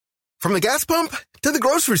From the gas pump to the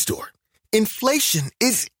grocery store, inflation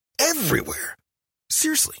is everywhere.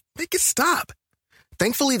 Seriously, make it stop.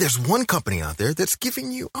 Thankfully, there's one company out there that's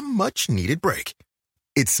giving you a much-needed break.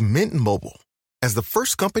 It's Mint Mobile. As the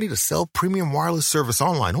first company to sell premium wireless service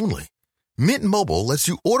online only, Mint Mobile lets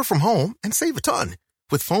you order from home and save a ton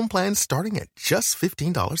with phone plans starting at just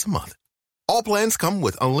 $15 a month. All plans come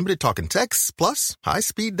with unlimited talk and text, plus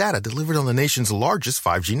high-speed data delivered on the nation's largest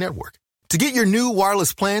 5G network. To get your new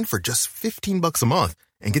wireless plan for just $15 a month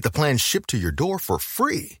and get the plan shipped to your door for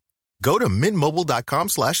free, go to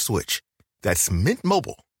mintmobile.com/switch. That's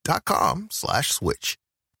mintmobile.com/switch.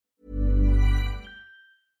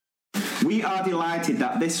 We are delighted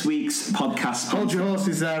that this week's podcast... Hold your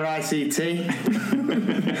horses there, ICT.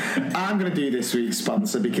 I'm going to do this week's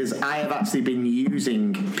sponsor because I have actually been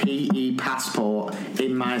using PE Passport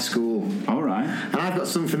in my school. All right. And I've got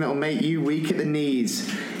something that will make you weak at the knees.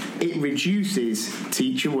 It reduces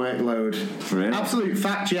teacher workload. Really? Absolute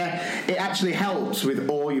fact, yeah. It actually helps with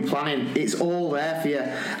all your planning. It's all there for you.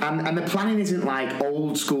 And the planning isn't like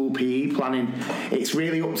old school PE planning. It's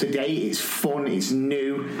really up to date. It's fun. It's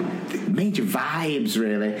new. Major vibes,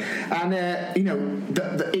 really. And,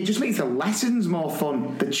 it just makes the lessons more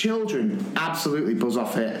fun. The children absolutely buzz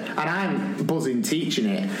off it. And I'm buzzing teaching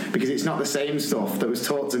it because it's not the same stuff that was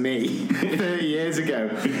taught to me 30 years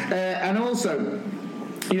ago. And also...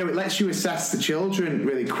 it lets you assess the children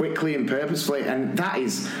really quickly and purposefully, and that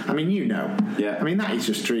is, that is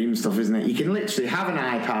just dream stuff, isn't it? You can literally have an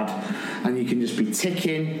iPad, and you can just be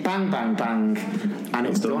ticking, bang, bang, bang, and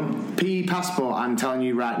it's done. PE Passport, I'm telling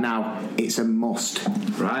you right now, it's a must.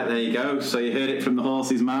 Right, there you go. So you heard it from the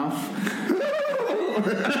horse's mouth.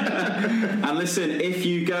 And listen, if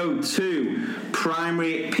you go to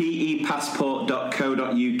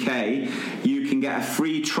primarypepassport.co.uk, you can get a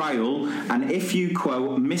free trial, and if you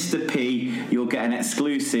quote Mr. P, you'll get an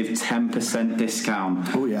exclusive 10%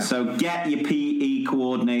 discount. Oh yeah. So get your PE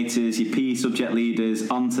coordinators, your PE subject leaders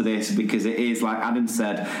onto this, because it is, like Adam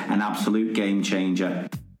said, an absolute game changer.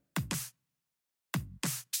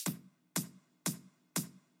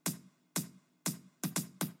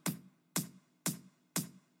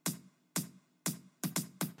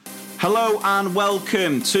 Hello and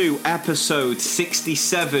welcome to episode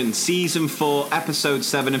 67, season 4, episode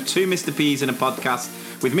 7 of Two Mr. P's in a Podcast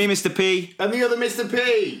with me, Mr. P. And the other Mr.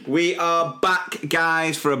 P. We are back,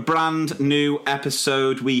 guys, for a brand new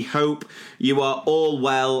episode. We hope you are all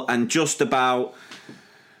well and just about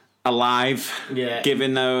alive. Yeah.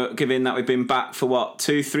 Given that we've been back for,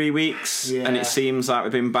 2-3 weeks? Yeah. And it seems like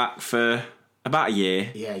we've been back for... about a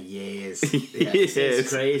year. Yeah, years. Yeah,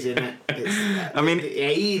 it's crazy, isn't it? The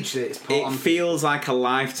age that it's put on. It feels like a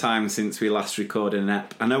lifetime since we last recorded an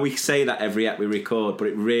ep. I know we say that every ep we record, but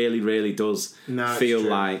it really, really does feel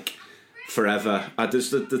like forever.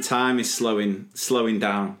 The time is slowing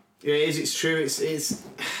down. It is. It's true. It's.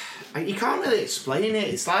 You can't really explain it.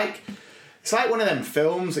 It's like one of them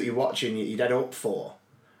films that you're watching, you're dead up for,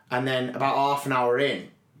 and then about half an hour in,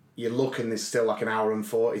 you look and there's still like an hour and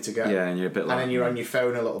 40 to go. Yeah, and you're a bit like... and then you're on your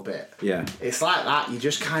phone a little bit. Yeah. It's like that. You're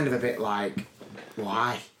just kind of a bit like,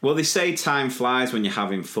 why? Well, they say time flies when you're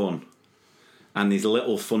having fun. And there's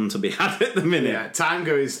little fun to be had at the minute. Yeah, time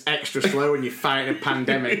goes extra slow when you're fighting a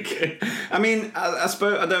pandemic. I mean, I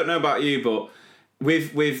suppose, I don't know about you, but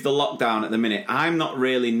with the lockdown at the minute, I'm not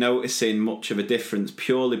really noticing much of a difference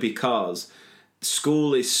purely because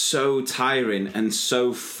school is so tiring and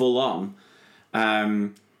so full on.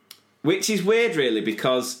 Which is weird, really,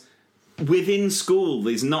 because within school,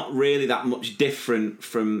 there's not really that much different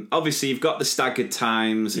from... Obviously, you've got the staggered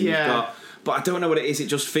times, and you've got... But I don't know what it is. It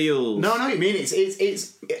just feels... No, I know what you mean.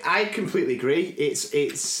 It's. I completely agree. It's.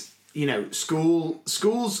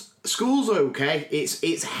 School's okay.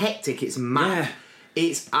 It's hectic. It's mad.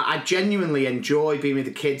 Yeah. I genuinely enjoy being with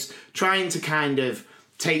the kids, trying to kind of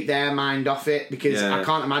take their mind off it, because I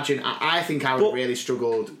can't imagine... I think I would have really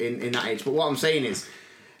struggled in that age. But what I'm saying is...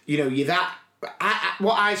 you're that...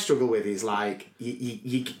 what I struggle with is, like,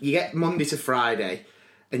 you get Monday to Friday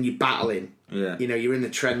and you're battling. Yeah. You're in the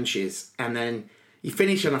trenches, and then you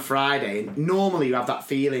finish on a Friday, and normally you have that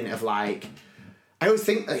feeling of, like... I always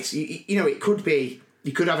think this, it could be...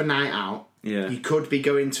 You could have a night out. Yeah. You could be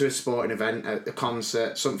going to a sporting event, a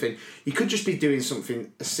concert, something. You could just be doing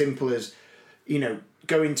something as simple as,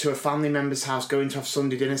 going to a family member's house, going to have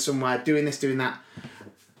Sunday dinner somewhere, doing this, doing that...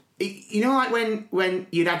 like when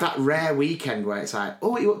you'd have that rare weekend where it's like, oh,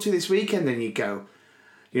 what are you up to this weekend? And you go,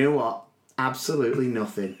 you know what? Absolutely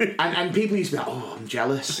nothing. and people used to be like, oh, I'm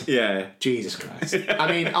jealous. Yeah. Jesus Christ. I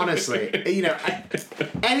mean, honestly,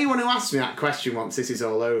 anyone who asks me that question once this is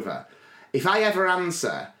all over, if I ever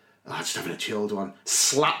answer "Oh, just having a chilled one,"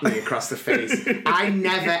 slapped me across the face. I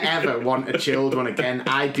never ever want a chilled one again.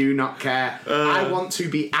 I do not care. I want to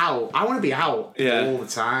be out. I want to be out all the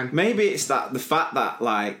time. Maybe it's the fact that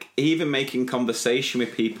like even making conversation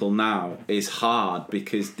with people now is hard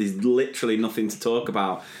because there's literally nothing to talk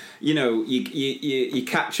about. You know, you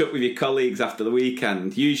catch up with your colleagues after the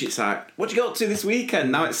weekend. Usually it's like, what you got up to this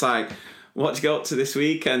weekend? Now it's like, what you got up to this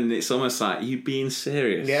weekend? It's almost like, you being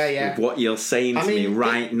serious with what you're saying to me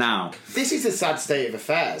right now. This is the sad state of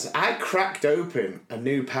affairs. I cracked open a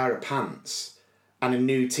new pair of pants and a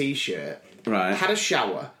new T-shirt. Right. Had a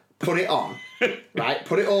shower, put it on, right?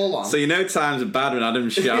 Put it all on. So you know times are bad when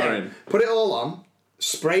Adam's showering. Put it all on,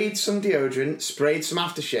 sprayed some deodorant, sprayed some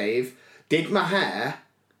aftershave, did my hair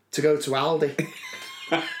to go to Aldi.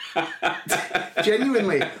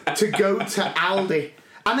 Genuinely, to go to Aldi.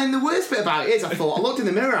 And then the worst bit about it is, I looked in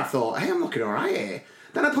the mirror, I thought, hey, I'm looking all right here.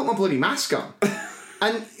 Then I put my bloody mask on.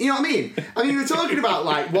 And you know what I mean? I mean, we're talking about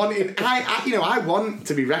like wanting. I want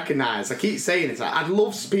to be recognised. I keep saying it. I'd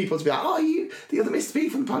love people to be like, "Oh, you, the other Mr. B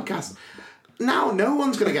from the podcast." Now, no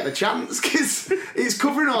one's going to get the chance because it's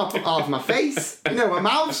covering off my face. You know, my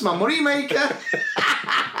mouth's my money maker.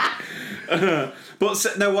 But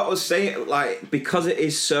no, what I was saying, like, because it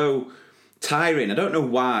is so tiring. I don't know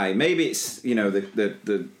why. Maybe it's, you know,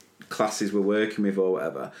 the classes we're working with or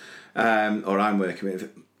whatever, or I'm working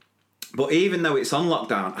with. But even though it's on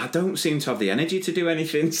lockdown, I don't seem to have the energy to do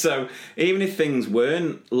anything. So even if things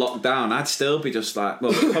weren't locked down, I'd still be just like,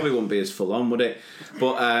 well, it probably wouldn't be as full on, would it?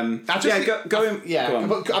 But go on.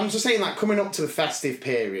 But I'm just saying, like, coming up to the festive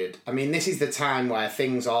period, I mean, this is the time where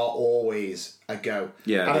things are always a go.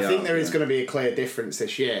 Yeah, and I think there is going to be a clear difference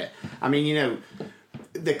this year. I mean, you know,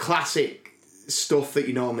 the classic stuff that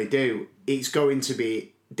you normally do, it's going to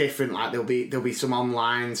be different. Like there'll be some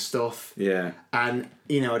online stuff. Yeah. And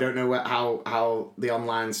you know, I don't know how the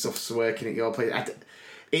online stuff's working at your place.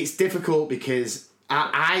 It's difficult because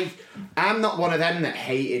I'm not one of them that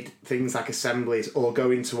hated things like assemblies or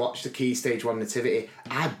going to watch the Key Stage 1 nativity.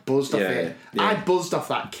 I buzzed off it. Yeah. I buzzed off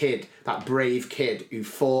that kid, that brave kid who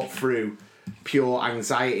fought through pure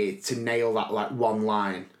anxiety to nail that like one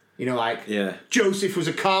line. You know, like, Joseph was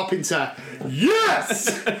a carpenter.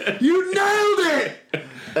 Yes! You nailed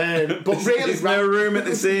it! But really... There's no room at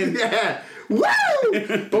the inn. Yeah.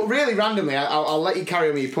 Woo! But really randomly, I'll let you carry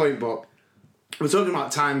on with your point, but we're talking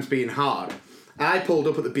about times being hard. I pulled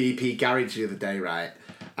up at the BP garage the other day, right?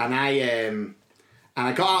 And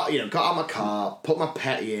I got out my car, put my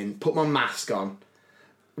petty in, put my mask on,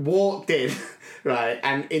 walked in, right?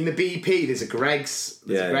 And in the BP, there's a Greggs.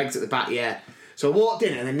 There's a Greggs at the back, yeah. So I walked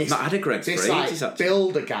in and then this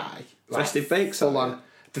builder guy, like, Festive Bakes, full on.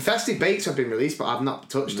 The Festive Bakes have been released, but I've not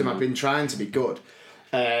touched them. I've been trying to be good.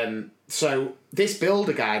 So this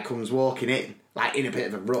builder guy comes walking in, like in a bit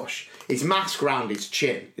of a rush. His mask round his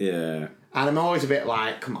chin. Yeah. And I'm always a bit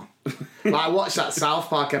like, come on. Like I watched that South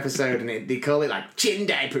Park episode and they call it like chin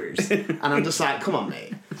diapers. And I'm just like, come on,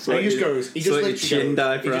 mate. So he just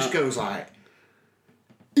goes like,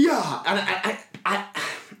 yeah.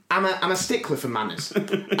 And I'm a stickler for manners.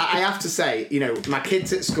 I have to say, you know, my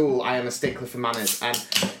kids at school, I am a stickler for manners. And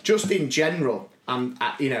just in general,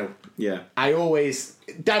 I always...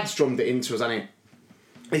 Dad's drummed it into us, hasn't he?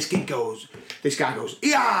 This guy goes,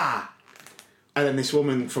 yeah! And then this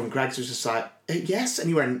woman from Greggs was just like, yes? And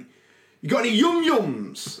he went, you got any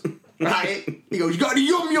yum-yums? Right? He goes, you got any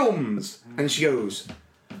yum-yums? And she goes,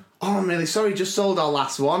 oh, I'm really sorry, just sold our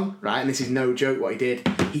last one. Right? And this is no joke what he did.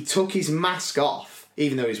 He took his mask off,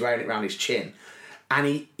 even though he's wearing it around his chin. And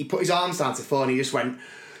he put his arms down to the floor and he just went,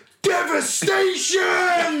 devastation!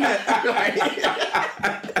 Right?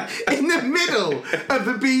 In the middle of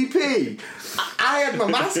the BP. I had my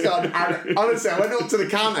mask on and honestly I went up to the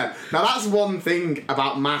counter. Now that's one thing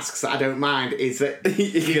about masks that I don't mind is that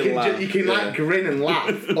you can grin and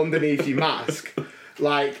laugh underneath your mask.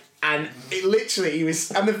 Like, and it literally,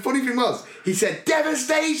 and the funny thing was, he said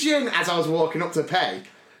devastation as I was walking up to pay.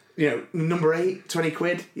 You know, number 8, 20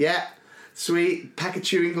 quid, yeah. Sweet, pack of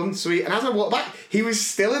chewing gum, sweet. And as I walked back, he was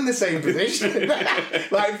still in the same position.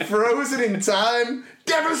 Like frozen in time.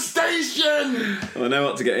 Devastation! Well, I know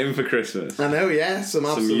what to get in for Christmas. I know, yeah. Some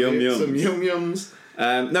yum-yums. Some yum-yums.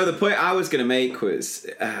 No, the point I was going to make was,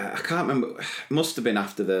 I can't remember, it must have been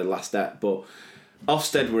after the last ep, but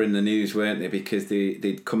Ofsted were in the news, weren't they? Because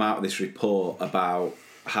they'd come out with this report about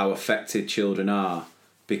how affected children are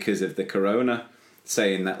because of the corona.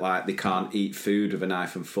 Saying that like they can't eat food with a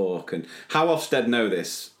knife and fork, and how Ofsted know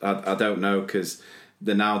this, I don't know, because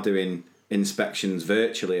they're now doing inspections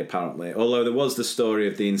virtually apparently. Although there was the story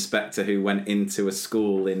of the inspector who went into a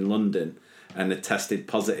school in London and had tested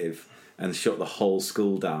positive, and shut the whole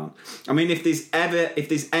school down. I mean, if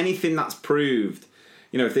there's anything that's proved,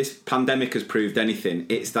 if this pandemic has proved anything,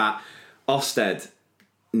 it's that Ofsted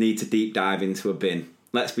need to deep dive into a bin.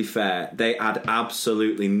 Let's be fair, they add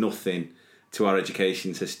absolutely nothing to our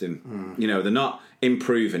education system. They're not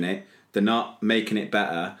improving it, they're not making it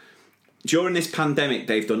better. During this pandemic,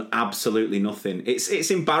 they've done absolutely nothing.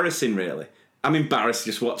 It's embarrassing, really. I'm embarrassed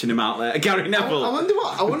just watching him out there. Gary Neville. I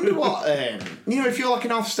wonder what. If you're like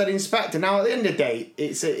an Ofsted inspector, now at the end of the day,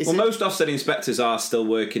 most Ofsted inspectors are still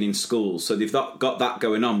working in schools, so they've not got that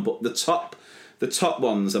going on. But the top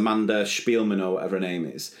ones, Amanda Spielman or whatever her name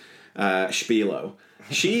is, Spielo,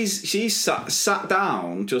 she's sat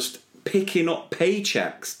down just picking up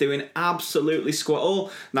paychecks, doing absolutely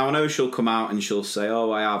squat. Now I know she'll come out and she'll say,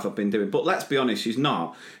 "Oh, I've been doing," but let's be honest, she's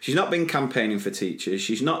not. She's not been campaigning for teachers.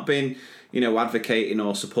 She's not been, advocating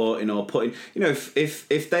or supporting or putting.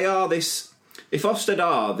 If they are this, if Ofsted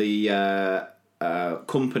are the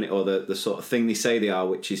company or the sort of thing they say they are,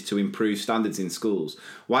 which is to improve standards in schools,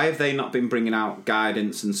 why have they not been bringing out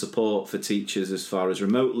guidance and support for teachers as far as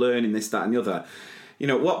remote learning, this, that, and the other?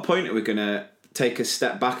 At what point are we going to take a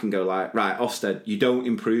step back and go like, right, Ofsted, you don't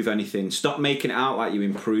improve anything. Stop making it out like you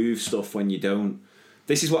improve stuff when you don't.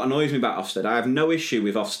 This is what annoys me about Ofsted. I have no issue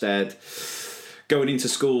with Ofsted going into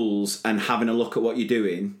schools and having a look at what you're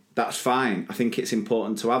doing. That's fine. I think it's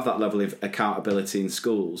important to have that level of accountability in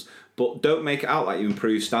schools. But don't make it out like you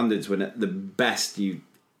improve standards when at the best you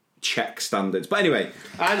check standards. But anyway,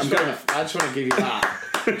 I just want to give you that.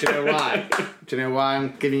 Do you know why? Do you know why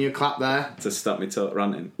I'm giving you a clap there? To stop me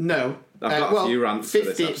ranting? No. I've got a few rants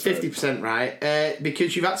 50% right,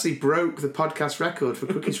 because you've actually broke the podcast record for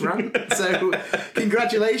quickest rant. So,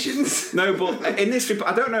 congratulations. No, but in this,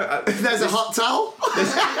 I don't know. There's a hot towel.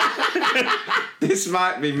 This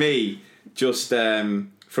might be me, just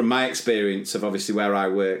from my experience of obviously where I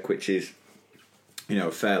work, which is,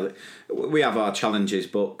 fairly. We have our challenges,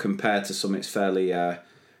 but compared to some, it's fairly,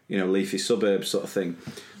 leafy suburbs sort of thing.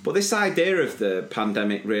 But this idea of the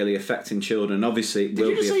pandemic really affecting children, obviously, it will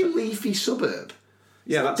be. Did you just say leafy suburb?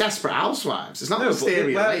 Yeah, that's Desperate Housewives. It's not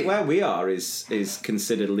where we are is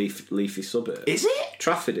considered leafy suburb. Is it?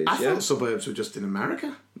 Trafford is. I thought suburbs were just in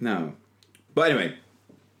America. No, but anyway,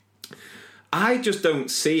 I just don't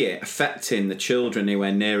see it affecting the children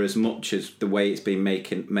anywhere near as much as the way it's been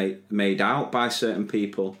made out by certain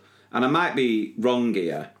people. And I might be wrong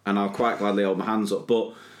here, and I'll quite gladly hold my hands up,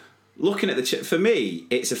 but looking at for me,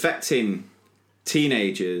 it's affecting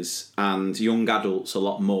teenagers and young adults a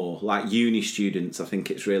lot more. Like uni students, I think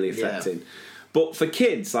it's really affecting. Yeah. But for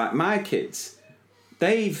kids, like my kids,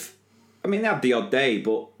 they have the odd day,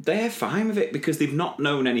 but they're fine with it because they've not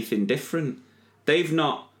known anything different. They've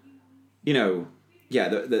not, they're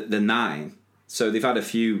 9, so they've had a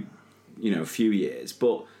few years,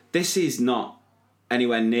 but this is not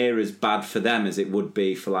anywhere near as bad for them as it would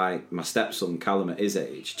be for like my stepson Callum at his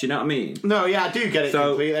age. Do you know what I mean? No, yeah, I do get it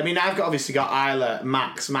completely. I mean, I've obviously got Isla,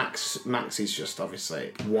 Max is just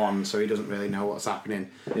obviously 1, so he doesn't really know what's happening.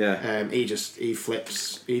 Yeah. He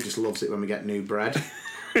flips. He just loves it when we get new bread.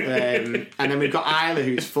 And then we've got Isla,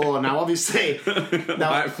 who's 4 now. Obviously,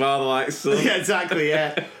 like father, like son. Yeah, exactly.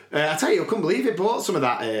 Yeah. I tell you, I couldn't believe it. Bought some of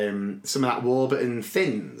that Warburton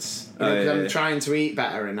Thins. I'm trying to eat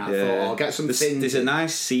better, and I thought I'll get some Thins. There's a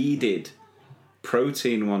nice seeded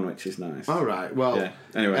protein one, which is nice. All right. Well,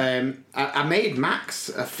 anyway, I made Max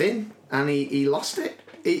a Thin, and he lost it.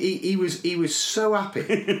 He was so happy,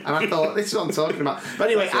 and I thought, this is what I'm talking about. But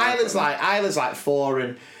anyway, Isla's like 4,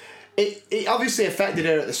 and it obviously affected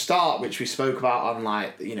her at the start, which we spoke about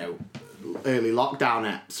on early lockdown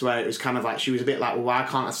apps, where it was kind of like she was a bit like, well, why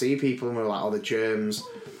can't I see people? And we were like, oh, the germs.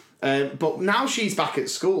 But now she's back at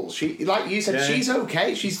school. She, like you said, she's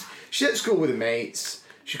okay. She's at school with her mates.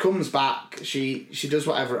 She comes back. She does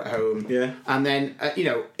whatever at home. Yeah. And then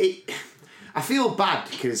I feel bad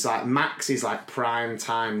because like Max is like prime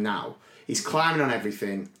time now. He's climbing on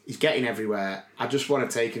everything. He's getting everywhere. I just want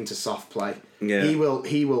to take him to soft play. Yeah. He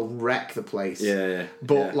will wreck the place. Yeah.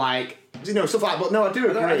 But stuff like. But no, I do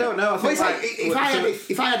agree. I don't know. I think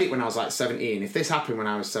if I had it when I was like 17, if this happened when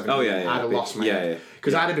I was 17, I'd have lost my head.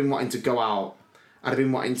 Because I'd have been wanting to go out. I'd have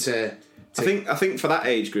been wanting to. I think for that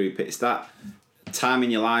age group, it's that time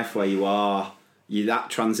in your life where you're that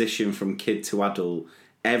transition from kid to adult.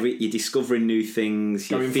 You're discovering new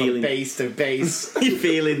things. You're feeling from base to base. You're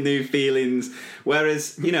feeling new feelings.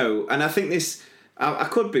 Whereas, and I think this, I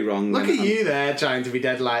could be wrong. Look at you there trying to be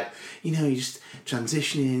dead like, you're just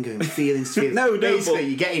transitioning, going feelings to feelings. No, basically,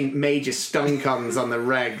 you're getting major stunk-ons on the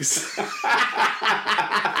regs.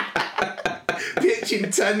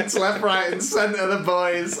 Pitching tents left, right and centre, the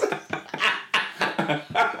boys.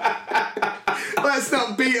 Let's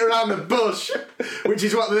not beat around the bush, which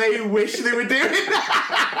is what they wish they were doing.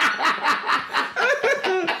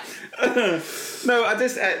 No, I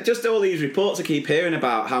just all these reports I keep hearing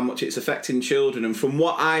about how much it's affecting children, and from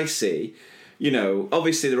what I see,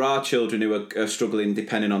 obviously there are children who are struggling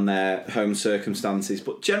depending on their home circumstances,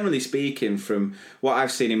 but generally speaking, from what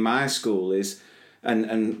I've seen in my school is,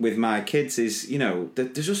 and with my kids is, they're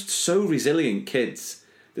just so resilient kids.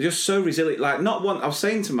 They're just so resilient. Like, not one. I was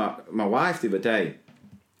saying to my wife the other day,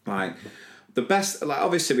 like, the best. Like,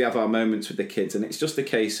 obviously we have our moments with the kids, and it's just a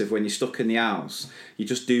case of when you're stuck in the house, you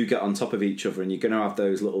just do get on top of each other, and you're going to have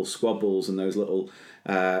those little squabbles and those little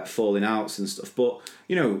falling outs and stuff. But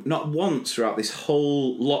not once throughout this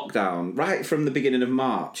whole lockdown, right from the beginning of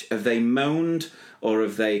March, have they moaned or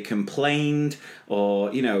have they complained,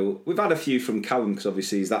 or we've had a few from Callum because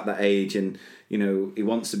obviously he's at that age and he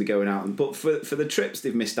wants to be going out. But for the trips,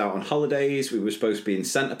 they've missed out on holidays. We were supposed to be in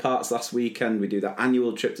Centre Parks last weekend. We do that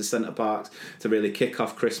annual trip to Centre Parks to really kick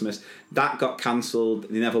off Christmas. That got cancelled.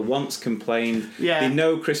 They never once complained. Yeah. They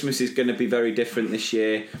know Christmas is going to be very different this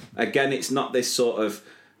year. Again, it's not this sort of,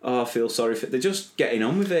 I feel sorry for it. They're just getting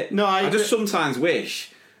on with it. No, I just sometimes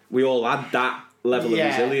wish we all had that level of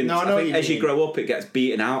resilience. No, I think as you grow up, it gets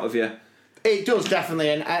beaten out of you. It does,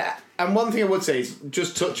 definitely. And one thing I would say is,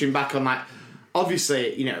 just touching back on that,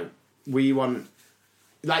 obviously, we want,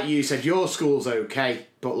 like you said, your school's okay,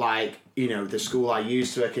 but the school I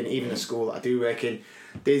used to work in, even the school that I do work in,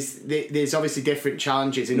 there's obviously different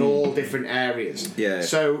challenges in all different areas. Yeah.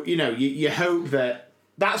 So, you hope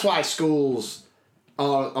that's why schools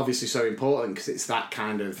are obviously so important, because it's that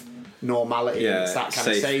kind of normality, and it's that kind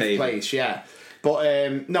of safe place, yeah.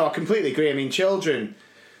 But, no, I completely agree. I mean, children,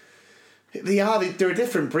 they're a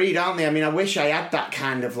different breed, aren't they? I mean, I wish I had that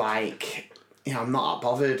kind of I'm not that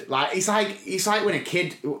bothered. It's like when a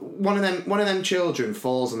kid, one of them children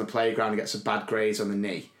falls on the playground and gets a bad graze on the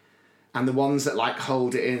knee, and the ones that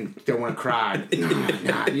hold it in don't want to cry.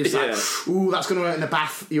 Nah. You're just ooh, that's going to hurt in the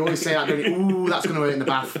bath. You always say that, don't you? Ooh, that's going to hurt in the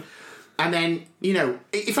bath. And then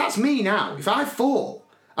if that's me now, if I fall,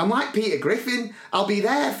 I'm like Peter Griffin. I'll be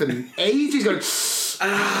there for ages going.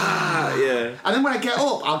 Yeah. And then when I get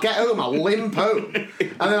up, I'll get home, I'll limp home.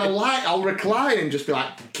 And then I'll recline and just be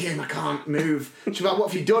like, Kim, I can't move. She'll be like,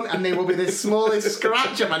 what have you done? And there will be this smallest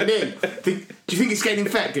scratch on my knee. Do you think it's getting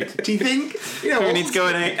infected? Do you think? We need to go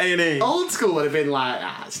in A&E. Old school would have been like,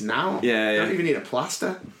 it's now. Yeah. Don't even need a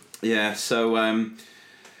plaster. Yeah, so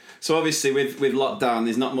obviously with lockdown,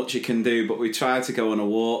 there's not much you can do, but we tried to go on a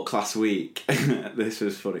walk last week. This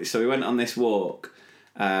was funny. So we went on this walk.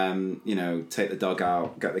 Take the dog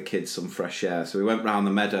out, get the kids some fresh air. So we went round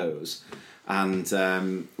the meadows,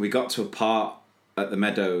 and we got to a part at the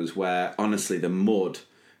meadows where, honestly, the mud,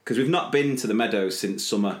 because we've not been to the meadows since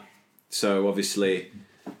summer, so obviously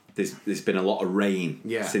there's been a lot of rain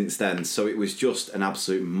since then. So it was just an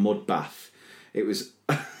absolute mud bath. It was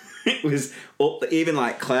it was up. Even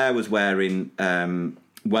Claire was wearing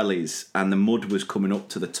wellies, and the mud was coming up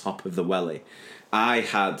to the top of the welly. I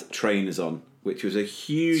had trainers on, which was a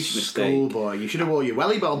huge mistake. Schoolboy, you should have wore your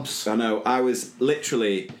welly bobs. I know. I was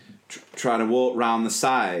literally trying to walk round the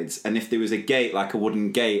sides, and if there was a gate, like a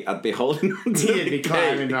wooden gate, I'd be holding on to You'd be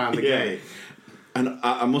climbing round the gate. And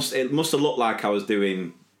it must have looked like I was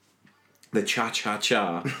doing the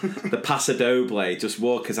cha-cha-cha, the paso doble, just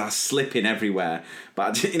walk, because I was slipping everywhere.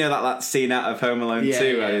 But that scene out of Home Alone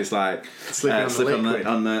 2 where it's like slipping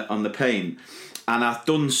on the paint. And I'd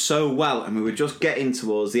done so well, and we were just getting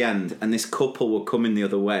towards the end, and this couple were coming the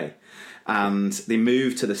other way, and they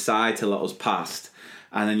moved to the side to let us past.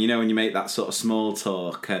 And then when you make that sort of small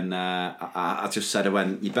talk, and I just said,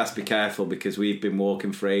 you best be careful, because we've been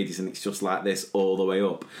walking for ages and it's just like this all the way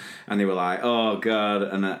up. And they were like, oh god,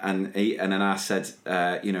 and then I said,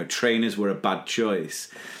 trainers were a bad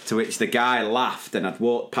choice. To which the guy laughed, and I'd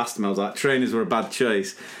walked past him. I was like, trainers were a bad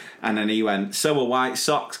choice. And then he went, so were white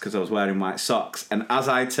socks, because I was wearing white socks. And as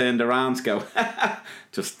I turned around to go,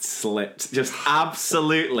 just slipped. Just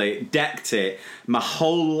absolutely decked it. My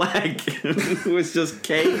whole leg was just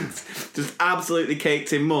caked. Just absolutely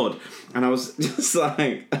caked in mud. And I was just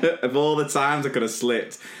like, of all the times I could have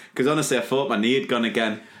slipped. Because honestly, I thought my knee had gone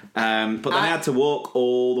again. But then I had to walk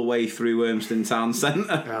all the way through Wormston Town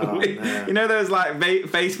Centre. Oh, no. Those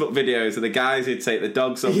Facebook videos of the guys who take the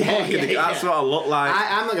dogs on walking. That's what I look like.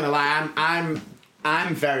 I'm not gonna lie.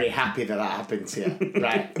 I'm very happy that happened to you,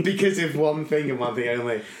 right? Because of one thing and one thing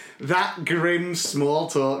only. That grim small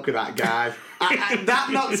talk with that guy. That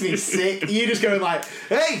knocks me sick. You just going like,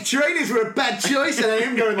 hey, trainers were a bad choice, and I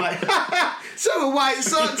am going like, so are white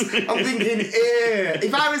socks. I'm thinking,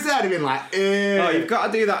 if I was there, I'd have been like, Oh, you've got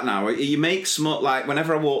to do that now. You make small, like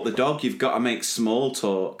whenever I walk the dog, you've got to make small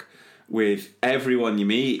talk with everyone you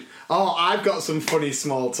meet. Oh, I've got some funny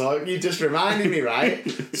small talk. You just reminded me, right?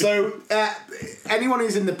 So, anyone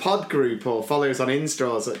who's in the pod group or follows on Insta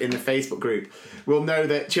or in the Facebook group will know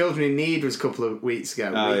that Children in Need was a couple of weeks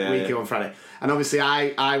ago, week ago on Friday. And obviously,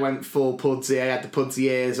 I went full Pudsey. I had the Pudsey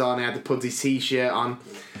ears on. I had the Pudsey t-shirt on,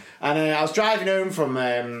 and I was driving home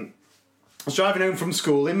from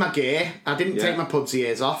school in my gear. I didn't take my Pudsey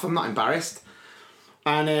ears off. I'm not embarrassed.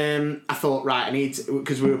 And I thought, right, I need to,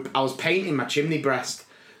 because I was painting my chimney breast.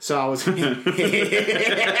 So I was... Anyway.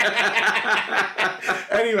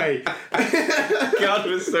 God,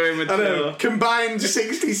 was so immature. Combined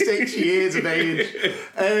 66 years of age.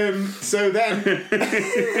 So then...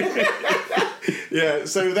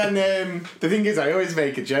 the thing is, I always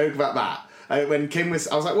make a joke about that. When Kim was...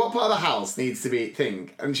 I was like, what part of the house needs to be thing?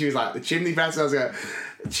 And she was like, the chimney breast. And I was like...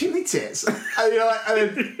 Chimney tits.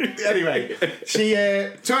 Anyway,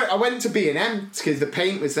 so I went to B&M because the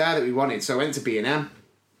paint was there that we wanted. So I went to B&M.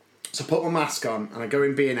 So I put my mask on and I go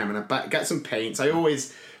in B&M and I get some paints. I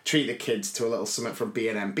always treat the kids to a little something from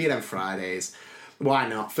B&M. B&M Fridays. Why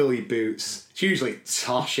not? Fill your boots. It's usually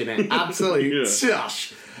tosh, innit? Absolute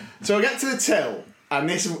tosh. So I get to the till. And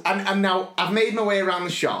now I've made my way around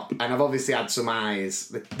the shop and I've obviously had some eyes.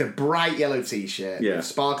 The bright yellow t-shirt, the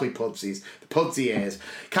sparkly pudsies, the pudsy ears.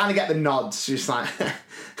 Kind of get the nods, just like,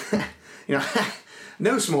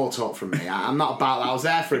 no small talk from me. I'm not about that. I was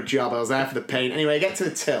there for a job. I was there for the paint. Anyway, I get to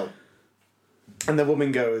the till and the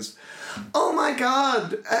woman goes, oh my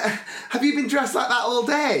God, have you been dressed like that all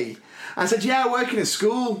day? I said, yeah, I work in a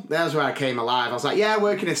school. That's where I came alive. I was like, yeah, I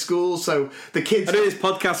work in a school, so the kids... I do this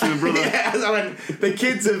podcast with my brother. I went, the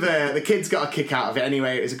kids got a kick out of it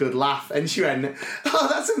anyway. It was a good laugh. And she went, oh,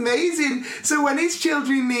 that's amazing. So when is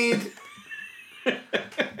Children Need... I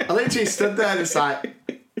literally stood there and it's like,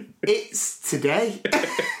 it's today.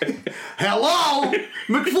 Hello,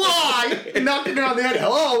 McFly, knocking her on the head.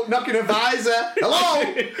 Hello, knocking her visor.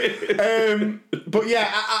 Hello. But yeah,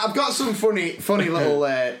 I've got some funny little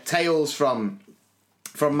tales from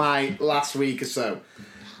my last week or so.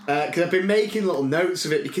 Because I've been making little notes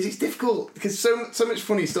of it because it's difficult because so much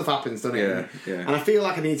funny stuff happens, doesn't it? Yeah. And I feel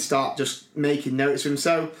like I need to start just making notes of them.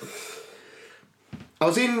 So I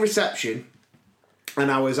was in reception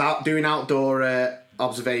and I was out doing outdoor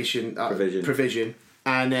observation provision.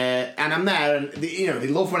 And I'm there, and they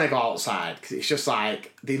love when I go outside because it's just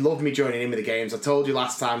like they love me joining in with the games. I told you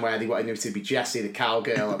last time where they wanted me to be Jessie the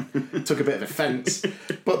cowgirl. And took a bit of offence,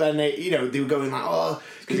 but then they were going like, "Oh,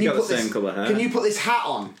 can you put this hat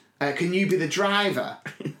on? Can you be the driver?"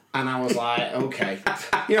 And I was like, "Okay,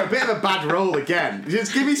 a bit of a bad role again.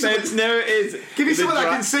 Just give me something. Give me something I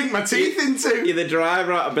can sink my teeth into." You're the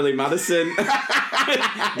driver out of Billy Madison.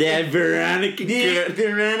 Yeah, Veronica.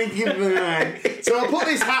 So I put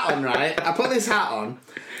this hat on, right?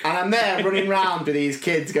 And I'm there running around with these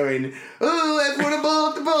kids going, oh, everyone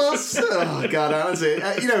aboard the bus. Oh, God, honestly.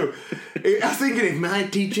 I was thinking if my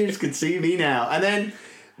teachers could see me now. And then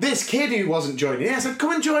this kid who wasn't joining in, I said,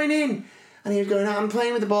 come and join in. And he was going, I'm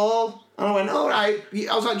playing with the ball. And I went, all right.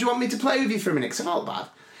 I was like, do you want me to play with you for a minute? Because I felt bad.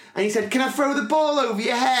 And he said, can I throw the ball over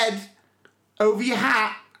your head? Over your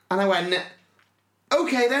hat? And I went,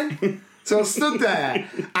 okay then. So I stood there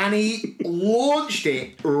and he launched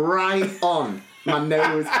it right on my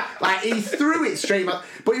nose. Like he threw it straight back.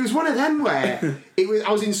 But it was one of them where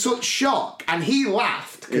I was in such shock and he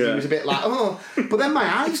laughed because he was a bit like, oh. But then my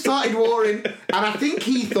eyes started watering and I think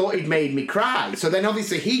he thought he'd made me cry. So then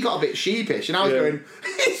obviously he got a bit sheepish and I was going,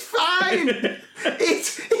 it's fine.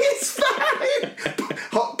 It's fine.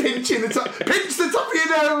 Hot pinch the top of your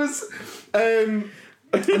nose. And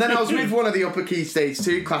then I was with one of the upper key stage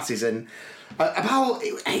 2 classes and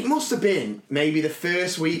it must have been maybe the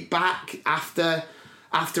first week back after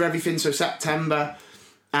everything, so September,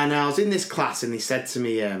 and I was in this class and they said to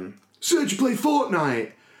me, "Sir, do you play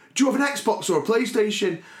Fortnite? Do you have an Xbox or a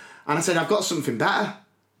PlayStation?" And I said, "I've got something better."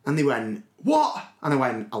 And they went, "What?" And I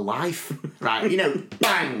went, "A life." Right,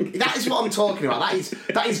 bang. That is what I'm talking about.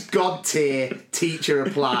 That is God tier teacher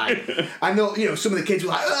reply. And some of the kids were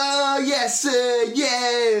like, "Oh yes, sir,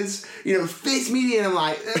 yes." Fist me, and I'm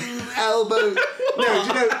like, elbow.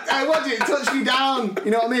 No, what did it touch me down? You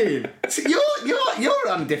know what I mean? So you're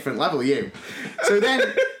on a different level, you. So then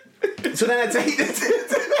I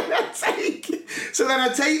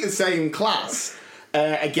take the same class.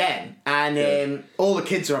 Again, and all the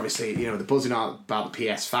kids are obviously, they're buzzing out about the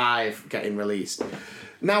PS5 getting released.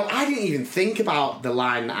 Now, I didn't even think about the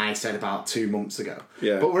line that I said about 2 months ago.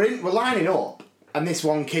 Yeah. But we're lining up, and this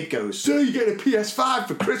one kid goes, "So you get a PS5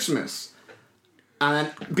 for Christmas?" And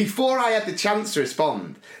then, before I had the chance to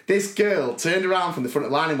respond, this girl turned around from the front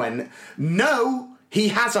of the line and went, "No, he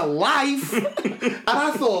has a life." And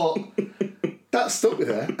I thought, that stuck with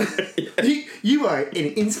her. You are an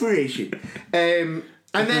inspiration. And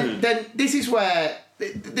then this is where,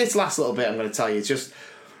 this last little bit I'm going to tell you is just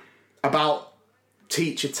about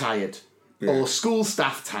teacher tired or school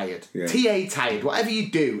staff tired, TA tired, whatever you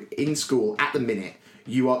do in school at the minute,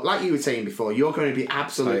 you are, like you were saying before, you're going to be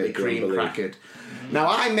absolutely cream crackered. Now,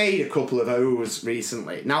 I made a couple of O's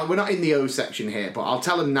recently. Now, we're not in the O section here, but I'll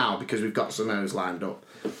tell them now because we've got some O's lined up.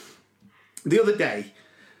 The other day,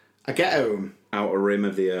 I get home. Outer rim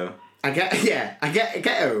of the O. I get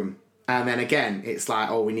home. And then again, it's like,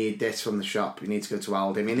 oh, we need this from the shop. We need to go to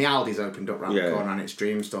Aldi. I mean, the Aldi's opened up round the corner and it's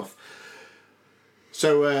dream stuff.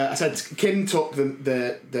 So I said, Kim took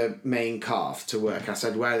the main calf to work. I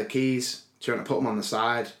said, where are the keys? Do you want to put them on the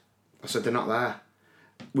side? I said, they're not there.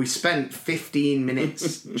 We spent 15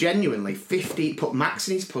 minutes, genuinely, put Max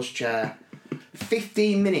in his pushchair,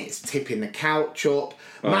 15 minutes tipping the couch up.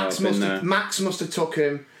 Max must have took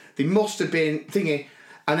him. They must have been thingy.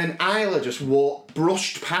 And then Isla just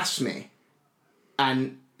brushed past me.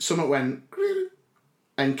 And someone went,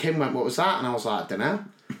 and Kim went, what was that? And I was like, I don't know.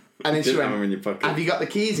 And then she went, have you got the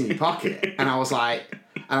keys in your pocket? And I was like,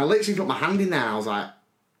 and I literally put my hand in there and I was like,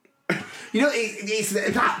 you know, it's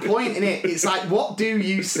at that point, isn't it? It's like, what do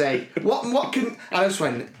you say? What can... I just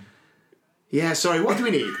went, yeah, sorry, what do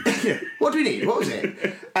we need? What do we need? What was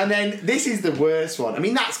it? And then this is the worst one. I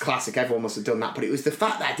mean, that's classic. Everyone must have done that. But it was the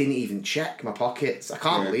fact that I didn't even check my pockets. I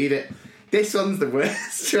can't believe it. This one's the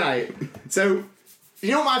worst, right? So,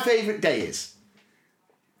 you know what my favourite day is?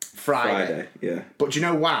 Friday. Yeah. But do you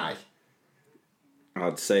know why?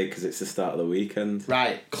 I'd say because it's the start of the weekend.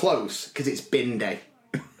 Right, close, because it's bin day.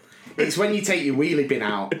 It's when you take your wheelie bin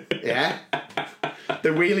out, yeah? The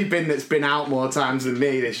wheelie bin that's been out more times than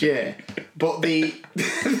me this year. But the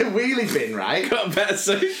wheelie bin, right? Got a better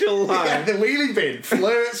social life. Yeah, the wheelie bin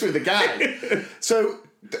flirts with the guy. So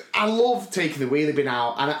I love taking the wheelie bin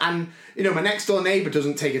out. And you know, my next door neighbour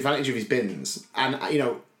doesn't take advantage of his bins. And, you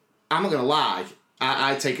know, I'm not going to lie,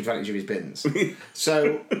 I take advantage of his bins.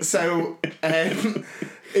 So it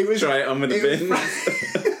was... Try it on with the bins.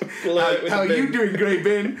 How are you doing, Grey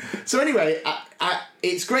Bin? So anyway,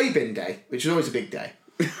 it's Grey Bin Day, which is always a big day.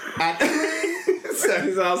 And so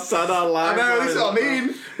this is how sad our lives I know, are. this is what I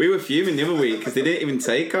mean. We were fuming the other week because they didn't even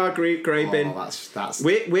take our grey bin. Oh, that's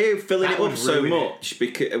We're filling it up so much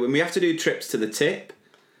because when we have to do trips to the tip.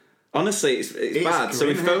 Honestly, it's bad. So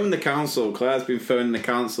we phoned the council. Claire's been phoning the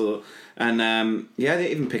council. And they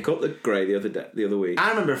didn't even pick up the grey the other week.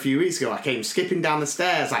 I remember a few weeks ago, I came skipping down the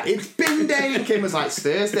stairs like, it's bin day, and Kim was like, it's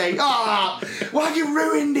Thursday. Oh, why have you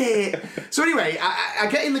ruined it? So anyway, I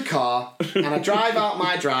get in the car and I drive out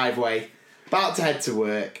my driveway, about to head to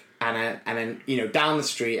work, and then, you know, down the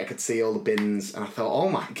street I could see all the bins, and I thought, oh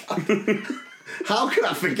my God, how could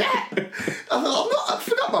I forget? I thought, I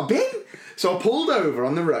forgot my bin. So I pulled over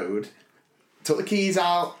on the road, took the keys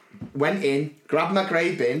out, went in, grabbed my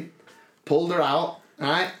grey bin, pulled her out,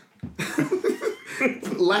 right?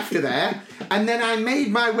 Left her there, and then I made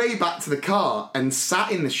my way back to the car and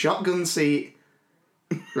sat in the shotgun seat,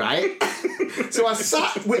 right? So I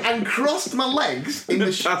sat and crossed my legs in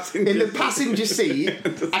the passenger seat.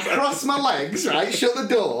 I crossed my legs, right? Shut the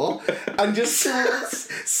door, and just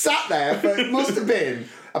sat there for it must have been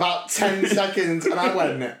about 10 seconds, and I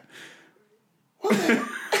went, what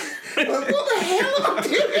the hell am I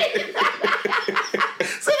doing?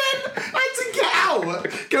 So then I had to get out,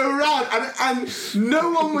 go around, and no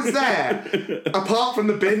one was there apart from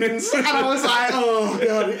the bins. And I was like, oh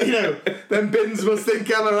God, you know, them bins must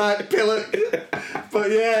think I'm a right pillock. But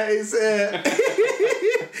yeah,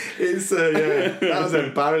 that was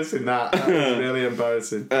embarrassing. That was really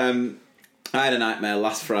embarrassing. I had a nightmare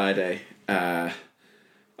last Friday.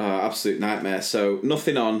 Absolute nightmare. So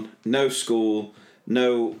nothing on, no school,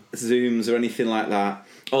 no Zooms or anything like that.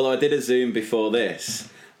 Although I did a Zoom before this,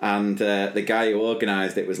 and the guy who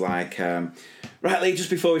organised it was like, right, Lee, just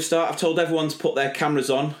before we start, I've told everyone to put their cameras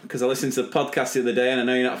on, because I listened to the podcast the other day, and I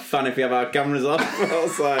know you're not a fan if you have our cameras on. I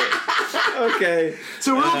was like, okay.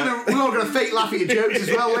 So we're all going to fake laugh at your jokes as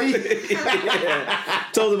well, Lee? Yeah.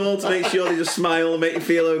 Told them all to make sure they just smile and make you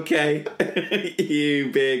feel okay. You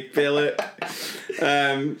big billet.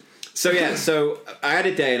 So I had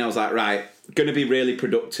a day, and I was like, right, going to be really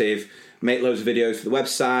productive, make loads of videos for the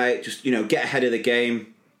website, just, you know, get ahead of the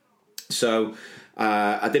game. So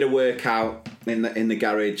I did a workout in the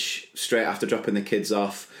garage straight after dropping the kids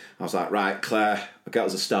off. I was like, right, Claire, get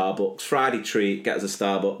us a Starbucks. Friday treat, get us a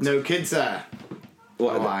Starbucks. No kids there.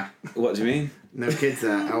 Why? What do you mean? No kids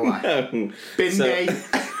there. Oh, why? No. Bin day.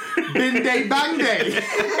 Bin day, bang day.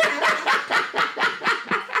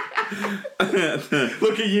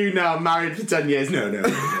 Look at you now, married for 10 years. No. No.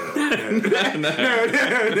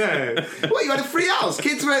 What, you had a free house?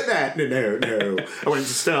 Kids weren't there? No. I went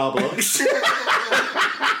to Starbucks.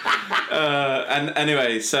 And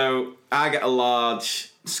anyway, so I get a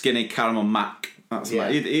large, skinny caramel mac. That's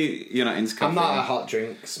you're not into coffee. I'm not a hot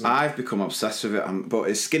drinks, man. I've become obsessed with it. But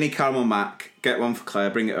it's skinny caramel mac. Get one for Claire,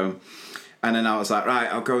 bring it home. And then I was like,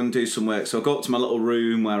 right, I'll go and do some work. So I go up to my little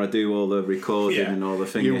room where I do all the recording and all the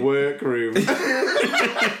things. Your work room.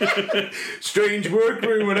 Strange work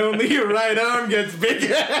room when only your right arm gets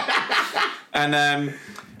bigger. And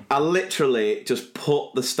I literally just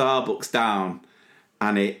put the Starbucks down,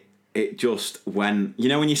 and it just went. You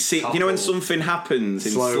know when you see, you know when something happens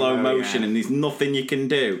in slow motion and there's nothing you can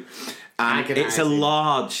do, and it's a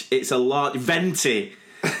large venti,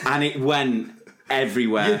 and it went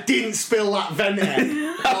everywhere. You didn't spill that venti.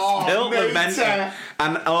 I spilled the venti,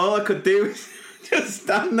 and all I could do was just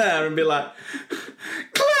stand there and be like,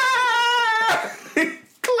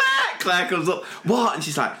 Claire comes up, what? And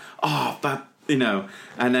she's like, oh, but you know,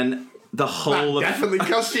 and then the whole that definitely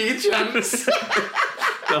cost you your chance.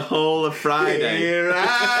 The whole of Friday. Here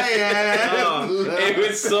I am. It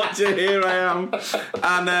was such a here I am,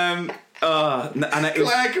 and it was,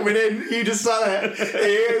 Claire coming in, you just saw it.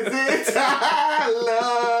 Is it our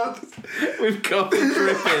love? With coffee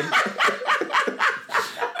dripping.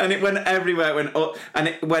 And it went everywhere. It went up, and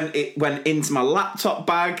it went into my laptop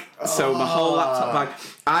bag. So my whole laptop bag.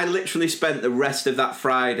 I literally spent the rest of that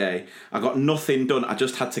Friday. I got nothing done. I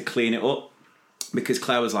just had to clean it up because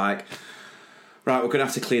Claire was like, right, we're going to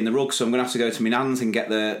have to clean the rug, so I'm going to have to go to my nan's and get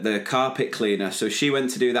the carpet cleaner. So she went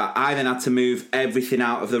to do that. I then had to move everything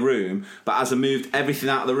out of the room. But as I moved everything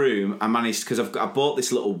out of the room, I managed, because I bought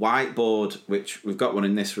this little whiteboard, which we've got one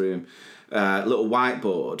in this room, little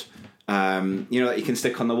whiteboard, you know, that you can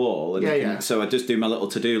stick on the wall. And so I just do my little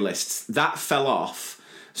to-do lists. That fell off.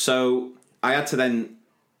 So I had to then...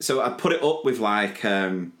 So I put it up with like...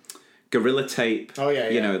 Gorilla tape,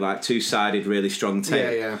 you know, like two-sided, really strong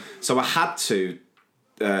tape. So I had to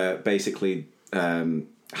basically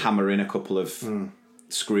hammer in a couple of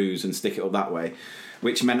screws and stick it up that way,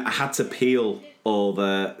 which meant I had to peel all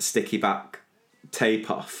the sticky back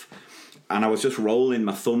tape off. And I was just rolling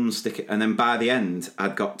my thumbs, and then by the end,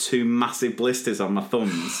 I'd got 2 massive blisters on my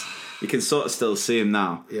thumbs. You can sort of still see them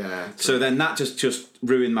now. Yeah. So then that just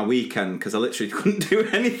ruined my weekend because I literally couldn't do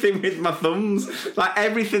anything with my thumbs. Like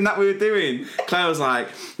everything that we were doing, Claire was like,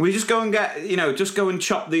 "We just go and get, you know, just go and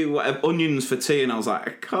chop the onions for tea." And I was like,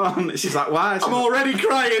 "I can't." She's like, "Why?" I'm already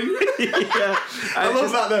crying. Yeah. I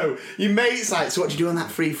love that though. Your mate's like, "So what did you do on that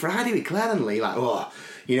free Friday with Claire and Lee?" Like, "Oh,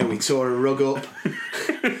 you know, we tore a rug up.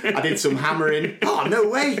 I did some hammering. Oh, no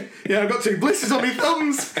way. Yeah, I've got 2 blisters on my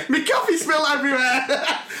thumbs. My coffee spilled everywhere."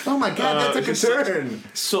 Oh my God, that took a turn.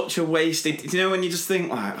 Such a wasted... You know, when you just think,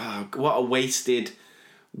 like, oh, what a wasted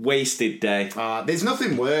day. There's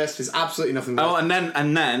nothing worse. There's absolutely nothing worse. Oh, and then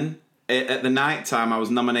at the night time, I was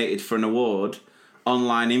nominated for an award,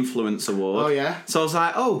 Online Influence Award. Oh, yeah? So I was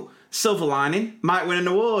like, oh, silver lining, might win an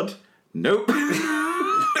award. Nope.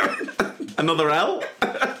 Another L.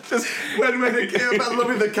 Just when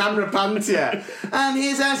loving the camera pans, yeah. And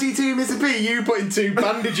here's actually to Mr. P, you putting 2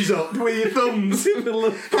 bandages up with your thumbs.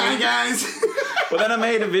 Hi guys. Well, then I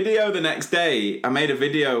made a video the next day. I made a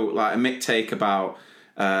video, like a mick take about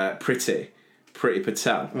Priti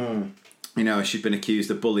Patel. You know, she'd been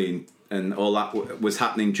accused of bullying, and all that was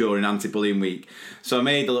happening during anti-bullying week. So I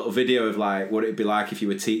made a little video of like what it'd be like if you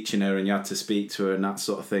were teaching her and you had to speak to her and that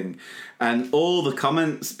sort of thing. And all the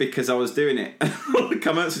comments, because I was doing it, all the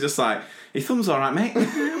comments were just like, "Your thumb's all right, mate."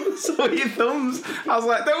 So your thumbs. I was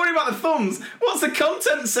like, don't worry about the thumbs. What's the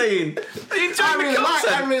content saying? Are you enjoying the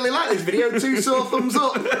content? I really like this video. 2 sore thumbs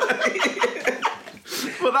up.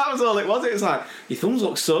 But that was all it was. It was like, your thumbs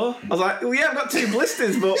look sore. I was like, well, yeah, I've got 2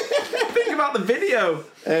 blisters, but think about the video.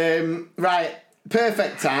 Right,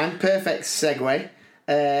 perfect time, perfect segue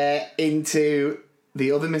into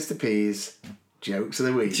the other Mr. P's Jokes of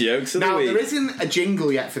the Week. Now, there isn't a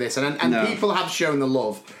jingle yet for this, and no. People have shown the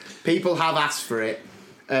love. People have asked for it.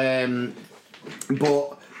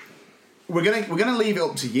 But we're gonna leave it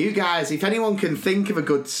up to you guys. If anyone can think of a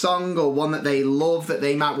good song or one that they love that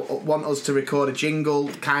they might want us to record a jingle,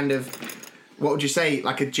 kind of, what would you say,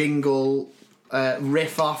 like a jingle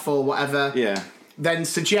riff off or whatever? Yeah. then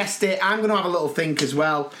suggest it. I'm going to have a little think as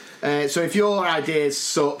well. So if your ideas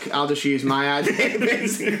suck, I'll just use my idea,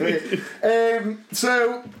 basically.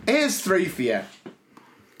 So here's 3 for you.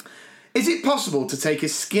 Is it possible to take a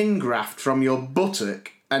skin graft from your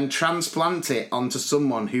buttock and transplant it onto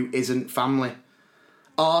someone who isn't family?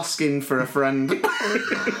 Asking for a friend.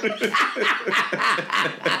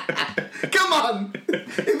 Come on!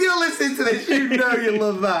 If you're listening to this, you know you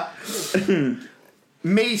love that.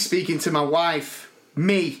 Me speaking to my wife.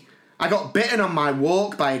 Me. I got bitten on my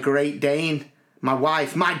walk by a Great Dane. My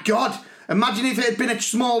wife. My God! Imagine if it had been a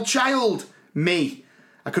small child. Me.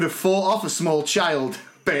 I could have fought off a small child,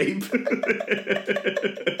 babe.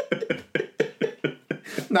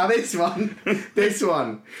 Now this one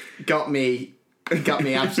got me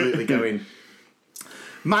absolutely going.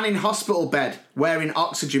 Man in hospital bed, wearing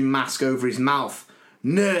oxygen mask over his mouth.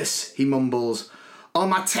 Nurse, he mumbles. Are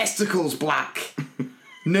my testicles black?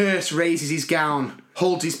 Nurse raises his gown,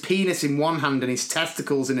 holds his penis in one hand and his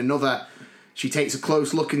testicles in another. She takes a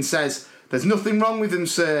close look and says, there's nothing wrong with them,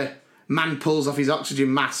 sir. Man pulls off his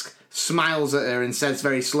oxygen mask, smiles at her and says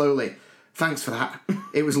very slowly, thanks for that.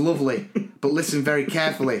 It was lovely. But listen very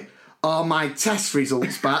carefully. Are my test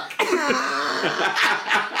results back?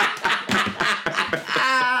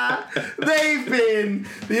 They've been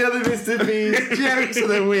the other Mr. B's jokes of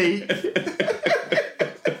the week.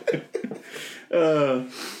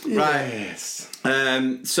 Yes.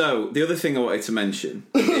 Right. So the other thing I wanted to mention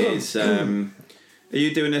is, are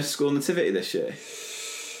you doing a school nativity this year?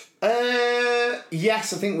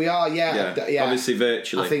 Yes, I think we are. Yeah. Obviously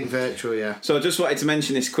virtually. I think virtual. Yeah. So I just wanted to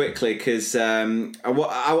mention this quickly because I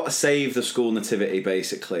want to save the school nativity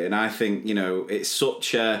basically, and I think it's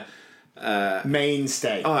such a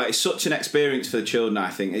mainstay. Oh, it's such an experience for the children. I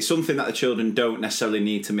think it's something that the children don't necessarily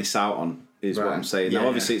need to miss out on. Is right. What I'm saying. Now,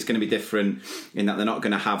 obviously, it's going to be different in that they're not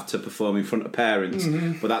going to have to perform in front of parents,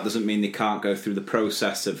 but that doesn't mean they can't go through the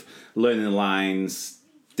process of learning the lines,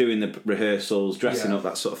 doing the rehearsals, dressing up,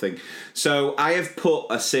 that sort of thing. So I have put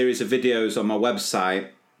a series of videos on my website.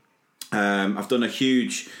 I've done a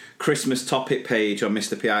huge Christmas topic page on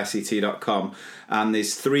mrpict.com, and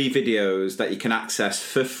there's 3 videos that you can access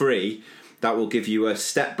for free that will give you a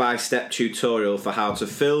step-by-step tutorial for how to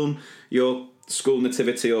film your school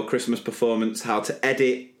nativity or Christmas performance, how to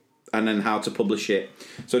edit, and then how to publish it.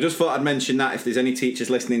 So I just thought I'd mention that if there's any teachers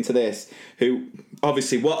listening to this who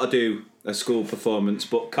obviously want to do a school performance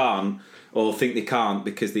but can't, or think they can't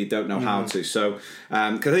because they don't know how to. So,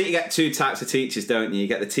 because I think you get 2 types of teachers, don't you? You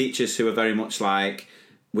get the teachers who are very much like,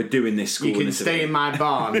 we're doing this school nativity. You can stay in my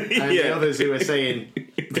barn. And the others who are saying,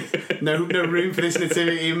 no room for this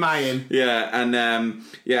nativity in mine. Yeah, and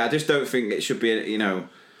I just don't think it should be,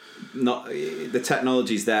 not the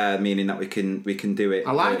technology's there, meaning that we can do it.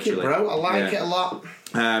 I like virtually. It, bro. I like it a lot.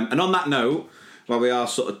 And on that note, while we are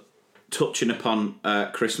sort of touching upon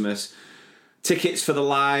Christmas, tickets for the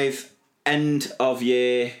live end of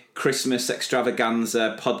year Christmas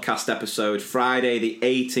extravaganza podcast episode, Friday the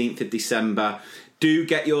 18th of December. Do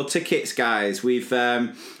get your tickets, guys. We've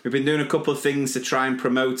been doing a couple of things to try and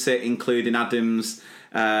promote it, including Adam's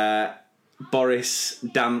Boris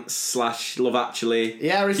dance / Love Actually.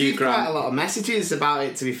 Yeah, I received quite a lot of messages about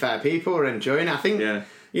it, to be fair. People are enjoying it. I think,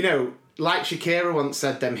 like Shakira once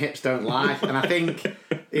said, them hips don't lie. And I think,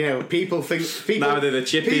 people think... Now they're the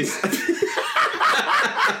chippies.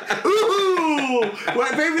 Ooh!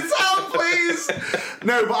 Wet paper towel, please!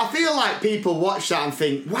 No, but I feel like people watch that and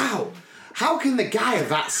think, wow, how can the guy of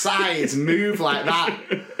that size move like that?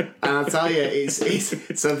 And I'll tell you, it's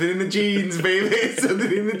something in the genes, baby. It's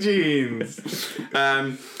something in the genes.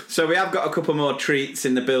 So we have got a couple more treats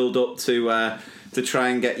in the build-up to try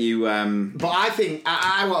and get you... But I think,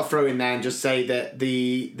 I want to throw in there and just say that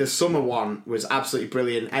the summer one was absolutely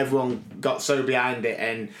brilliant. Everyone got so behind it,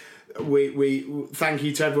 and we thank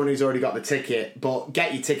you to everyone who's already got the ticket. But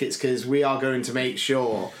get your tickets, because we are going to make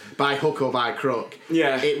sure, by hook or by crook,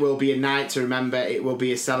 it will be a night to remember. It will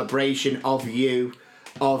be a celebration of you,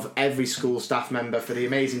 of every school staff member, for the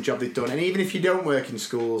amazing job they've done. And even if you don't work in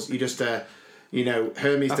schools, you're just a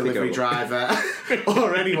Hermes delivery driver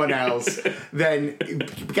or anyone else, then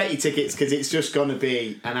get your tickets, because it's just going to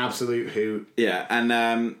be an absolute hoot. Yeah,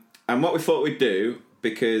 and what we thought we'd do,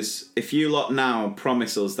 because if you lot now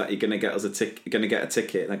promise us that you're going to get us a ticket, do we need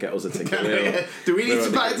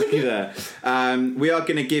to buy a ticket? We are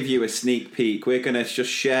going to give you a sneak peek. We're going to just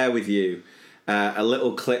share with you a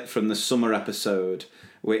little clip from the summer episode,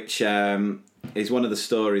 which is one of the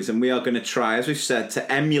stories, and we are going to try, as we've said,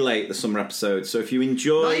 to emulate the summer episode. So if you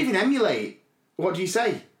enjoy... Not even emulate. What do you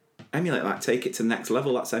say? Emulate, like take it to the next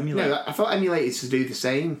level, that's emulate. No, I thought emulate is to do the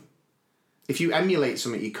same. If you emulate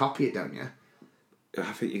something, you copy it, don't you?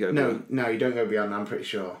 I think you go. No, you don't go beyond. I'm pretty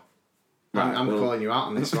sure. Right, I'm calling you out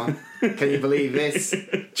on this one. Can you believe this?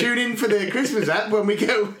 Tune in for the Christmas app when we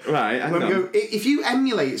go. Right, hang on. If you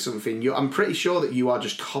emulate something, I'm pretty sure that you are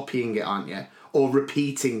just copying it, aren't you? Or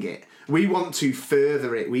repeating it. We want to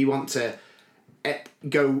further it. We want to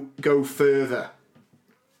go further.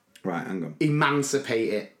 Right, hang on.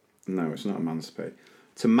 Emancipate it. No, it's not emancipate.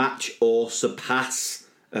 To match or surpass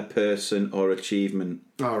a person or achievement.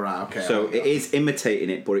 Oh, right, okay. So it is imitating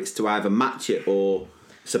it, but it's to either match it or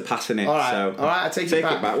surpassing it. All right, so all right, I take it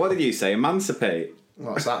back. What did you say? Emancipate?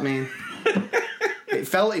 What's that mean? It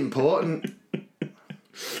felt important.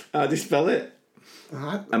 How do you spell it?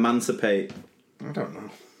 Emancipate. I don't know.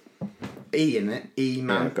 E in it. E,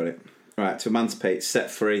 man. Yeah, I've got it. Right, to emancipate,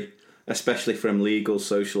 set free, especially from legal,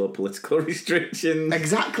 social or political restrictions.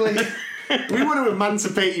 Exactly. We want to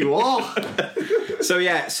emancipate you all. So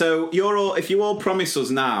if you all promise us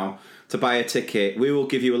now to buy a ticket, we will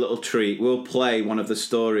give you a little treat. We'll play one of the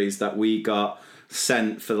stories that we got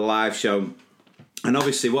sent for the live show. And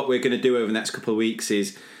obviously what we're going to do over the next couple of weeks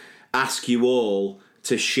is ask you all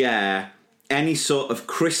to share any sort of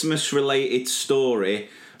Christmas related story,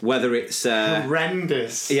 whether it's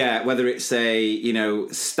horrendous. Yeah, whether it's a,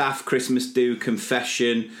 staff Christmas do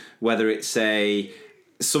confession, whether it's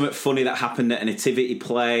something funny that happened at a nativity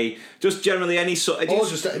play, just generally any sort of... Or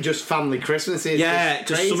just family Christmases. Yeah,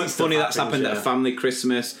 just something funny that's happened at a family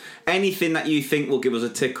Christmas. Anything that you think will give us a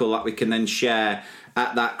tickle that we can then share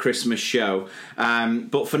at that Christmas show.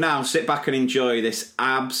 But for now, sit back and enjoy this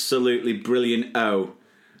absolutely brilliant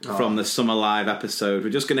from the Summer Live episode. We're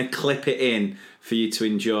just going to clip it in for you to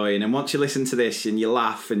enjoy. And then once you listen to this and you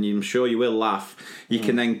laugh, and I'm sure you will laugh, you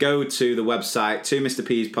can then go to the website,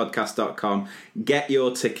 2mrpspodcast.com, get your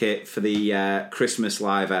ticket for the Christmas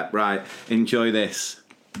Live app. Right, enjoy this.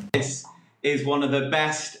 This is one of the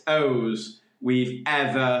best O's we've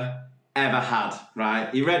ever had.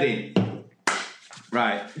 Right, you ready?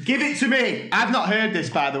 Right. Give it to me. I've not heard this,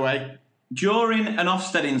 by the way. During an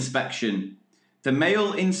Ofsted inspection, the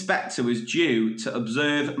male inspector was due to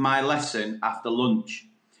observe my lesson after lunch.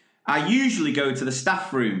 I usually go to the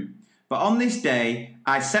staff room, but on this day,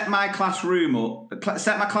 I set my classroom up.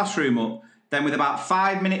 Then, with about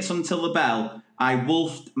 5 minutes until the bell, I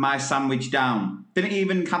wolfed my sandwich down. Didn't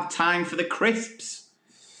even have time for the crisps.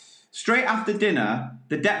 Straight after dinner,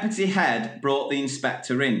 the deputy head brought the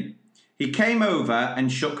inspector in. He came over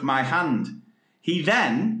and shook my hand. He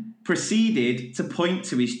then proceeded to point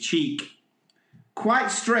to his cheek.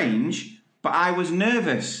 Quite strange, but I was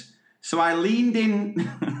nervous, so I leaned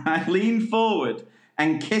forward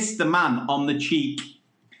and kissed the man on the cheek.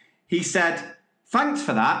 He said, "Thanks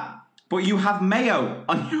for that, but you have mayo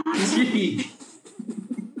on your cheek."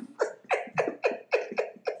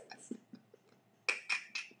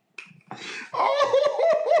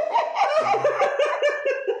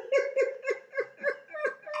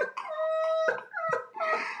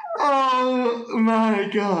 Oh my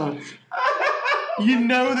God. You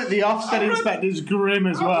know that the Ofsted inspector's grim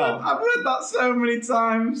as well. I've read that so many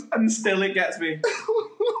times and still it gets me.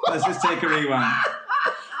 Let's just take a rewind.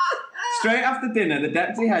 Straight after dinner, the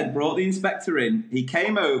deputy head brought the inspector in. He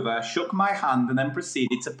came over, shook my hand, and then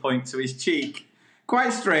proceeded to point to his cheek.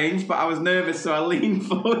 Quite strange, but I was nervous, so I leaned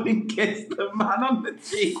forward and kissed the man on the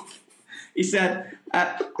cheek. He said,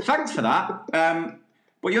 "Thanks for that,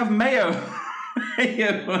 but you have mayo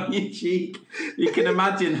on your cheek." You can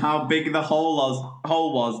imagine how big the hole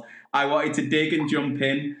was. I wanted to dig and jump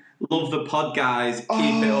in. Love the pod, guys.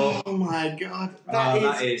 Keep it up. Oh my God.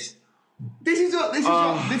 This is what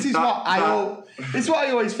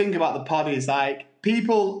I always think about the pod is like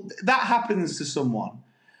people that happens to someone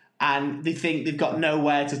and they think they've got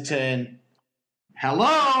nowhere to turn.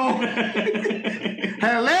 Hello.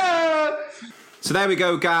 Hello. So there we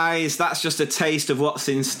go, guys. That's just a taste of what's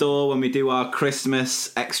in store when we do our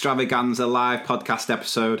Christmas extravaganza live podcast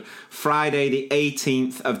episode. Friday the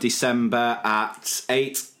 18th of December at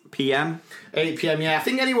 8 p.m. 8 p.m, yeah. I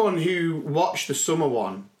think anyone who watched the summer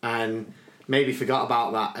one and maybe forgot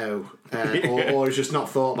about that or has just not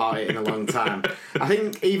thought about it in a long time, I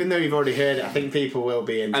think even though you've already heard it, I think people will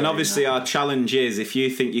be enjoying. And obviously that. Our challenge is, if you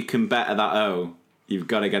think you can better that you've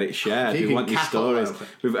got to get it shared. We want your stories.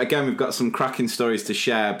 We've got some cracking stories to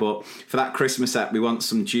share, but for that Christmas app, we want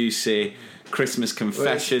some juicy Christmas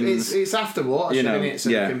confessions. It's after watch, isn't it? So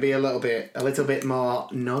it can be a little bit more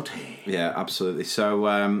naughty. Yeah, absolutely. So,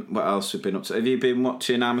 what else have we been up to? Have you been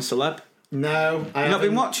watching I'm a Celeb? No, I You've not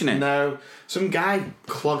been watching it? No. Some guy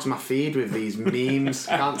clogs my feed with these memes.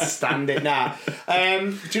 Can't stand it now.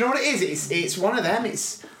 Do you know what it is? It's one of them.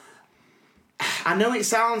 I know we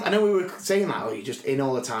were saying that, you're just in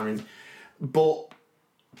all the time, but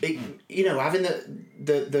having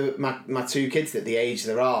my two kids at the age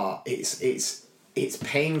there are, it's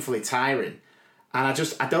painfully tiring. And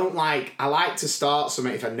I like to start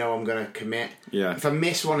something if I know I'm going to commit. Yeah. If I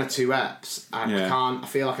miss one or two eps, I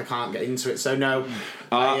feel like I can't get into it. So no.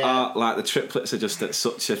 Like the triplets are just at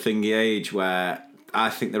such a thingy age where I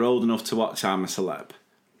think they're old enough to watch I'm a Celeb,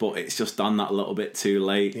 but it's just done that a little bit too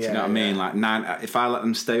late. Do you know what I mean? Like if I let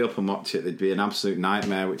them stay up and watch it, they'd be an absolute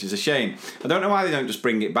nightmare, which is a shame. I don't know why they don't just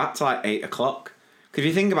bring it back to like 8 o'clock. Because if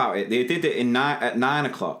you think about it, they did it at 9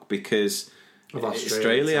 o'clock because of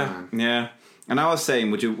Australia. Time. Yeah. And I was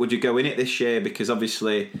saying, would you go in it this year? Because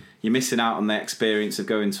obviously you're missing out on the experience of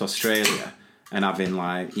going to Australia and having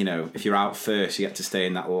like, if you're out first, you get to stay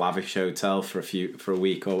in that lavish hotel for a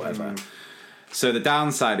week or whatever. So the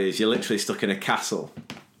downside is you're literally stuck in a castle.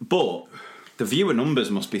 But the viewer numbers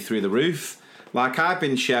must be through the roof. Like I've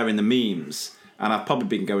been sharing the memes and I've probably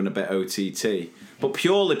been going a bit OTT, but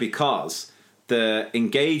purely because the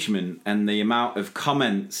engagement and the amount of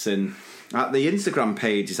comments and the Instagram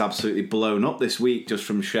page is absolutely blown up this week just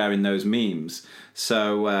from sharing those memes.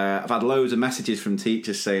 So I've had loads of messages from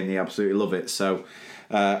teachers saying they absolutely love it. So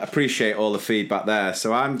appreciate all the feedback there.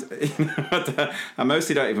 So I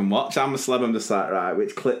mostly don't even watch I'm a Celeb. I'm just like, right,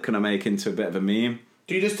 which clip can I make into a bit of a meme?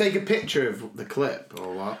 Do you just take a picture of the clip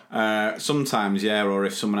or what? Sometimes, yeah. Or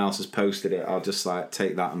if someone else has posted it, I'll just like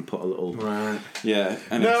take that and put a little yeah.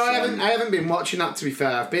 And no, I haven't been watching that. To be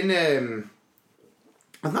fair,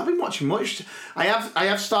 I've not been watching much. I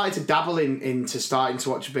have started to dabble into starting to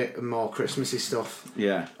watch a bit more Christmassy stuff.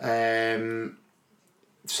 Yeah.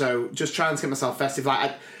 So just trying to get myself festive.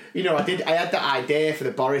 Like I had that idea for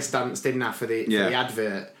the Boris dance, didn't I, for the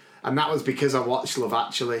advert, and that was because I watched Love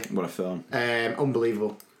Actually. What a film!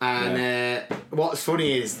 Unbelievable. And what's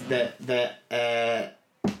funny is that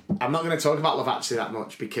I'm not going to talk about Love Actually that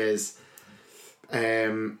much because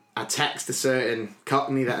I text a certain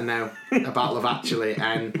Cockney that I know about Love Actually,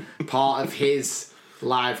 and part of his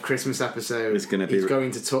live Christmas episode is going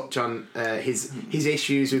to touch on his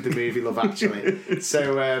issues with the movie Love Actually.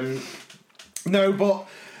 So no, but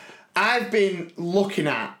I've been looking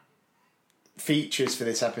at features for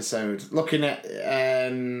this episode, looking at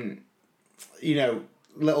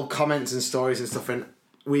little comments and stories and stuff, and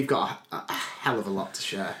we've got a hell of a lot to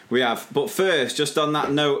share. We have. But first, just on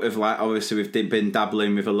that note of like, obviously we've been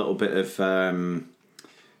dabbling with a little bit of,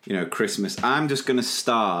 Christmas. I'm just going to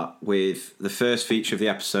start with the first feature of the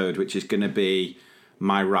episode, which is going to be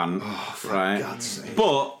my rant. Oh, for God's sake.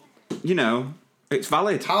 But, it's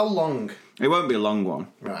valid. How long? It won't be a long one.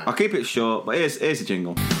 Right. I'll keep it short, but here's a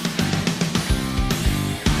jingle.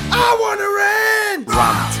 I want to rant!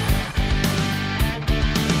 Rant.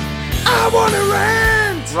 I want to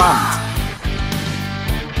rant! Rant.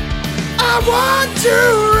 I want to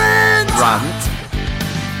rant! Rant.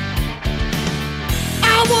 I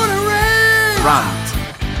want to rant! Rant.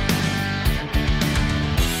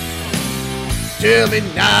 Tell me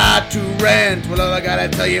not to rant. Well, all I gotta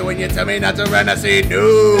tell you when you tell me not to rant, I say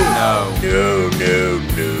no. No.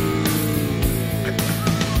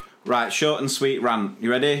 Right, short and sweet rant. You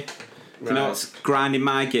ready? Right. You know what's grinding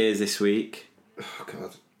my gears this week? Oh,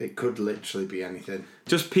 God. It could literally be anything.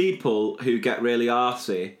 Just people who get really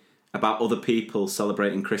arsey about other people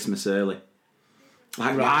celebrating Christmas early.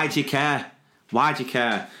 Like, why do you care? Why do you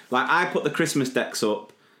care? Like, I put the Christmas decks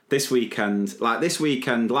up this weekend. Last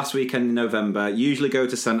weekend in November. Usually go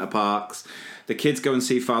to Centre Parks. The kids go and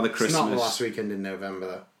see Father Christmas. It's not the last weekend in November,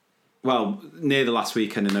 though. Well, near the last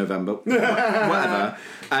weekend in November. Whatever.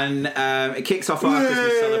 And it kicks off our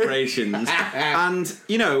Christmas celebrations. And,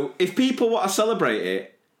 if people want to celebrate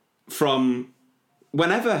it from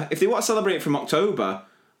whenever, if they want to celebrate it from October,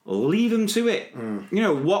 leave them to it.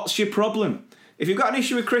 What's your problem? If you've got an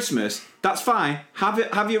issue with Christmas, that's fine.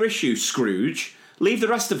 Have your issue, Scrooge. Leave the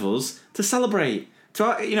rest of us to celebrate.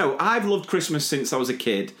 I've loved Christmas since I was a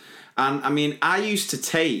kid. And, I used to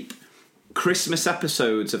tape Christmas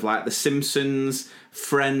episodes of, like, The Simpsons,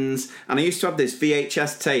 Friends, and I used to have this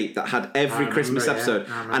VHS tape that had every Christmas episode.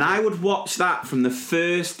 And I would watch that from the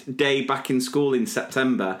first day back in school in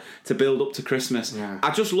September to build up to Christmas. Yeah.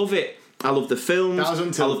 I just love it. I love the films. That was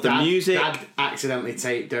until I love the music. Dad accidentally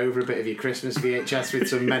taped over a bit of your Christmas VHS with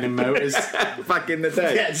some Men in Motors. Back in the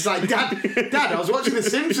day. Yeah, it's like, Dad, I was watching The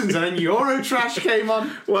Simpsons and then Eurotrash came on.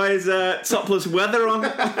 Why is Topless Weather on?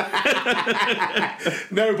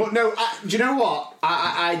 No, do you know what?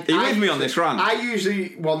 Are you with me on this rant? I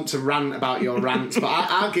usually want to rant about your rants, but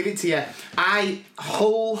I'll give it to you. I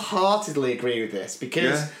wholeheartedly agree with this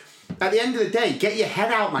because... Yeah. At the end of the day, get your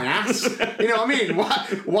head out my ass. You know what I mean?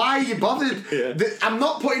 Why are you bothered? Yeah. I'm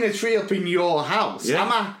not putting a tree up in your house, am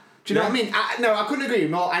I? Do you know what I mean? I couldn't agree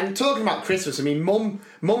more. And talking about Christmas, I mean,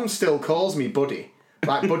 Mum still calls me Buddy,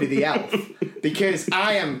 like Buddy the Elf, because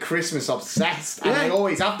I am Christmas obsessed, and I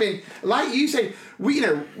always have been. Like you say,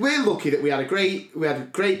 we're lucky that we had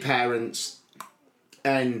great parents,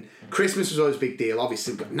 and Christmas was always a big deal.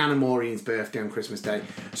 Obviously, we've got Nana Maureen's birthday on Christmas Day,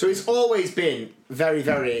 so it's always been very,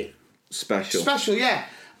 very special, yeah.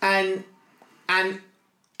 And I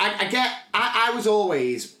was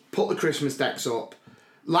always put the Christmas decks up.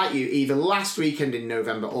 Like you, either last weekend in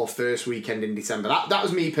November or first weekend in December. That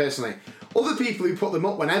was me personally. Other people who put them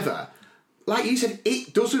up whenever, like you said,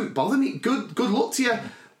 it doesn't bother me. Good luck to you.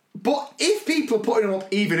 But if people are putting them up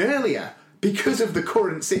even earlier because of the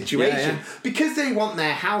current situation, because they want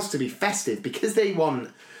their house to be festive, because they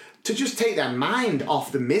want to just take their mind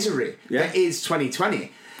off the misery that is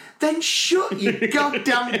 2020, then shut your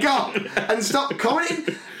goddamn gob and stop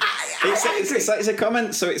commenting. It's a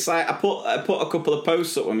comment, so it's like I put a couple of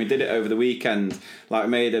posts up when we did it over the weekend. Like, we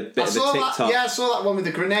made a bit of a TikTok. I saw that one with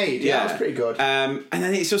the grenade. Yeah, that was pretty good. And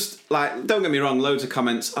then it's just like, don't get me wrong, loads of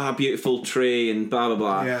comments. Beautiful tree and blah blah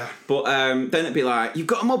blah. Yeah. But then it'd be like, you've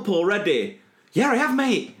got them up already. Yeah, I have,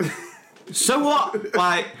 mate. So what?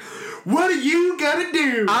 Like, what are you gonna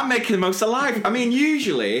do? I'm making the most of life. I mean,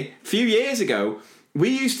 usually a few years ago, we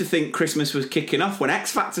used to think Christmas was kicking off when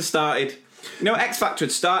X Factor started. You know, X Factor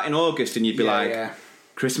would start in August, and you'd be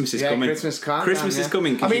Christmas is coming. Christmas is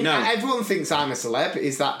coming. I mean, everyone thinks I'm a celeb.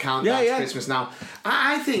 Is that countdown to Christmas now?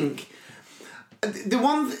 I think the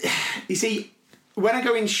one. You see, when I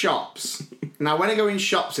go in shops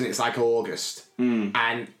and it's like August,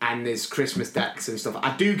 and there's Christmas decks and stuff,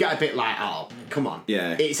 I do get a bit like, oh, come on,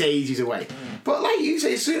 it's ages away. But like you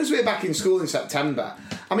say, as soon as we're back in school in September.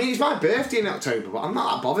 I mean, it's my birthday in October, but I'm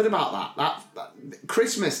not that bothered about that.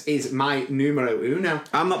 Christmas is my numero uno.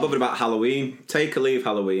 I'm not bothered about Halloween. Take a leave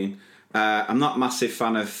Halloween. I'm not a massive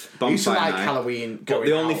fan of Bonfire Night. I used to like Halloween. But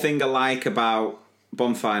the only thing I like about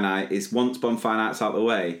Bonfire Night is once Bonfire Night's out of the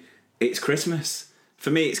way, it's Christmas. For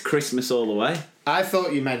me, it's Christmas all the way. I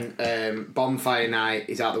thought you meant Bonfire Night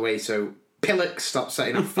is out of the way, so Pillock stopped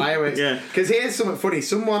setting off fireworks. Because here's something funny.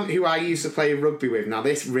 Someone who I used to play rugby with, now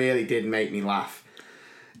this really did make me laugh.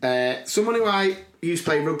 Someone who I used to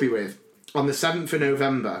play rugby with, on the 7th of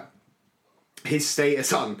November, his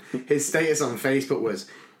status on Facebook was,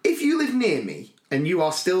 if you live near me and you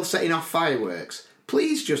are still setting off fireworks,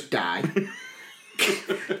 please just die.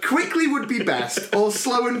 Quickly would be best, or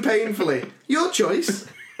slow and painfully. Your choice.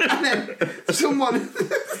 And then someone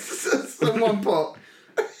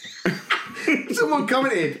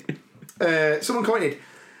commented,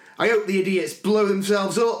 I hope the idiots blow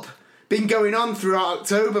themselves up. Been going on throughout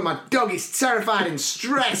October. My dog is terrified and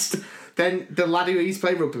stressed. Then the lad who used to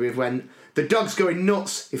play rugby with went, the dog's going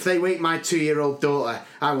nuts. If they wake my 2-year-old daughter,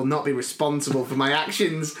 I will not be responsible for my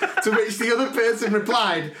actions. To which the other person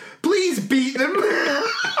replied, please beat them.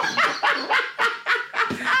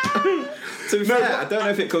 To be fair, I don't know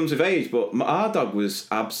if it comes with age, but our dog was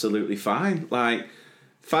absolutely fine. Like,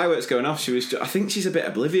 fireworks going off, I think she's a bit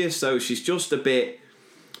oblivious, though. She's just like...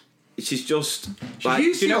 She's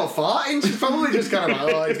used to your farting. She's probably just kind of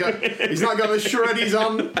like, he's not got the shreddies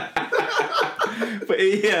on.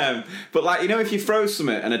 But like, you know, if you throw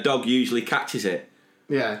something and a dog usually catches it.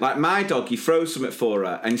 Yeah. Like my dog, you throw something for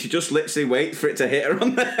her and she just literally waits for it to hit her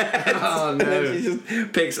on the head. Oh, no. And then she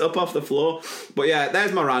just picks it up off the floor. But yeah,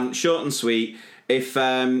 there's my rant, short and sweet. If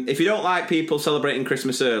you don't like people celebrating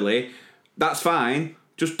Christmas early, that's fine.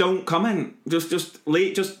 Just don't comment. Just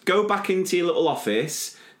go back into your little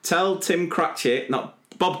office. Tell Tim Cratchit, not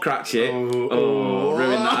Bob Cratchit. Oh, ruin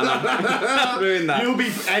that. Ruin that. You'll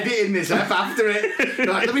be editing this up after it.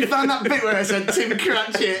 Like, let me find that bit where I said Tim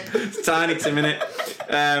Cratchit. It's tiny Tim,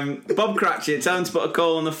 innit? Bob Cratchit, tell him to put a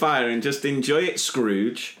coal on the fire and just enjoy it,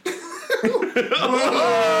 Scrooge. God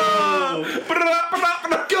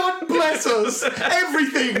bless us.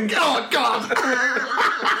 Everything. Oh, God.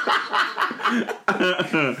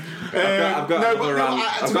 I've got another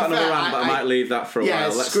rant. I've got another rant, but I might leave that for a while. Yeah,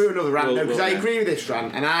 screw another rant, because I agree with this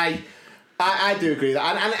rant, and I do agree with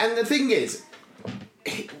that. And the thing is,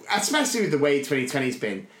 especially with the way 2020's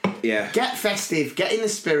been, get festive, get in the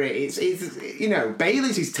spirit. It's you know,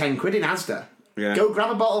 Bailey's is 10 quid in Asda. Yeah. Go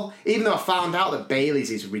grab a bottle, even though I found out that Bailey's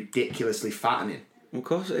is ridiculously fattening. Of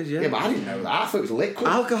course it is, Yeah, but I didn't know that. I thought it was liquid.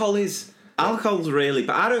 Alcohol's really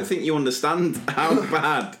bad. I don't think you understand how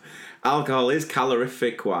bad alcohol is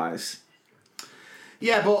calorific wise.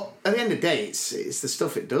 Yeah, but at the end of the day, it's the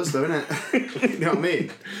stuff it does, though, isn't it? You know what I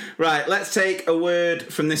mean? Right, let's take a word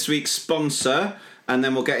from this week's sponsor, and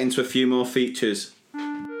then we'll get into a few more features.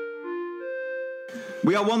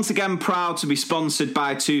 We are once again proud to be sponsored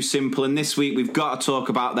by Too Simple, and this week we've got to talk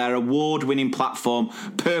about their award-winning platform,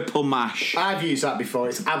 Purple Mash. I've used that before.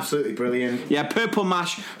 It's absolutely brilliant. Yeah, Purple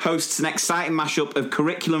Mash hosts an exciting mashup of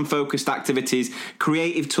curriculum-focused activities,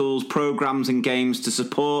 creative tools, programs and games to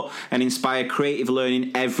support and inspire creative learning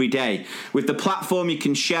every day. With the platform, you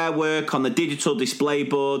can share work on the digital display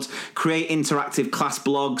boards, create interactive class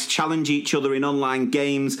blogs, challenge each other in online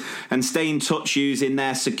games, and stay in touch using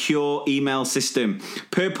their secure email system.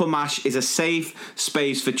 Purple Mash is a safe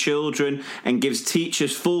space for children and gives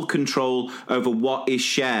teachers full control over what is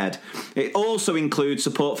shared. It also includes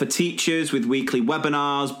support for teachers with weekly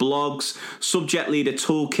webinars, blogs, subject leader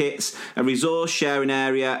toolkits, a resource sharing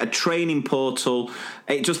area, a training portal.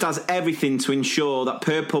 It just has everything to ensure that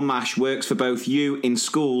Purple Mash works for both you in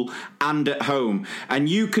school and at home. And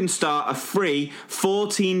you can start a free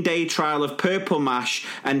 14-day trial of Purple Mash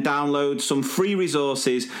and download some free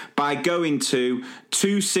resources by going to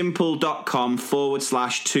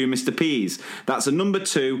toosimple.com/2MrPeas. That's a number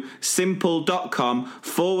 2,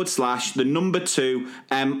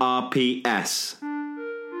 simple.com/2MRPS.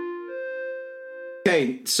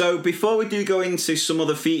 Okay, so before we do go into some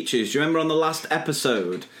other features, do you remember on the last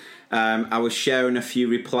episode I was sharing a few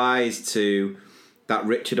replies to that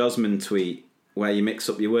Richard Osman tweet where you mix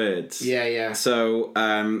up your words? Yeah. So,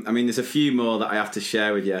 there's a few more that I have to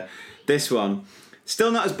share with you. This one,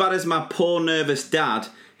 still not as bad as my poor nervous dad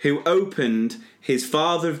who opened his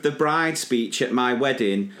father of the bride speech at my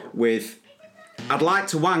wedding with, "I'd like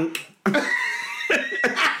to wank."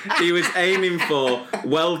 He was aiming for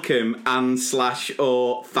welcome and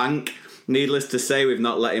 /or thank. Needless to say, we've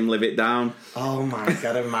not let him live it down. Oh my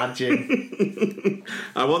God, imagine.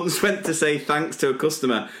 I once went to say thanks to a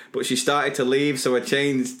customer, but she started to leave, so I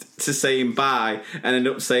changed to saying bye and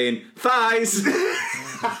ended up saying thighs.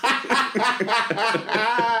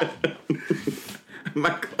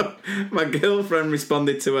 My girlfriend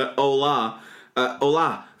responded to a hola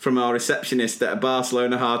from our receptionist at a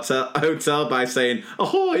Barcelona hotel by saying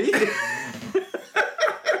ahoy.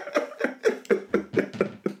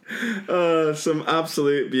 Oh, some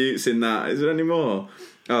absolute beauts in that. Is there any more?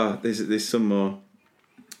 Oh, there's some more.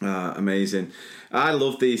 Amazing. I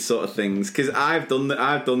love these sort of things because I've done them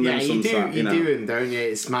sometimes. You do them, don't you?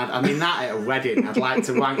 It's mad. I mean, that at a wedding, I'd like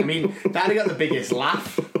to wank. I mean, that got the biggest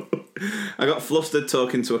laugh. I got flustered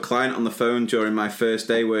talking to a client on the phone during my first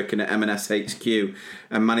day working at M&S HQ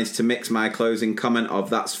and managed to mix my closing comment of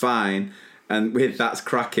 "that's fine" and with "that's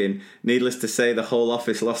cracking." Needless to say, the whole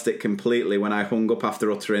office lost it completely when I hung up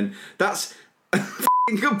after uttering "that's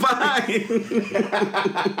goodbye."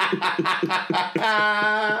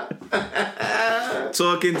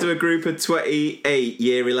 Talking to a group of 28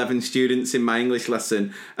 Year 11 students in my English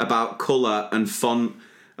lesson about colour and font.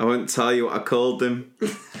 I won't tell you what I called them.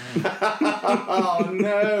 Oh,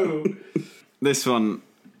 no. This one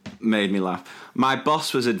made me laugh. My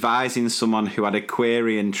boss was advising someone who had a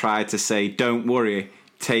query and tried to say, "Don't worry,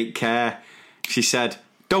 take care." She said,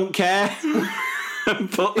 "Don't care."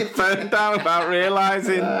 And put the phone down without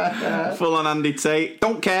realising. Full on Andy Tate.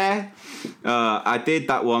 "Don't care." I did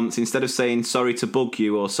that once. Instead of saying "sorry to bug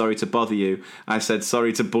you" or "sorry to bother you," I said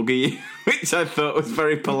 "sorry to bugger you," which I thought was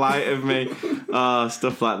very polite of me.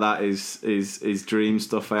 Stuff like that is dream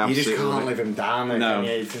stuff. You just can't live them down. No.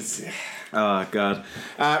 Oh, God.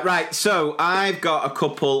 Right, so I've got a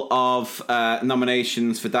couple of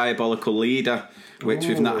nominations for Diabolical Leader, which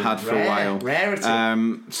we've not had for a while. Rarity.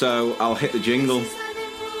 So I'll hit the jingle.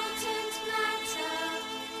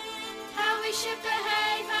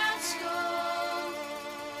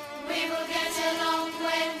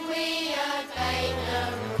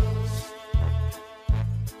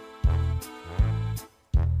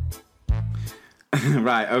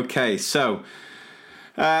 Right, okay, so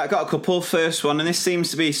I got a couple. First one, and this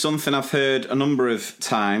seems to be something I've heard a number of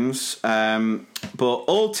times, but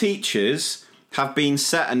all teachers have been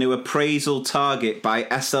set a new appraisal target by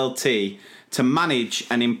SLT to manage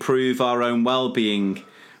and improve our own well-being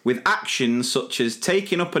with actions such as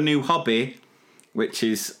taking up a new hobby, which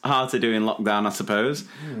is hard to do in lockdown, I suppose,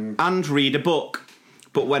 and read a book.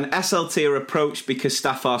 But when SLT are approached because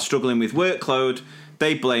staff are struggling with workload,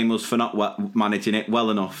 they blame us for not managing it well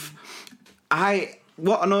enough.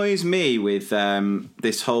 What annoys me with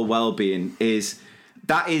this whole well-being is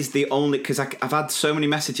that is the only... Because I've had so many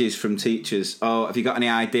messages from teachers, "Oh, have you got any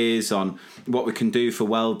ideas on what we can do for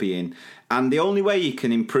well-being?" And the only way you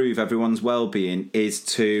can improve everyone's well-being is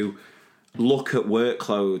to look at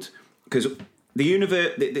workload. Because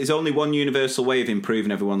there's only one universal way of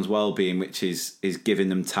improving everyone's well-being, which is giving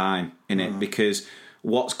them time in it. Because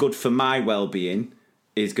what's good for my well-being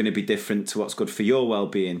is going to be different to what's good for your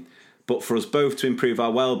well-being. But for us both to improve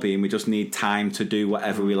our well-being, we just need time to do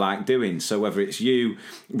whatever we like doing. So whether it's you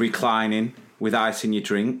reclining with ice in your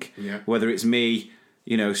drink, whether it's me,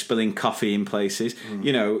 spilling coffee in places,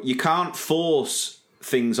 you can't force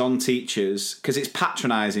things on teachers because it's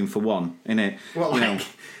patronising for one, innit? Well,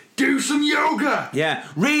 do some yoga. Yeah,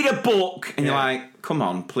 read a book, and you're like, come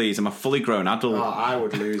on, please, I'm a fully grown adult. Oh, I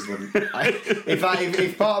would lose them.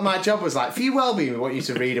 If part of my job was like, for your well-being, we want you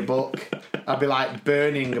to read a book, I'd be like,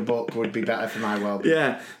 burning a book would be better for my well-being.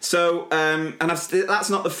 Yeah. So,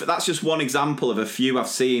 that's just one example of a few I've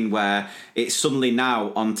seen where it's suddenly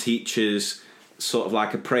now on teachers' sort of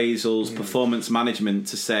like appraisals, performance management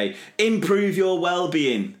to say, improve your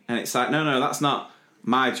well-being, and it's like, no, that's not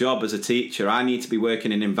my job as a teacher. I need to be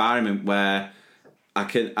working in an environment where I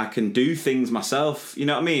can do things myself. You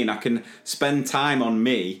know what I mean? I can spend time on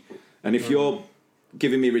me. And if you're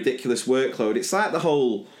giving me ridiculous workload, it's like the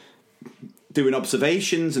whole doing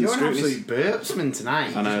observations and scrutiny. You're an absolute burpsman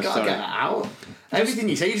tonight. I know, You've got to get that out. Everything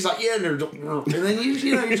you say, you're just like, and then you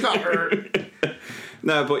just got.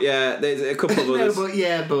 No, but yeah, there's a couple of others.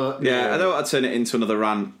 I don't want to turn it into another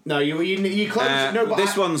rant. No, you close. No, but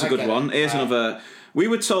this one's a good one. Here's another. We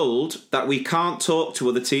were told that we can't talk to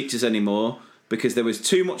other teachers anymore because there was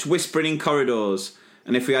too much whispering in corridors,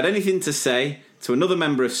 and if we had anything to say to another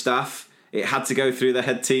member of staff, it had to go through the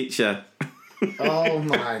head teacher. Oh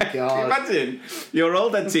my god! Imagine your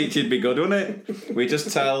old head teacher'd be good, wouldn't it? We just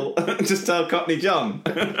tell Cockney John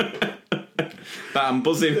that I'm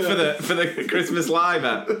buzzing for the Christmas live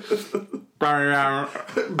app.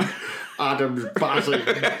 Adam's buzzing.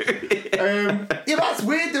 That's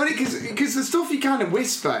weird though, isn't it? Because the stuff you kind of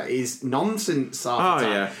whisper is nonsense half the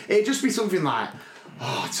time. Yeah. It'd just be something like,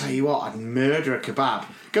 I'll tell you what, I'd murder a kebab.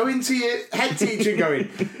 Going to your head teacher and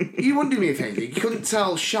going, you wouldn't do me a favour, you couldn't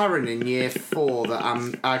tell Sharon in year 4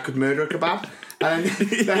 that I could murder a kebab? And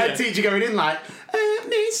the head teacher going in like,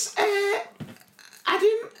 Miss, Adam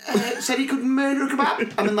said he could murder a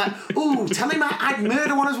kebab. And then like, ooh, tell him I'd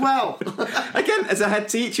murder one as well. Again, as a head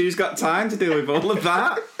teacher who's got time to deal with all of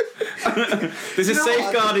that. There's a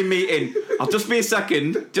safeguarding meeting. I'll just be a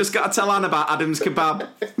second. Just got to tell Anne about Adam's kebab.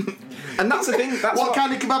 And that's the thing. What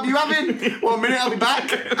kind of kebab you having? 1 minute, I'll be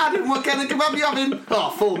back. Adam, what kind of kebab you having? Oh,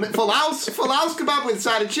 full house kebab with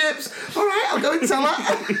side of chips. All right, I'll go and tell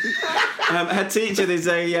her. Head teacher, there's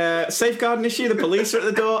a safeguarding issue. The police are at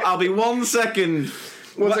the door. I'll be 1 second.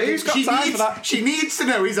 Well, who's got time for that? She needs to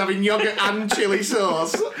know he's having yogurt and chili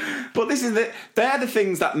sauce. But they're the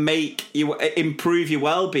things that make you improve your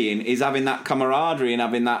well-being, is having that camaraderie and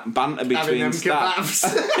having that banter between staff.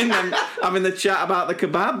 having the chat about the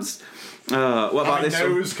kebabs. What about this?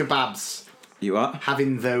 Having those kebabs. You what?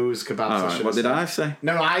 Having those kebabs. Right, what did I say?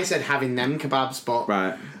 No, I said having them kebabs, but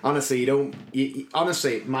right. Honestly,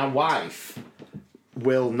 honestly, my wife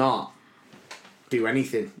will not do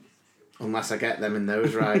anything unless I get them and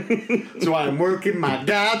those right. So I'm working my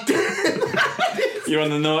goddamn. You're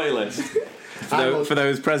on the naughty list for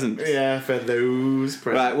those presents. Yeah, for those presents.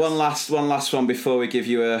 Right, one last one before we give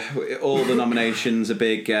you all the nominations a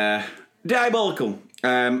big diabolical.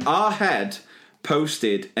 Our head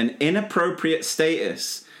posted an inappropriate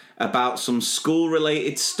status about some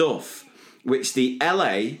school-related stuff, which the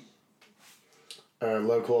LA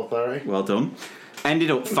local authority. Well done.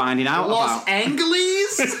 Ended up finding out Los about.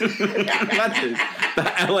 Angeles? Imagine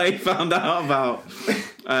that LA found out about.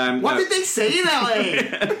 What did they say in LA?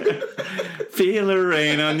 Feel the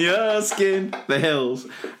rain on your skin. The hills.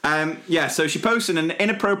 So she posted an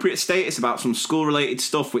inappropriate status about some school-related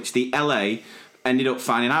stuff, which the LA ended up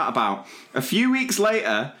finding out about. A few weeks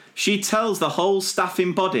later, she tells the whole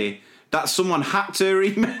staffing body that someone hacked her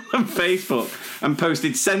email and Facebook and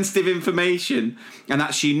posted sensitive information, and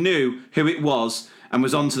that she knew who it was and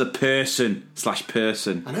was on to the person.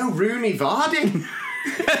 I know, Rooney Vardy.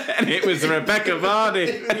 And it was Rebecca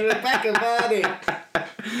Vardy.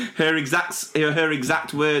 Her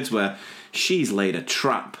exact words were, "She's laid a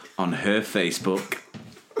trap on her Facebook."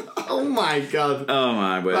 Oh my god. Oh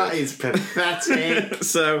my word. That is pathetic.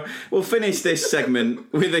 So we'll finish this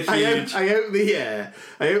segment with a huge. I hope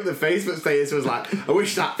the Facebook status was like, I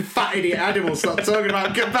wish that fat idiot Adam will stop talking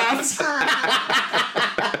about kebabs. What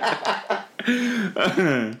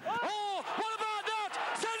about that?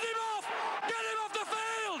 Send him off! Get him off the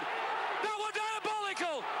field! That was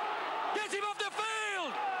diabolical! Get him off the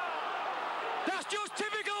field! That's just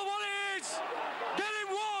typical what it is! Get him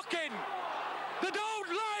walking! They don't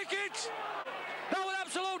like it! That was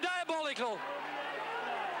absolute diabolical!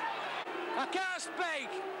 I can't speak!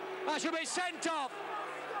 I should be sent off!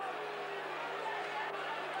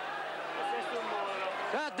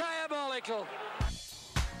 That's diabolical!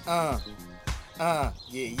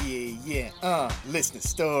 Listener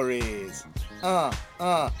stories.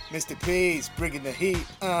 Mr. P's bringing the heat.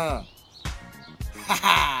 Ha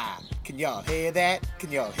ha! Can y'all hear that?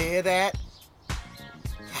 Ha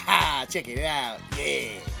ha! Check it out.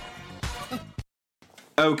 Yeah.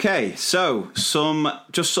 Okay, so some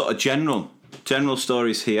just sort of general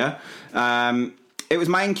stories here. It was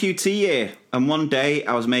my NQT year, and one day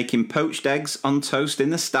I was making poached eggs on toast in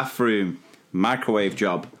the staff room. Microwave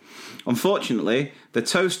job. Unfortunately, the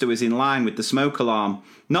toaster was in line with the smoke alarm.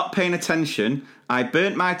 Not paying attention, I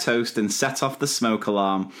burnt my toast and set off the smoke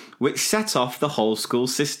alarm, which set off the whole school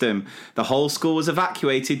system. The whole school was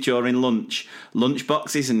evacuated during lunch. Lunch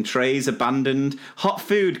boxes and trays abandoned. Hot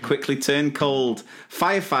food quickly turned cold.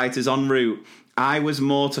 Firefighters en route. I was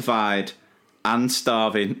mortified and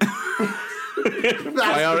starving. That's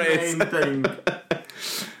the main thing.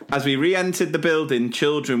 As we re-entered the building,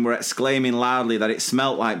 children were exclaiming loudly that it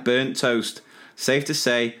smelt like burnt toast. Safe to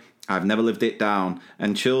say, I've never lived it down,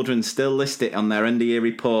 and children still list it on their end-of-year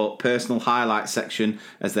report personal highlights section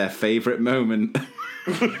as their favourite moment.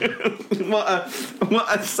 What a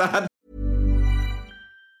sad...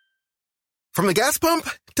 From the gas pump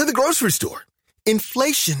to the grocery store,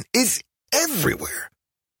 inflation is everywhere.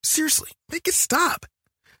 Seriously, make it stop.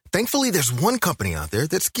 Thankfully, there's one company out there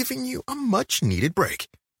that's giving you a much-needed break.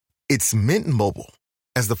 It's Mint Mobile.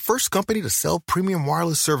 As the first company to sell premium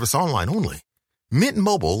wireless service online only, Mint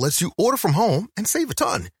Mobile lets you order from home and save a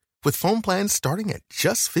ton with phone plans starting at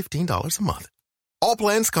just $15 a month. All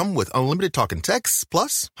plans come with unlimited talk and text,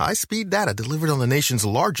 plus high-speed data delivered on the nation's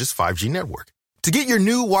largest 5G network. To get your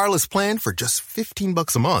new wireless plan for just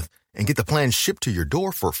 $15 a month and get the plan shipped to your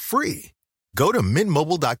door for free, go to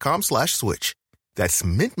mintmobile.com/switch. That's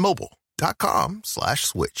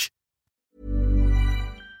mintmobile.com/switch.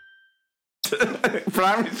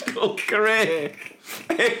 Primary school career.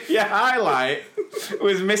 If your highlight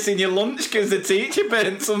was missing your lunch because the teacher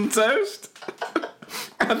burnt some toast,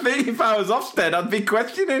 I think if I was Ofsted, I'd be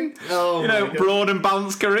questioning. Broad and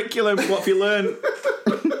balanced curriculum. What have you learned?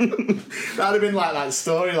 That'd have been like that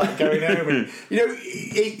story, like going over.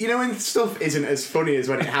 You know when stuff isn't as funny as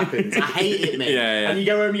when it happens. I hate it, mate. Yeah. And you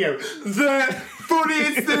go home, the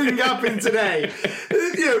funniest thing happened today.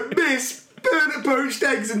 Miss burnt poached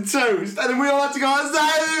eggs and toast, and then we all had to go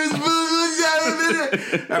outside.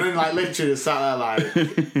 And then, literally just sat there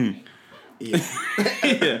Yeah.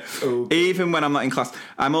 Okay. Even when I'm not in class.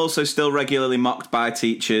 I'm also still regularly mocked by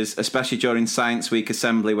teachers, especially during Science Week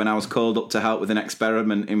assembly when I was called up to help with an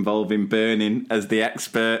experiment involving burning as the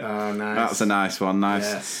expert. Oh, nice. That's a nice one.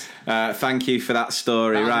 Nice. Yes. Thank you for that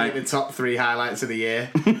story. That'll right. be the top 3 highlights of the year.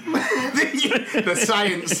 The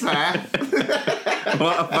science fair.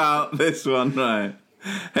 What about this one? Right.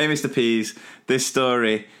 Hey, Mr. Pease. This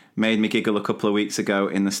story made me giggle a couple of weeks ago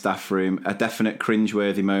in the staff room. A definite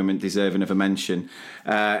cringeworthy moment deserving of a mention.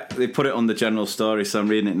 They put it on the general story, so I'm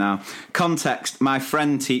reading it now. Context: my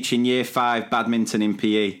friend teaching Year 5 badminton in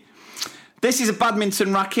PE. This is a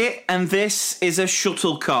badminton racket, and this is a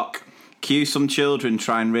shuttlecock. Cue some children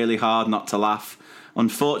trying really hard not to laugh.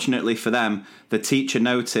 Unfortunately for them, the teacher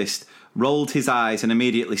noticed, rolled his eyes and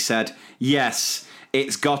immediately said, "Yes,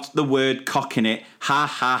 it's got the word cock in it. Ha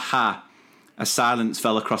ha ha." A silence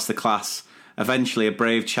fell across the class. Eventually, a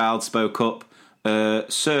brave child spoke up.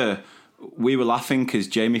 Sir, we were laughing because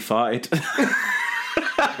Jamie farted.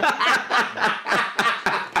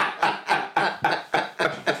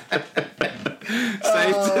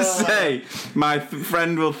 Safe to say, my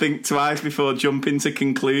friend will think twice before jumping to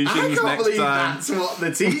conclusions next time. I can't believe that's what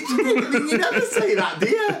the teacher did. You never say that, do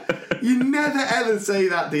you? You never ever say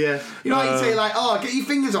that, do you? You know, you say get your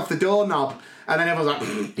fingers off the doorknob. And then everyone's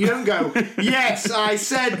like, you don't go, yes, I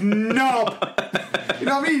said knob. You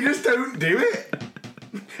know what I mean? You just don't do it.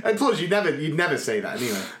 And plus, you'd never say that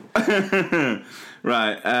anyway.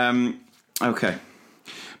 Right. Okay.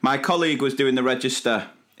 My colleague was doing the register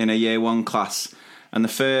in a Year 1 class, and the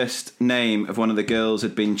first name of one of the girls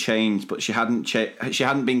had been changed, but she hadn't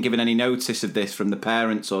been given any notice of this from the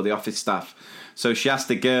parents or the office staff. So she asked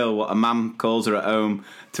the girl what a mum calls her at home,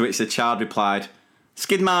 to which the child replied,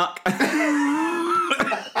 "Skid mark."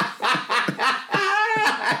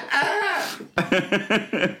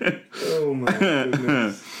 Oh my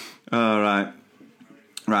goodness. All right.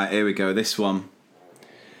 Right, here we go. This one.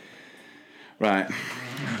 Right.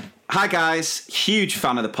 Hi guys, huge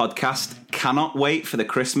fan of the podcast. Cannot wait for the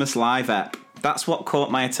Christmas live ep. That's what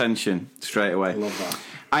caught my attention straight away. I love that.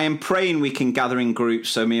 I am praying we can gather in groups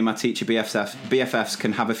so me and my teacher BFFs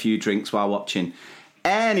can have a few drinks while watching.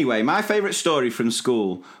 Anyway, my favourite story from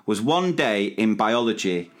school was one day in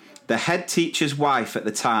biology. The head teacher's wife at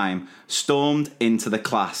the time stormed into the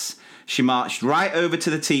class. she marched right over to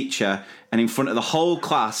the teacher and in front of the whole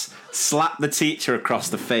class slapped the teacher across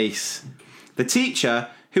the face. The teacher,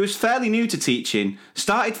 who was fairly new to teaching,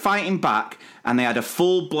 started fighting back and they had a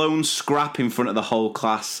full-blown scrap in front of the whole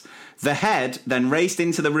class. The head then raced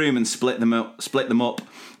into the room and split them up.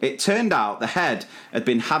 It turned out the head had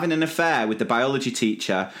been having an affair with the biology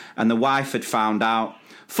teacher and the wife had found out.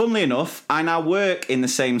 Funnily enough, I now work in the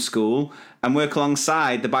same school and work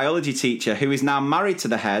alongside the biology teacher who is now married to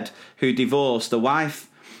the head who divorced the wife.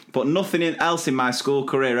 But nothing else in my school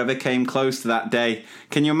career ever came close to that day.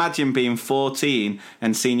 Can you imagine being 14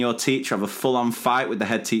 and seeing your teacher have a full-on fight with the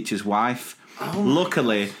head teacher's wife?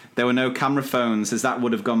 Luckily, there were no camera phones, as that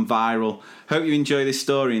would have gone viral. Hope you enjoy this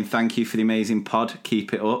story and thank you for the amazing pod.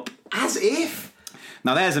 Keep it up. As if.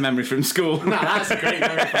 Now there's a memory from school. No, that's a great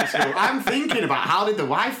memory from school. I'm thinking about how did the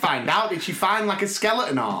wife find out? Did she find like a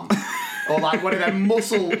skeleton arm? Or like one of them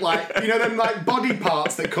muscle, like, you know, them like body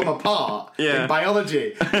parts that come apart in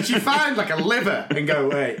biology. Did she find like a liver and go,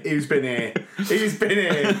 wait, who's been here? Who's been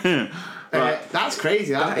here? That's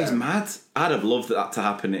crazy. That is mad. I'd have loved that to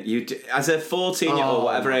happen. As a 14-year-old or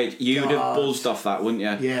whatever age, you'd have buzzed off that, wouldn't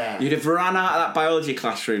you? Yeah. You'd have ran out of that biology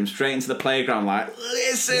classroom straight into the playground like,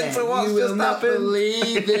 listen to what's just happened. You will not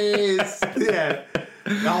believe this. Yeah.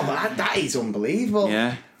 Oh, that is unbelievable.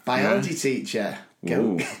 Yeah. Biology teacher.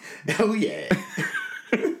 Go. Oh, yeah.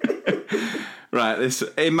 Right, this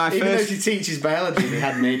in my Even first... though she teaches biology, they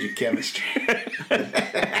had major chemistry.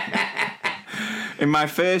 In my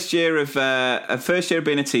first year of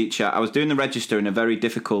being a teacher, I was doing the register in a very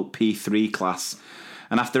difficult P3 class.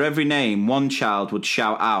 And after every name, one child would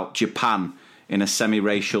shout out Japan in a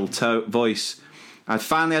semi-racial voice. I'd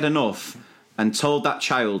finally had enough and told that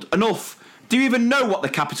child, "Enough! Do you even know what the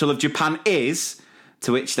capital of Japan is?"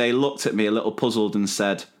 To which they looked at me a little puzzled and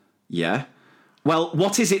said, "Yeah." "Well,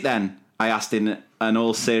 what is it then?" I asked in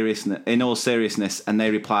all seriousness, and they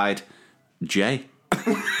replied, "J."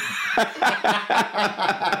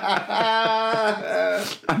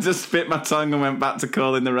 I just spit my tongue and went back to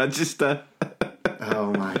calling the register.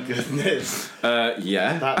 Oh my goodness.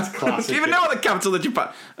 Yeah. That's classic. Do you even know what the capital of Japan?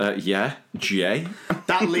 Yeah, J.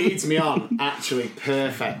 That leads me on, actually,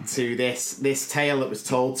 perfect to this tale that was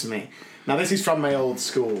told to me. Now, this is from my old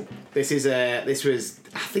school. I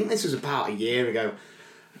think this was about a year ago.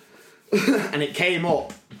 And it came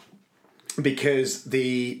up because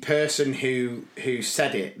the person who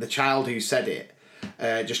said it, the child who said it,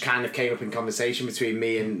 just kind of came up in conversation between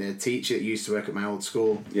me and the teacher that used to work at my old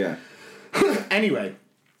school. Yeah. Anyway,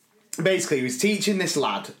 basically, he was teaching this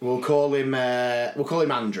lad. We'll call him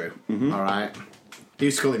Andrew. Mm-hmm. All right. He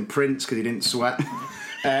used to call him Prince because he didn't sweat.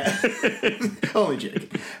 Only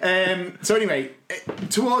joking. So anyway,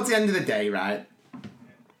 towards the end of the day, right,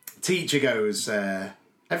 teacher goes,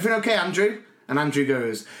 "Everything okay, Andrew?" And Andrew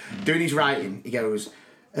goes, doing his writing, he goes,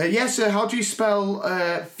 "Yes, sir, how do you spell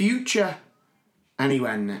future?" And he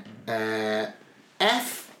went,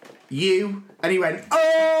 F-U. And he went,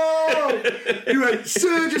 "Oh!" He went,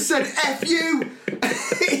 "Sir just said F-U."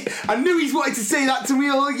 I knew he's wanted to say that to me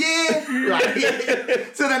all year.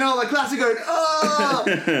 Right. So then all the class are going, "Oh!"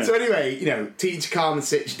 So anyway, teacher calm and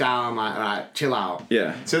sits down. I'm like, all right, chill out.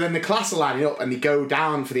 Yeah. So then the class are lining up and they go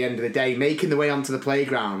down for the end of the day, making their way onto the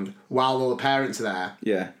playground while all the parents are there.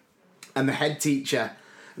 Yeah. And the head teacher,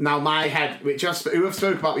 now my head, who I've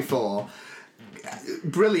spoken about before,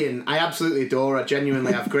 brilliant. I absolutely adore her.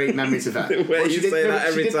 Genuinely have great memories of her. Where you say that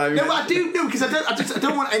every time. No, I do. No, because I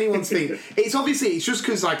don't want anyone to think. It's just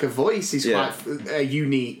because like her voice is quite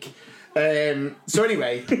unique. So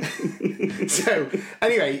anyway,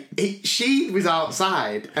 she was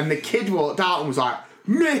outside and the kid walked out and was like,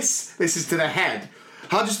 "Miss," this is to the head,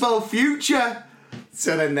 "how do you spell future?"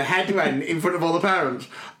 So then the head went in front of all the parents,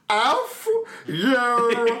 "F you,"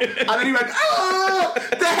 and then he went, "Oh!"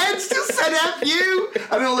 The head still said "F you,"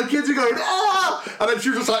 and all the kids are going, "Oh!" And then she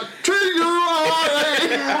was just like,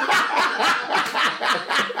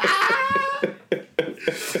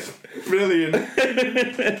 brilliant.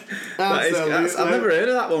 I've never heard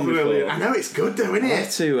of that one before. I know, it's good though, isn't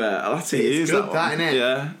it? I'll have to use good, that one. Isn't it?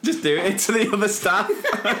 Yeah. Just do it to the other staff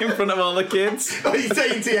in front of all the kids. Oh, you're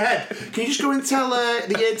saying to your head, "Can you just go and tell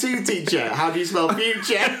the year 2 teacher how do you spell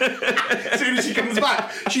future?" As soon as she comes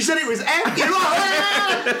back, she said it was F.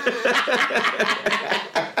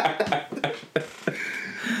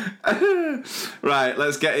 Right,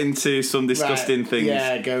 let's get into some disgusting things.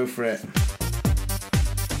 Yeah, go for it.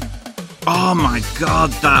 Oh my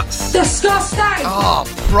god, that's disgusting! Oh,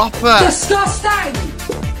 proper! Disgusting!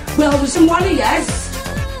 Well, there's some one of yes.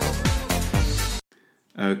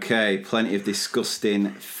 Okay, plenty of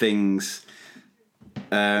disgusting things.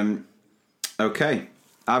 Okay,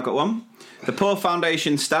 I've got one. The poor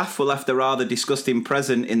foundation staff were left a rather disgusting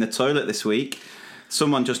present in the toilet this week.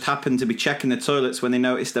 Someone just happened to be checking the toilets when they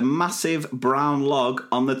noticed a massive brown log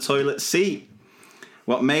on the toilet seat.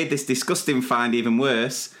 What made this disgusting find even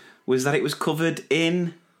worse was that it was covered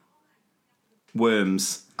in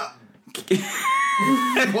worms.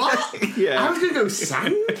 What? Yeah. I was going to go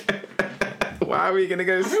sand. Why were you going to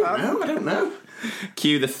go sand? I don't know.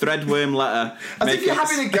 Cue the threadworm letter. As if you're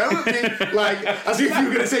having a go at me, like, as if you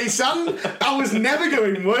were going to say sand. I was never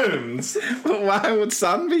going worms. But why would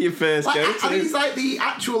sand be your first Like, go-to? I think it's like the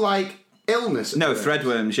actual, like, illness. No,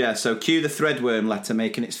 threadworms, yeah. So cue the threadworm letter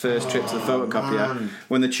making its first trip to the photocopier. Man.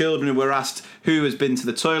 When the children were asked who has been to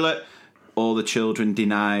the toilet, all the children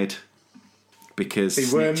denied. Because They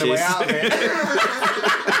wormed their way out of it.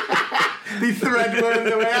 They threadwormed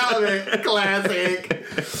their way out of it. Classic.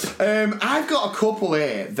 I've got a couple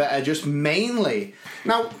here that are just mainly...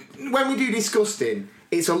 Now, when we do disgusting,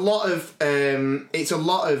 it's a lot of poo,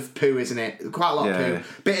 isn't it? Quite a lot of poo. Yeah.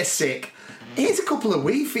 Bit of sick. Here's a couple of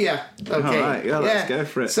wee for you. Okay. All right, yeah, let's go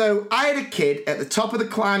for it. So, I had a kid at the top of the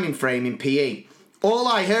climbing frame in PE. All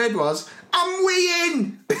I heard was, "I'm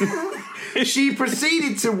weeing!" She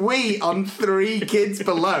proceeded to wee on 3 kids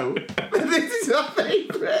below. This is her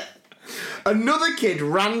favourite. Another kid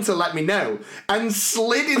ran to let me know and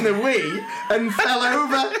slid in the wee and fell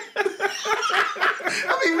over.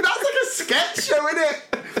 I mean, that's like a sketch show, isn't it?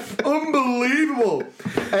 Unbelievable.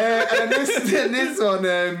 And this one,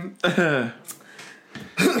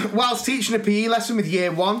 whilst teaching a PE lesson with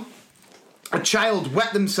year 1, a child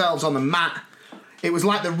wet themselves on the mat. It was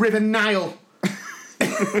like the River Nile.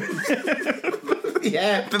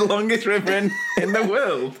 Yeah. The longest river in the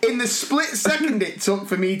world. In the split second it took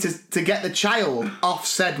for me to get the child off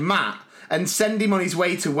said mat and send him on his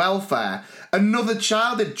way to welfare, another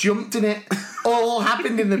child had jumped in it. All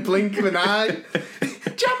happened in the blink of an eye.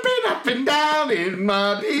 Jumping up and down in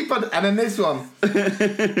my deep... And then this one.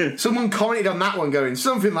 Someone commented on that one going,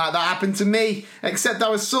 something like that happened to me, except I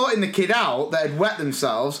was sorting the kid out that had wet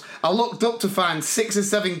themselves. I looked up to find 6 or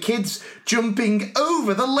 7 kids jumping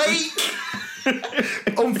over the lake.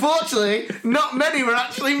 Unfortunately, not many were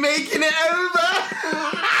actually making it over.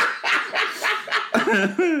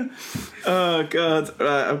 Oh God!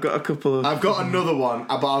 Right, I've got a couple of. I've got another one,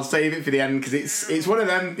 but I'll save it for the end because it's one of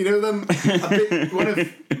them. You know them.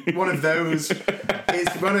 One of those.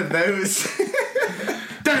 It's one of those.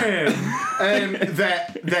 Damn.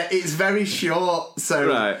 That it's very short.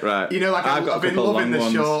 So right. You know, like I've been loving the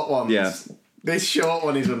short ones. Yeah. This short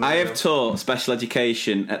one is unreal. I have taught special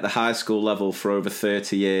education at the high school level for over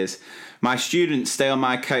 30 years. My students stay on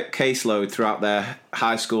my caseload throughout their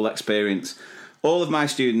high school experience. All of my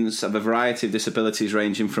students have a variety of disabilities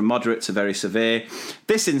ranging from moderate to very severe.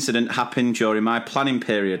 This incident happened during my planning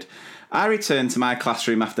period. I returned to my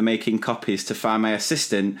classroom after making copies to find my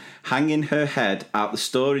assistant hanging her head out the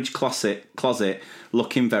storage closet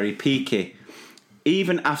looking very peaky.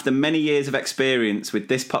 Even after many years of experience with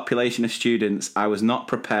this population of students, I was not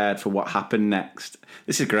prepared for what happened next.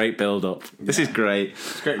 This is great build-up. This is great.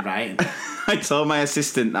 It's great writing. I told my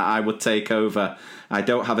assistant that I would take over. I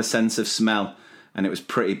don't have a sense of smell, and it was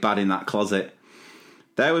pretty bad in that closet.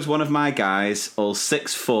 There was one of my guys, all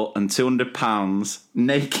 6 foot and 200 pounds,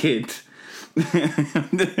 naked.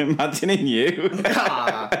 Imagining you.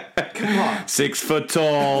 Come on. 6 foot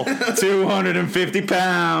tall, 250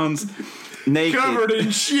 pounds. Naked. Covered in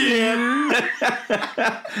shit.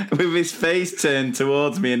 With his face turned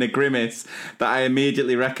towards me in a grimace that I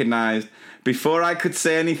immediately recognised. Before I could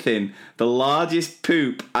say anything, the largest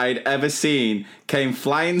poop I'd ever seen came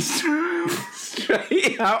flying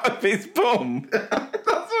straight out of his bum. That's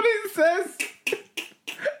what it says.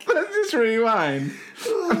 Let's just rewind.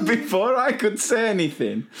 Before I could say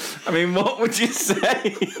anything, I mean, what would you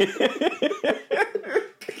say?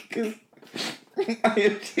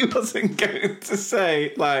 He wasn't going to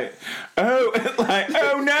say oh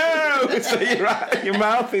no, so your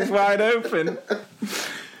mouth is wide open.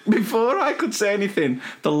 Before I could say anything,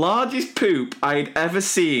 the largest poop I'd ever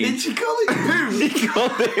seen. Did you call it poop? He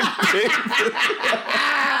called it poop.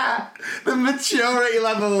 The maturity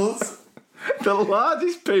levels. The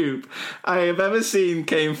largest poop I have ever seen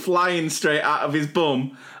came flying straight out of his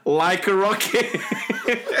bum like a rocket.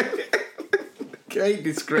 Great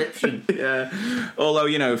description. Yeah.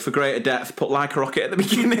 Although, for greater depth, put like a rocket at the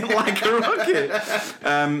beginning, like a rocket.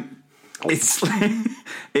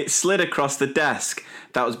 It slid across the desk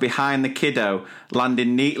that was behind the kiddo,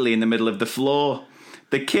 landing neatly in the middle of the floor.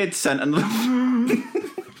 The kid sent another...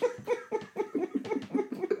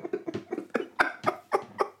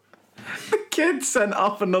 The kid sent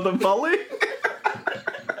off another volley.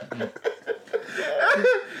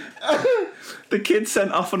 The kid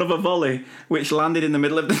sent off another volley, which landed in the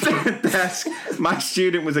middle of the desk. My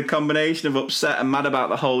student was a combination of upset and mad about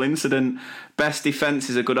the whole incident. Best defence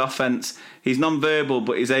is a good offence. He's non-verbal,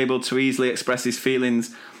 but he's able to easily express his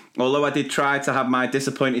feelings. Although I did try to have my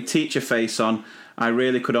disappointed teacher face on, I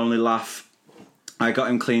really could only laugh. I got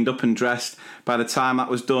him cleaned up and dressed. By the time that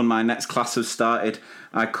was done, my next class had started.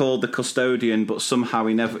 I called the custodian, but somehow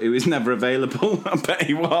he was never available. I bet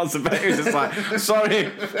he was. I bet he was just like,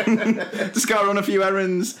 sorry, just got to run a few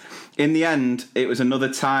errands. In the end, it was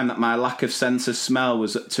another time that my lack of sense of smell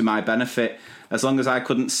was to my benefit. As long as I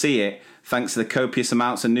couldn't see it, thanks to the copious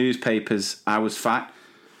amounts of newspapers, I was fine.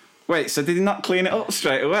 Wait, so did he not clean it up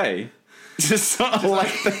straight away? Just sort of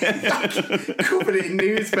like covered it in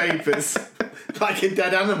newspapers like a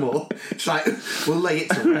dead animal. It's like, we'll lay it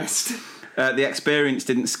to rest. The experience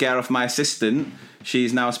didn't scare off my assistant.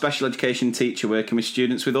 She's now a special education teacher working with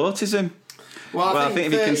students with autism. Well, I think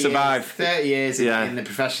if you can survive 30 years in the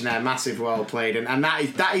profession there, massive, well played, and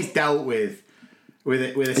that is dealt with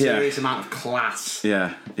a serious amount of class.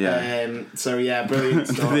 Yeah. So yeah, brilliant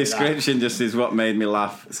story. The description just is what made me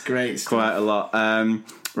laugh. It's great stuff. Quite a lot.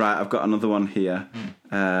 Right, I've got another one here.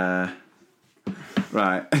 Right.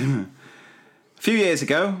 A few years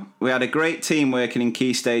ago, we had a great team working in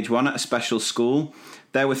Key Stage 1 at a special school.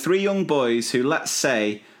 There were 3 young boys who, let's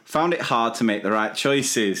say, found it hard to make the right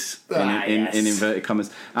choices, in inverted commas,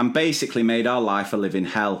 and basically made our life a living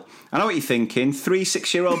hell. I know what you're thinking. 3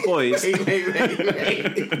 6-year-old boys.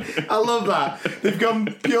 Mate. I love that. They've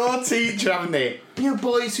gone pure teacher, haven't they? You know,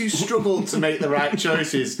 boys who struggled to make the right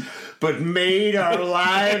choices, but made our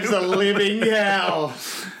lives a living hell.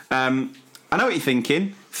 I know what you're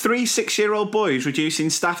thinking. 3 6-year-old boys reducing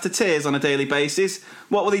staff to tears on a daily basis.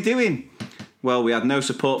 What were they doing? Well, we had no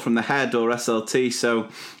support from the head or SLT, so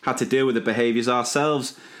had to deal with the behaviours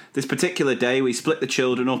ourselves. This particular day, we split the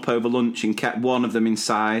children up over lunch and kept one of them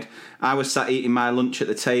inside. I was sat eating my lunch at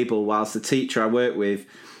the table whilst the teacher I worked with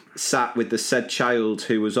sat with the said child,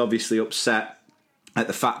 who was obviously upset at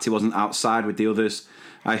the fact he wasn't outside with the others.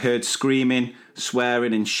 I heard screaming,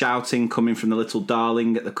 swearing and shouting coming from the little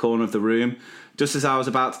darling at the corner of the room. Just as I was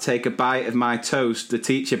about to take a bite of my toast, the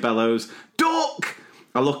teacher bellows, "Duck!"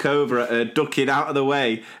 I look over at her, ducking out of the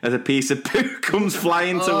way as a piece of poo comes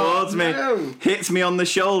flying towards me, hits me on the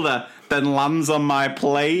shoulder, then lands on my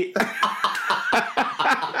plate.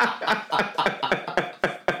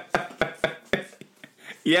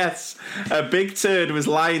 Yes, a big turd was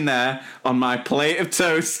lying there on my plate of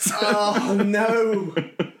toast. Oh, no.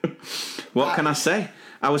 What can I say?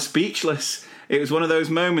 I was speechless. It was one of those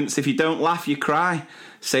moments, if you don't laugh, you cry.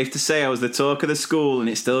 Safe to say I was the talk of the school, and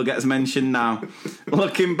it still gets mentioned now.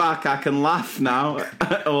 Looking back, I can laugh now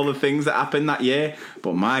at all the things that happened that year,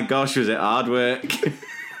 but my gosh, was it hard work.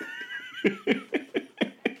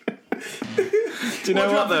 Do you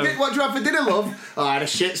know what though? What do you have for dinner, love? Oh, I had a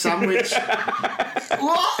shit sandwich.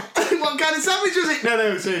 What? What kind of sandwich was it?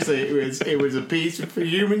 No, seriously, it was a piece of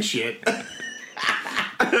human shit.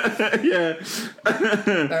 Yeah.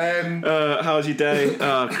 How was your day?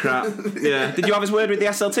 Oh, crap. Yeah. Did you have his word with the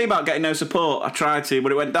SLT about getting no support? I tried to,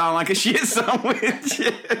 but it went down like a shit sandwich.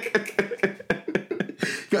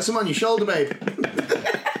 Got some on your shoulder, babe.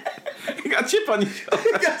 You got a chip on your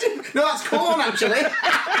shoulder? No, that's corn, actually. No,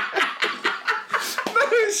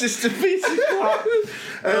 it's just a piece of crap.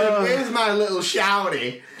 Here's my little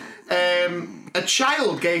shouty. A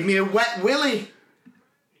child gave me a wet willy.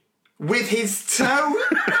 With his toe?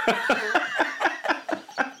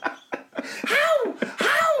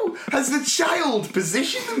 How has the child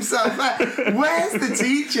positioned himself there? Where's the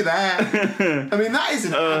teacher there? I mean, that is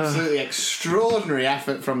an absolutely extraordinary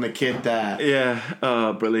effort from the kid there. Yeah.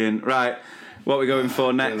 Oh, brilliant. Right. What are we going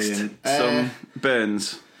for next? Brilliant. Some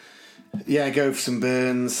Burns. Yeah, go for some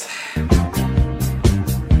Burns.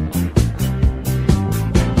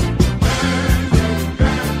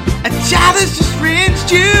 Child has just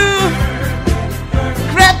rinsed you.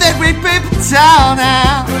 Grab that red paper towel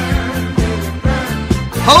now.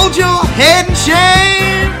 Hold your head in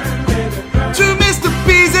shame to Mr.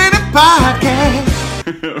 P's in a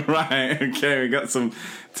podcast. Right, okay, we got some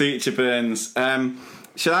teacher Burns.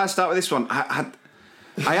 Should I start with this one? I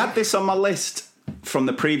had this on my list from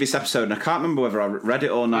the previous episode, and I can't remember whether I read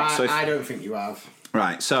it or not. I don't think you have.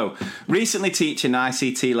 Right, so recently teaching an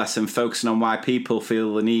ICT lesson focusing on why people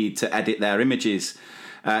feel the need to edit their images.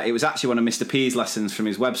 It was actually one of Mr. P's lessons from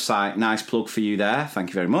his website. Nice plug for you there.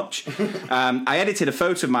 Thank you very much. I edited a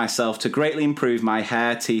photo of myself to greatly improve my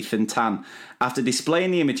hair, teeth and tan. After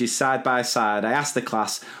displaying the images side by side, I asked the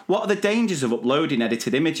class, what are the dangers of uploading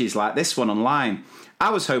edited images like this one online?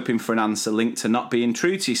 I was hoping for an answer linked to not being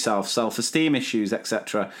true to yourself, self-esteem issues,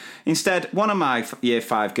 etc. Instead, one of my Year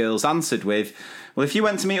 5 girls answered with, well, if you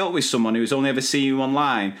went to meet up with someone who's only ever seen you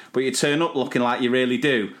online, but you turn up looking like you really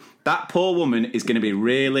do, that poor woman is going to be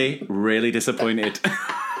really, really disappointed.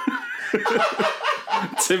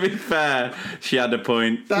 To be fair, she had a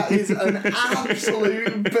point. That is an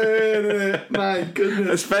absolute burner. My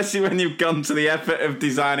goodness. Especially when you've gone to the effort of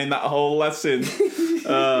designing that whole lesson.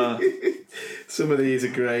 Some of these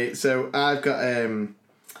are great. So I've got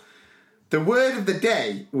the word of the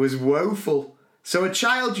day was woeful. So a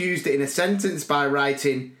child used it in a sentence by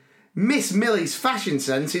writing, Miss Millie's fashion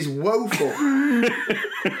sense is woeful.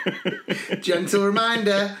 Gentle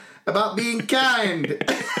reminder about being kind.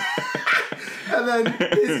 And then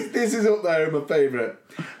this is up there in my favourite.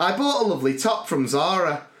 I bought a lovely top from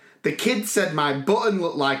Zara. The kids said my button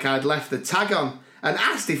looked like I'd left the tag on and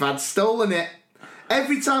asked if I'd stolen it.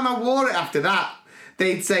 Every time I wore it after that,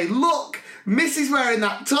 they'd say, look, Miss is wearing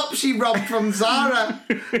that top she robbed from Zara.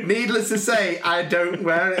 Needless to say, I don't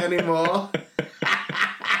wear it anymore.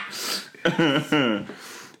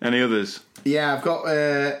 Any others? Yeah, I've got...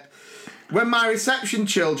 when my reception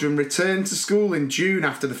children returned to school in June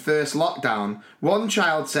after the first lockdown, one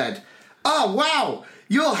child said, oh, wow,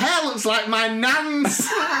 your hair looks like my nan's.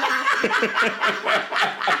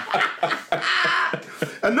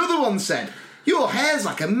 Another one said, your hair's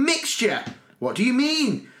like a mixture. What do you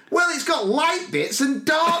mean? Well, it's got light bits and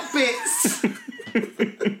dark bits.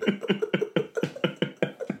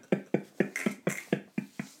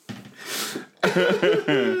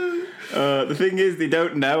 The thing is, they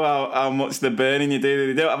don't know how much they're burning you, do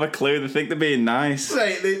they? They don't have a clue. They think they're being nice.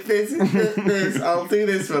 Right, this. I'll do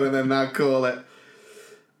this one and then I'll call it.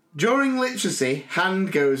 During literacy,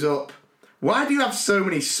 hand goes up. Why do you have so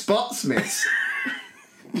many spots, miss?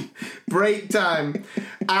 Break time.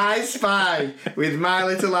 I spy with my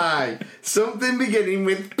little eye. Something beginning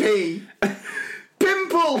with P.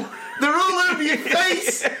 Pimple! They're all over your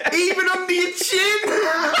face, even under your chin.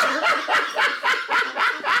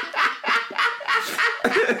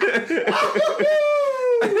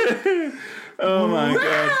 Oh my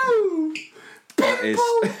god.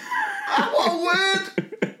 Pimple! What a word!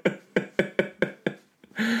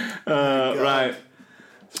 Right.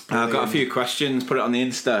 I've got a few questions. Put it on the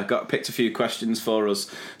Insta. Picked a few questions for us.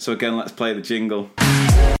 So again, let's play the jingle.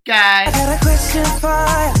 Guys, I got a question for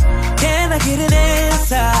you. Can I get an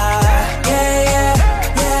answer? Yeah.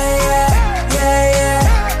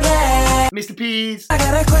 Mr. Peas. I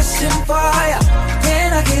got a question for you.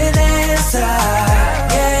 Can I get an answer?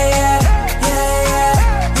 Yeah.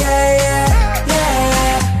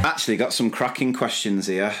 Actually, got some cracking questions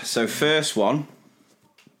here. So first one.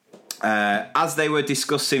 As they were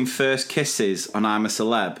discussing first kisses on I'm a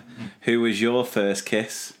Celeb, who was your first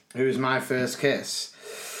kiss? Who was my first kiss?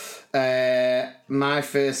 My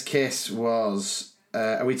first kiss was...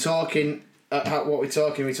 are we talking... what are we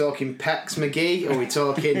talking? Are we talking Pex McGee? Or are we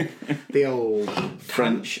talking the old...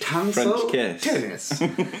 French kiss? Tennis.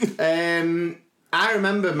 I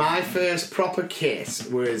remember my first proper kiss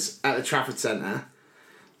was at the Trafford Centre.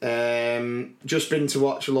 Just been to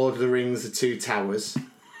watch Lord of the Rings, The Two Towers.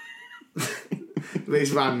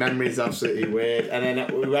 These my memories absolutely weird. And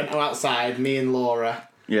then we went outside, me and Laura.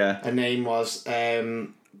 Yeah. Her name was.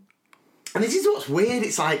 And this is what's weird.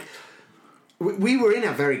 It's like we were in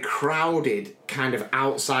a very crowded kind of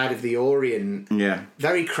outside of the Orient. Yeah.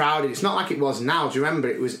 Very crowded. It's not like it was now. Do you remember?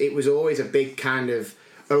 It was always a big kind of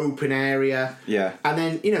open area. Yeah. And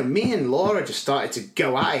then me and Laura just started to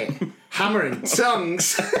go at it, hammering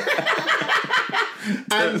tongues.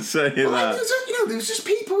 Don't say that. There was just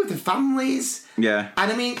people with their families. Yeah.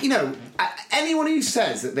 And I mean, anyone who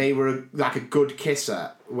says that they were like a good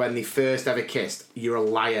kisser when they first ever kissed, you're a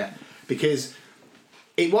liar. Because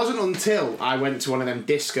it wasn't until I went to one of them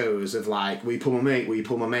discos of like, will you pull my mate, will you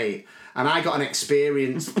pull my mate? And I got an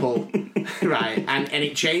experienced pull, right? And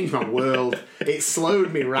it changed my world. It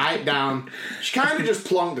slowed me right down. She kind of just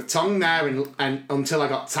plonked the tongue there and until I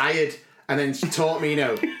got tired. And then she taught me,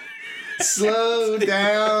 slow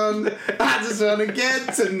down. I just want to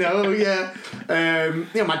get to know you.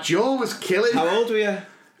 My jaw was killing. How old were you?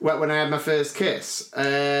 When I had my first kiss.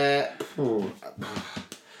 I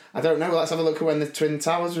don't know. Let's have a look at when the Twin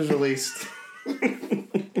Towers was released.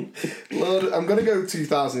 Lord, I'm going to go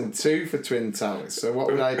 2002 for Twin Towers. So what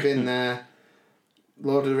would I have been there?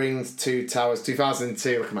 Lord of the Rings, Two Towers,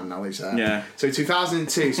 2002. Look at my knowledge there. Yeah. So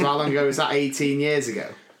 2002. So how long ago was that? 18 years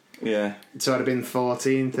ago. Yeah. So I'd have been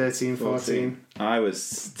 13, 14. I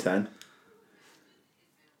was 10.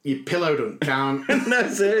 Your pillow don't count. No,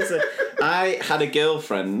 seriously. I had a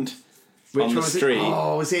girlfriend on the street.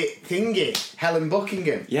 Oh, was it Thingy? Helen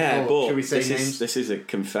Buckingham? Yeah, but should we say names? This is a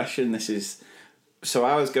confession. So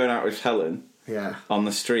I was going out with Helen on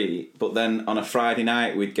the street, but then on a Friday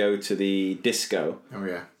night we'd go to the disco. Oh,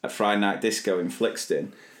 yeah. A Friday night disco in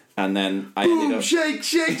Flixton. And then I Boom, ended up... shake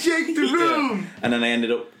the room! And then I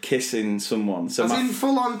ended up kissing someone. So in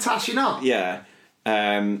full-on tashing up? Yeah.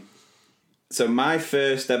 So my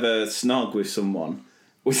first ever snog with someone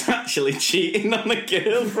was actually cheating on a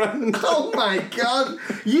girlfriend. Oh my God.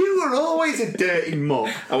 You were always a dirty muck.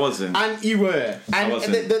 I wasn't. And you were. And I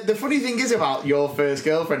wasn't. The funny thing is about your first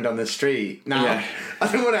girlfriend on the street, now,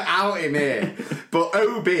 I don't want to out him here, but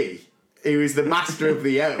OB, who was the master of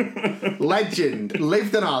the O, legend,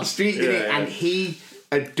 lived on our street, didn't he? And he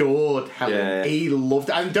adored Helen. Yeah. He loved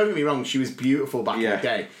it. And don't get me wrong, she was beautiful back in the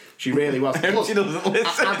day. She really was. Plus, she doesn't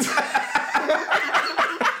listen.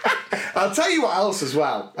 I'll tell you what else as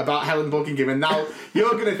well about Helen Buckingham, and now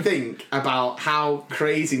you're going to think about how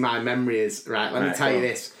crazy my memory is, right? Let me tell you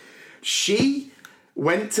this. She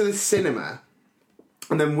went to the cinema,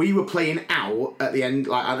 and then we were playing out at the end,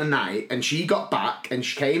 like at the night, and she got back, and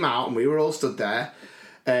she came out, and we were all stood there,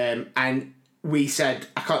 and we said,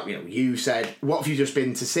 you said, what have you just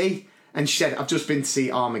been to see? And she said, I've just been to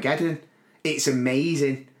see Armageddon. It's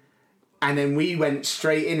amazing. And then we went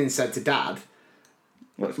straight in and said to Dad,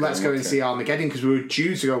 let's go and see Armageddon, because we were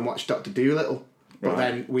due to go and watch Dr. Dolittle. But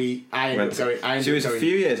then I ended up going. She was a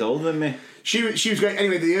few years older than me. She was great.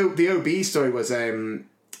 Anyway, the OB story was her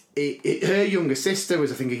younger sister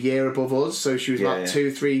was, I think, a year above us, so she was about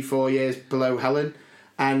 2, 3, 4 years below Helen,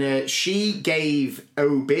 and she gave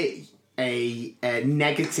OB a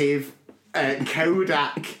negative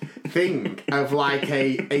Kodak thing of like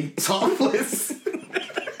a topless.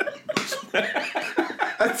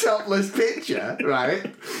 A topless picture,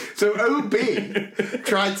 right? So OB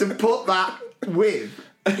tried to put that with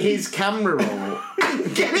his camera roll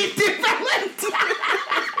and get it developed.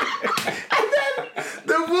 And then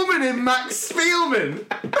the woman in Max Spielman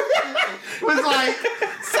was like,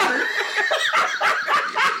 sorry,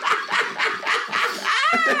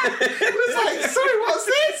 what's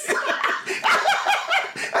this?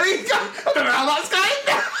 And he I don't know how that's going.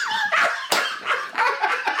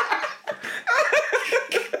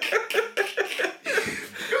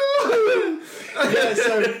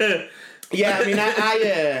 I mean,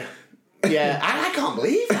 I can't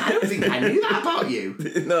believe that. I don't think I knew that about you.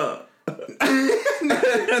 No.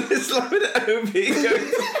 I'm just laughing at OB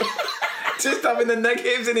going, just having the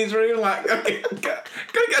negatives in his room, like, okay, gotta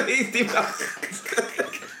get these devices.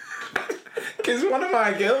 Because one of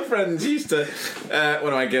my girlfriends used to,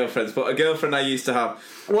 but a girlfriend I used to have.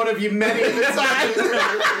 One of you many at the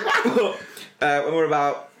time. When we were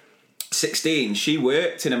about 16, she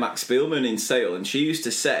worked in a Max Spielman in Sale, and she used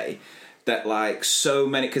to say that, like, so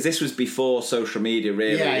many, because this was before social media,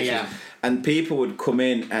 really. And people would come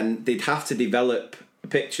in and they'd have to develop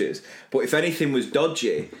pictures, but if anything was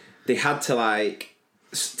dodgy, they had to, like,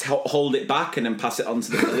 hold it back and then pass it on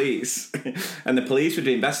to the police. And the police would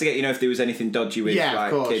investigate, if there was anything dodgy with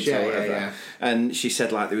kids or whatever. And she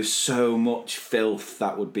said, like, there was so much filth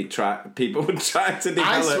that would be people would try to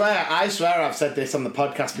develop. I swear I've said this on the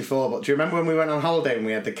podcast before, but do you remember when we went on holiday and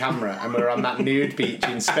we had the camera and we were on that nude beach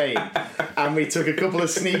in Spain and we took a couple of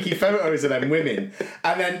sneaky photos of them women,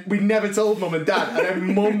 and then we never told Mum and Dad, and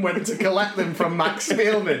then Mum went to collect them from Max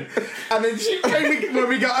Spielman, and then when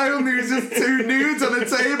we got home there was just 2 nudes on the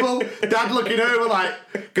table, Dad looking over like,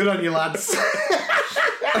 good on you lads.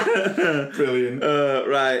 Brilliant.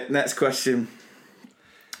 Right, next question.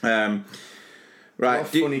 Right,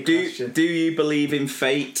 do you believe in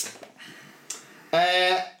fate? Do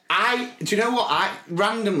you know what? I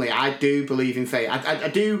do believe in fate. I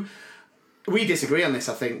do. We disagree on this,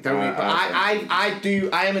 I think, don't we? But I do.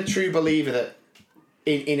 I am a true believer that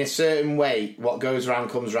in a certain way, what goes around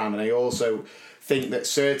comes around, and I also think that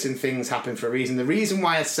certain things happen for a reason. The reason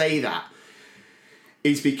why I say that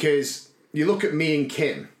is because you look at me and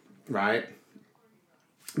Kim, right?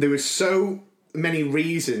 There were so many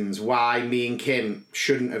reasons why me and Kim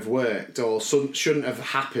shouldn't have worked or shouldn't have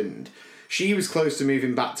happened. She was close to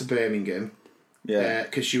moving back to Birmingham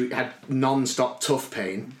because she had non-stop tough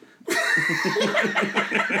pain.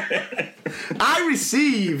 I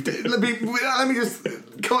received, let me just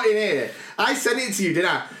cut in here. I sent it to you, didn't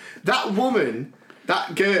I? That woman,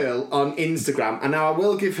 that girl on Instagram, and now I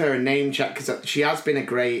will give her a name check because she has been a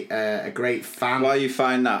great fan. While you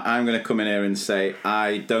find that, I'm going to come in here and say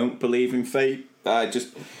I don't believe in fate.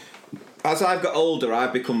 As I've got older,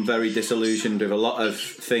 I've become very disillusioned with a lot of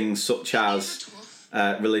things, such as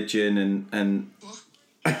religion and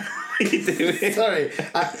What are you doing? Sorry,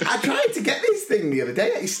 I tried to get this thing the other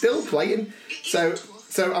day. It's still playing. So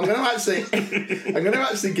I'm going to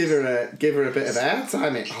actually give her a bit of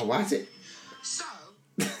airtime. Oh, why is it?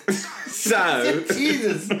 So,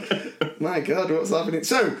 Jesus, my God, what's happening?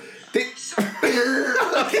 So, what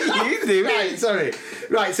are you doing? Right, sorry.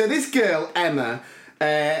 Right, so this girl, Emma,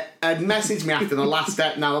 had messaged me after the last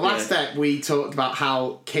step. Now, the last step, we talked about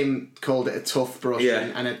how Kim called it a tough brush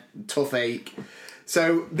and a tough ache.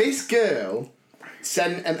 So, this girl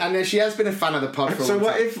sent, and she has been a fan of the pod for a long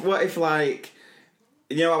time. So, what if, like,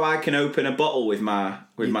 you know how I can open a bottle with my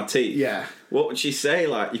teeth? Yeah. What would she say?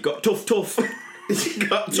 Like, you've got tough. You've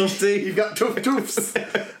got tough teeth. You've got toughs.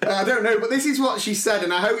 I don't know, but this is what she said,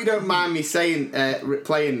 and I hope you don't mind me saying,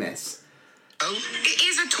 playing this. Oh, it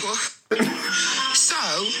is a tough. So,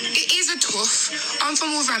 it is a tough. I'm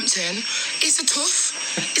from Wolverhampton. It's a tough.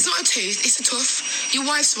 It's not a tooth, it's a tough. Your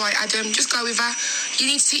wife's right, Adam. Just go with her.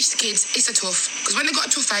 You need to teach the kids it's a tough. Because when they got a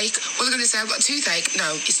toothache, what are they going to say? I've got a toothache?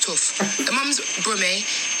 No, it's tough. The mum's brummy,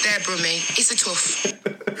 they're brummy. It's a tough.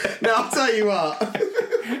 Now, I'll tell you what.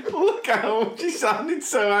 Look how she sounded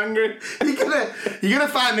so angry. You're gonna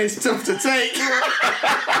find this tough to take.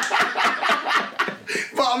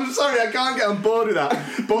 But I'm sorry, I can't get on board with that.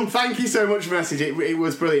 But thank you so much for the message. It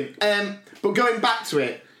was brilliant. But going back to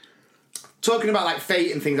it, talking about like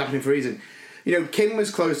fate and things happening for a reason. You know, Kim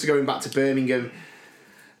was close to going back to Birmingham.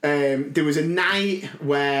 There was a night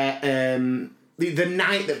where the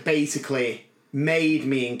night that basically made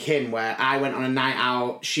me and Kim, where I went on a night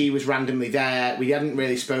out, she was randomly there, we hadn't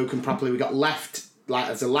really spoken properly, we got left like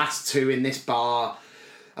as the last two in this bar,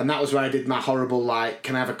 and that was where I did my horrible like,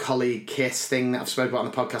 can I have a colleague kiss thing that I've spoken about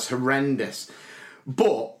on the podcast. Horrendous.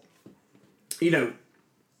 But, you know,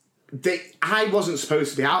 I wasn't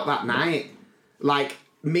supposed to be out that night. Like,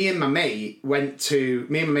 me and my mate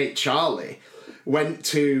Charlie went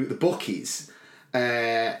to the bookies,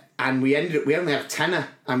 and we only had a tenner,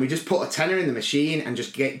 and we just put a tenner in the machine and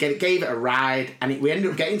just gave it a ride, and we ended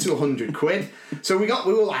up getting to 100 quid. So we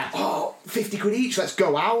were like, 50 quid each, let's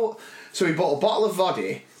go out. So we bought a bottle of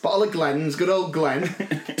vodka, bottle of Glen's, good old Glen,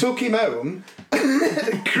 took him home,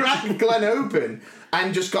 cracked Glen open,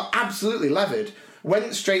 and just got absolutely levered.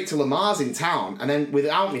 Went straight to Lamar's in town, and then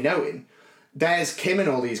without me knowing, there's Kim and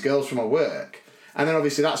all these girls from my work, and then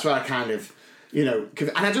obviously that's where I kind of, you know,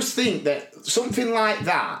 and I just think that something like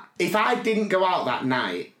that, if I didn't go out that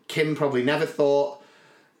night, Kim probably never thought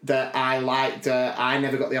that I liked her. I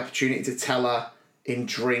never got the opportunity to tell her in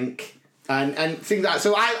drink and things like that.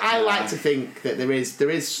 So I like to think that there is.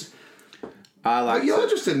 But you're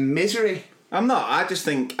just a misery. I'm not. I just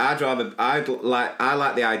think I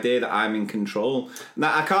like the idea that I'm in control.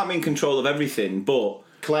 Now I can't be in control of everything, but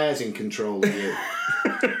Claire's in control of you.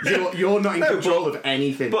 You're not in control of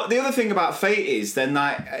anything. But the other thing about fate is then,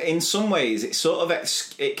 like, in some ways, it sort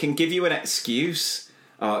of it can give you an excuse.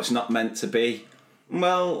 Oh, it's not meant to be.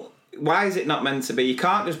 Well, why is it not meant to be? You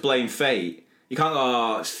can't just blame fate. You can't go,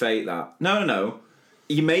 oh, it's fate that. No.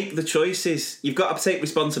 You make the choices. You've got to take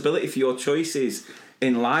responsibility for your choices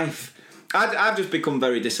in life. I've just become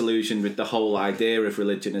very disillusioned with the whole idea of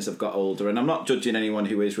religion as I've got older, and I'm not judging anyone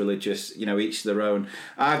who is religious, you know, each to their own.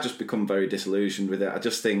 I've just become very disillusioned with it. I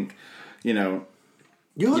just think, you know,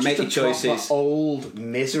 you make your choices. Old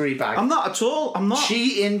misery bag. I'm not at all. I'm not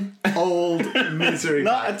cheating. Old misery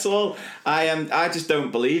not bag. At all. I just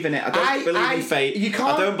don't believe in it. I don't believe in fate.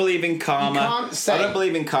 I don't believe in karma. I don't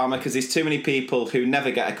believe in karma because there's too many people who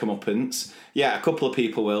never get a comeuppance. Yeah, a couple of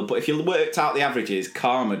people will, but if you worked out the averages,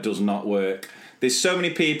 karma does not work. There's so many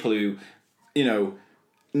people who, you know,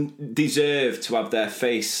 deserve to have their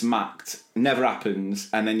face smacked. Never happens,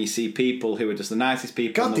 and then you see people who are just the nicest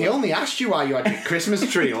people. God, they only asked you why you had your Christmas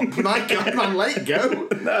tree up. My God, man, let it go.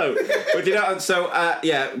 No, but you know. So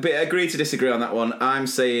yeah, but agree to disagree on that one. I'm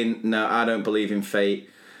saying no. I don't believe in fate.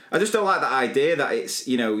 I just don't like that idea that it's,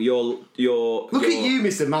 you know, you're. Look at you,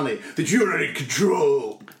 Mr. Manny, that you're in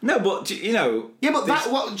control. No, but you know. Yeah, but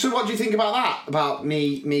what do you think about that? About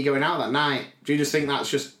me going out that night? Do you just think that's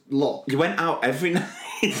just luck? You went out every night.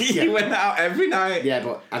 You went out every night. Yeah,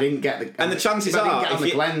 but I didn't get the. And the chances are, I didn't get on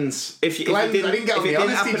the Glens. If it didn't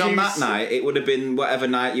happen on that night, it would have been whatever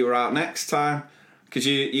night you were out next time. Because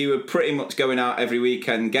you were pretty much going out every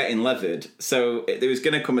weekend getting leathered. So there was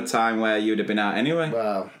going to come a time where you would have been out anyway.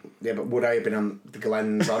 Well, yeah, but would I have been on the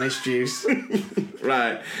Glens Honest Juice?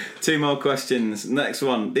 Right. 2 more questions. Next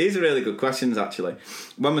one. These are really good questions, actually.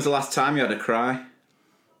 When was the last time you had a cry?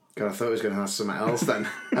 God, I thought I was going to ask something else then.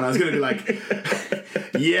 And I was going to be like,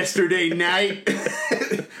 yesterday night.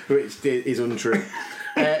 Which is untrue.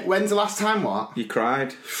 When's the last time what? You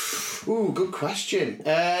cried. Ooh, good question.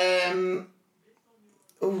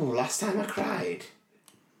 last time I cried.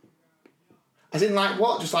 As in, like,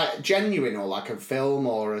 what? Just, like, genuine or, like, a film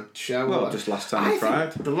or a show? Well, or... just last time I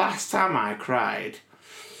cried. The last time I cried...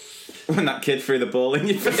 When that kid threw the ball in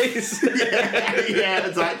your face. yeah,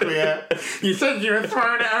 exactly, yeah. You said you were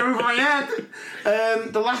throwing it over my head.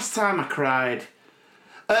 The last time I cried...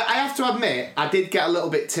 I have to admit, I did get a little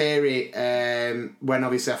bit teary when,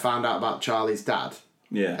 obviously, I found out about Charlie's dad.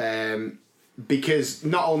 Yeah. Because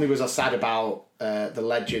not only was I sad about the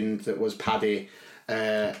legend that was Paddy,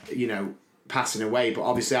 passing away, but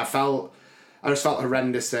obviously I just felt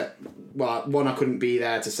horrendous that, well, one, I couldn't be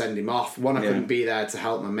there to send him off, I couldn't be there to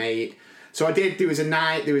help my mate. So I did. There was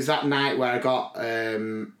that night where I got a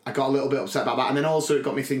little bit upset about that, and then also it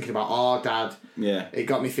got me thinking about our dad. Yeah. It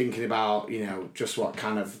got me thinking about, just what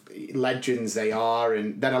kind of legends they are,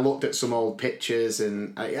 and then I looked at some old pictures,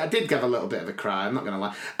 and I did give a little bit of a cry. I'm not going to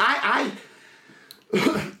lie. I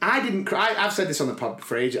didn't cry. I've said this on the pod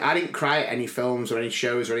for ages. I didn't cry at any films or any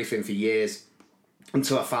shows or anything for years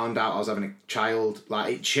until I found out I was having a child.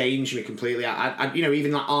 Like, it changed me completely. I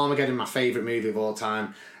even like Armageddon, my favourite movie of all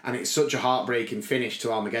time, and it's such a heartbreaking finish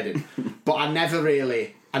to Armageddon. But I never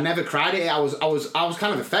cried at it. I was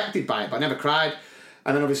kind of affected by it, but I never cried.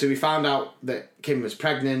 And then obviously we found out that Kim was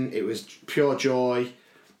pregnant. It was pure joy.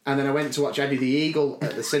 And then I went to watch Eddie the Eagle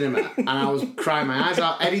at the cinema, and I was crying my eyes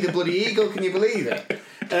out. Eddie the bloody Eagle, can you believe it?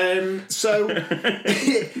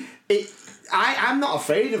 I'm not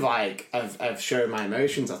afraid of showing my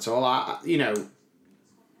emotions at all.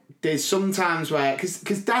 There's some times where,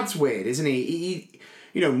 because Dad's weird, isn't he?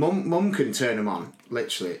 Mum can turn him on,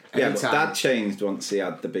 literally. Yeah, anytime. but Dad changed once he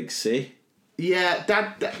had the big C. Yeah,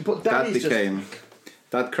 Dad became...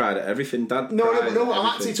 Dad cried at everything. Dad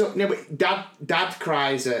Dad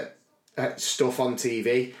cries at stuff on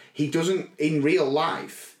TV. He doesn't in real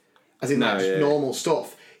life, as in normal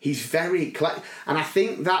stuff. He's very and I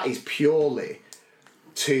think that is purely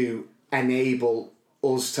to enable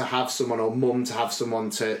us to have someone, or Mum to have someone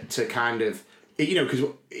to kind of, because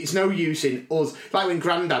it's no use in us. Like when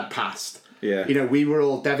Grandad passed, we were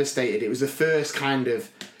all devastated. It was the first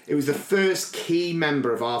key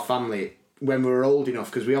member of our family when we were old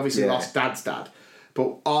enough, because we obviously lost Dad's dad,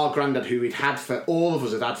 but our Grandad, who we'd had for, all of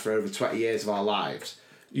us had had for over 20 years of our lives,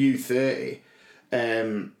 30,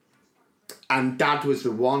 and Dad was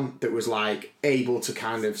the one that was like able to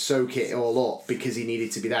kind of soak it all up because he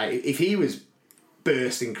needed to be there. If he was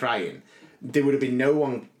bursting crying, there would have been no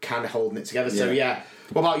one kind of holding it together. So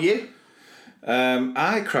what about you?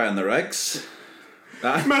 I cry on the regs.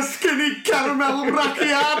 My skinny caramel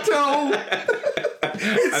macchiato.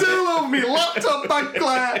 It's all over me laptop bag,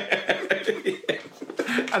 Claire.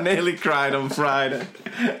 I nearly cried on Friday.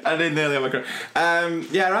 I did nearly have a cry.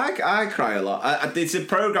 I cry a lot. It's a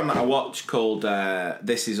programme that I watch called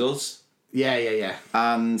This Is Us. Yeah.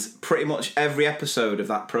 And pretty much every episode of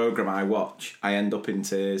that programme I watch, I end up in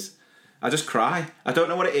tears. I just cry. I don't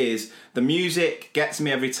know what it is. The music gets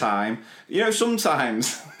me every time.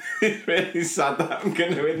 Sometimes... It's really sad that I'm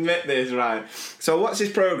going to admit this, right? So I watch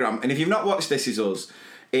this programme, and if you've not watched This Is Us,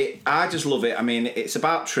 I just love it. I mean, it's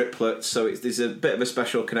about triplets, so there's a bit of a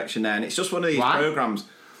special connection there, and it's just one of these programmes.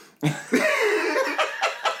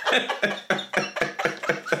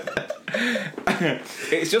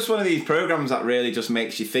 It's just one of these programmes that really just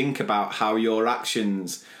makes you think about how your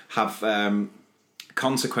actions have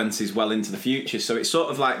consequences well into the future. So it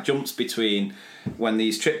sort of like jumps between when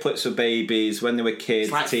these triplets were babies, when they were kids,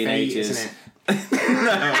 it's like teenagers. Fate, isn't it?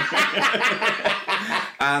 No.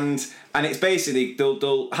 and it's basically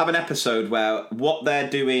they'll have an episode where what they're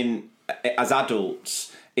doing as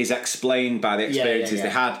adults is explained by the experiences they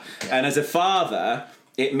had. And as a father,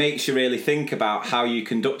 it makes you really think about how you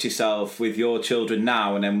conduct yourself with your children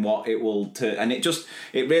now, and then what it will and it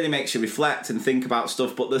really makes you reflect and think about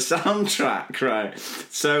stuff. But the soundtrack, right?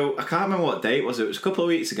 So I can't remember what day it was. It was a couple of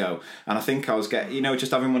weeks ago, and I think I was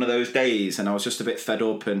just having one of those days, and I was just a bit fed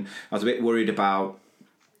up, and I was a bit worried about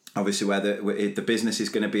obviously whether the business is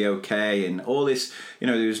going to be okay, and all this.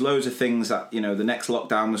 There was loads of things that the next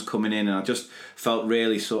lockdown was coming in, and I just felt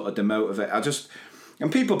really sort of demotivated.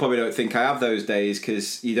 And people probably don't think I have those days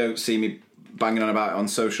because you don't see me banging on about it on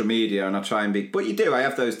social media, and I try and be... But you do, I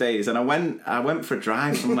have those days. And I went for a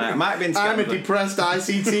drive somewhere. I might have been... I'm a depressed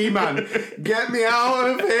ICT man. Get me out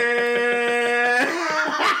of here!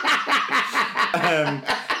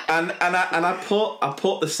 And I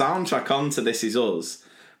put the soundtrack on to This Is Us,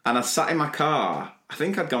 and I sat in my car. I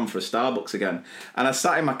think I'd gone for a Starbucks again. And I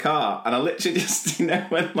sat in my car, and I literally just,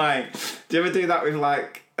 when like... Do you ever do that with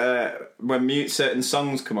like... when certain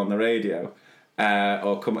songs come on the radio,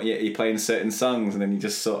 or you're playing certain songs, and then you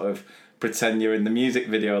just sort of pretend you're in the music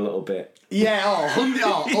video a little bit. Yeah, all You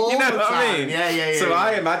know the what time. I mean? Yeah. So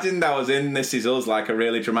I imagined I was in This Is Us, like a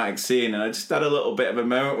really dramatic scene, and I just had a little bit of a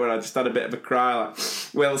moment where I just had a bit of a cry, like,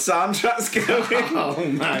 well, the soundtrack's going. Oh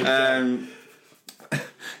my God.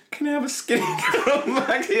 Can I have a skinny crumb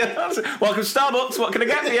bag? Welcome to Starbucks, what can I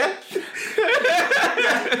get for you?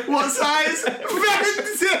 What size?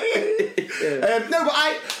 No,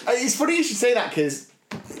 but it's funny you should say that, because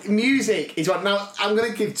music is what. Now, I'm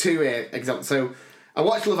going to give two examples. So, I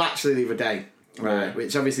watched Love Actually the other day, right,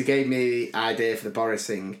 which obviously gave me the idea for the Boris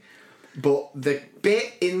thing. But the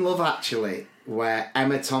bit in Love Actually where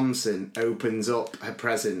Emma Thompson opens up her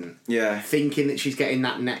present, thinking that she's getting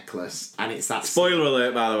that necklace, and it's that spoiler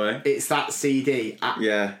alert, by the way. It's that CD.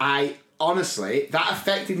 I honestly, that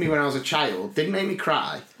affected me when I was a child. Didn't make me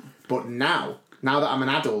cry, but now that I'm an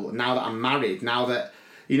adult, now that I'm married, now that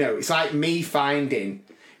it's like me finding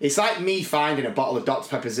a bottle of Dr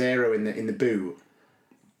Pepper Zero in the boot.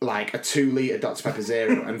 Like a 2 litre Dr Pepper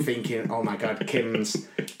Zero, and thinking, oh my God, Kim's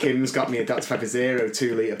got me a Dr Pepper Zero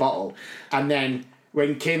 2 litre bottle, and then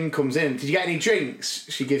when Kim comes in, did you get any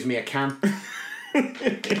drinks? She gives me a can,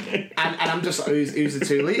 and I'm just like, who's the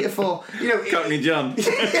 2 litre for? Cockney John.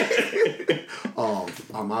 Oh,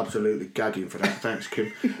 I'm absolutely gagging for that. Thanks,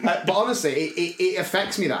 Kim. But honestly, it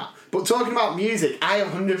affects me that. But talking about music, I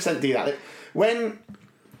 100% do that. When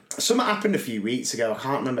something happened a few weeks ago, I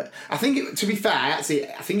can't remember. I think, to be fair, I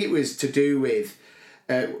think it was to do with.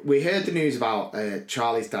 We heard the news about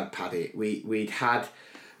Charlie's dad, Paddy. We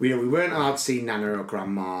weren't allowed to see Nana or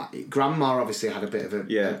Grandma. Grandma obviously had a bit of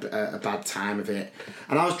a bad time of it.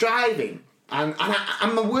 And I was driving, and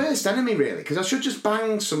I'm my worst enemy, really, because I should just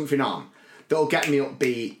bang something on that'll get me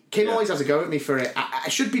upbeat. Kim always has a go at me for it. I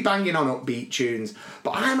should be banging on upbeat tunes,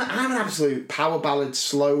 but I'm an absolute power ballad,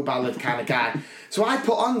 slow ballad kind of guy. So I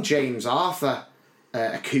put on James Arthur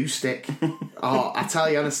acoustic. Oh, I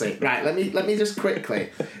tell you honestly, right? Let me just quickly.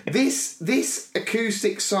 This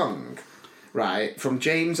acoustic song, right, from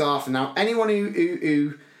James Arthur. Now, anyone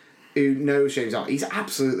who knows James Arthur, he's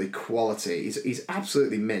absolutely quality. He's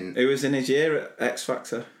absolutely mint. Who was in his year at X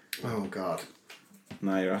Factor? Oh God.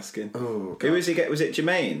 Now you're asking. Oh, God. Who was he? Was it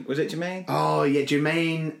Jermaine? Oh yeah,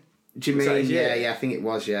 Jermaine. Yeah, I think it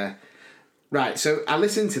was. Yeah. Right. So I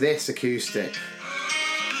listened to this acoustic.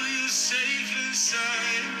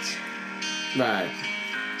 Right.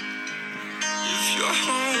 If you're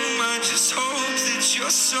home, I just hope that you're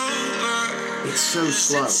sober. It's so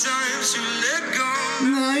slow. Sometimes you let go.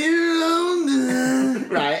 Now you're older.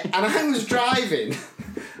 Right, and I was driving,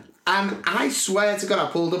 and I swear to God,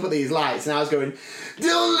 I pulled up at these lights, and I was going,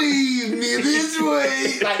 "Don't leave me this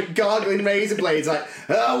way," like gargling razor blades, like,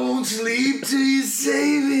 "I won't sleep till your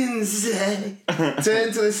savings day."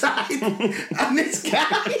 Turn to the side, and this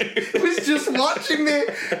guy was just watching me,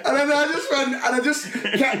 and then I just went, and I just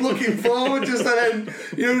kept looking forward, just and then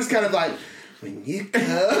just kind of like, when you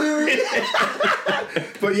come.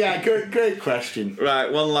 But yeah, great question.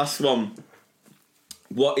 Right, one last one.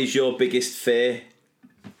 What is your biggest fear?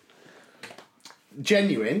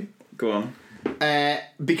 Genuine. Go on.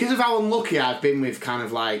 Because of how unlucky I've been with kind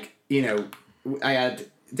of like, I had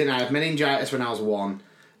meningitis when I was 1.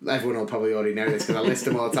 Everyone will probably already know this because I list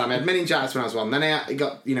them all the time. I had meningitis when I was 1. Then I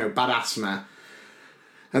got, bad asthma.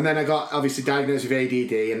 And then I got obviously diagnosed with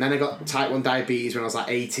ADD. And then I got type 1 diabetes when I was like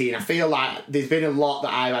 18. I feel like there's been a lot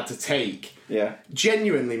that I've had to take. Yeah.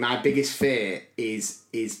 Genuinely, my biggest fear is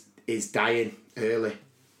dying early.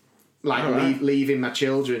 Like leaving my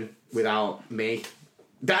children without me.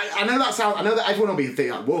 I know that everyone will be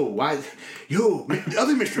thinking like, whoa, why? Yo,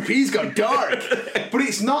 other Mr. P's got dark. But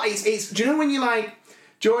it's not. It's. Do you know when you like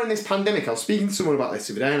during this pandemic? I was speaking to someone about this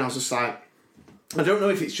the other day, and I was just like, I don't know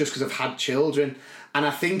if it's just because I've had children, and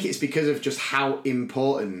I think it's because of just how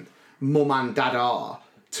important mum and dad are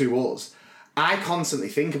to us. I constantly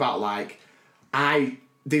think about like,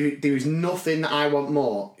 there is nothing that I want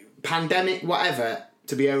more. Pandemic, whatever,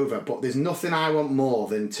 to be over, but there's nothing I want more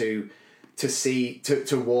than to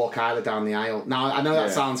walk Isla down the aisle. Now, I know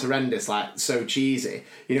that sounds horrendous, like so cheesy,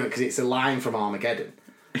 because it's a line from Armageddon,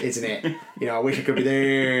 isn't it? I wish I could be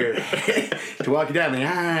there to walk you down the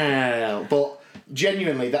aisle. But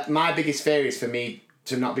genuinely, that my biggest fear is for me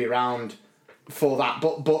to not be around for that.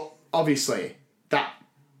 But obviously, that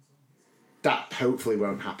hopefully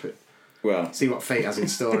won't happen. Well, see what fate has in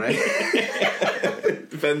store, eh?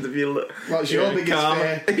 Depends if you look. What's your biggest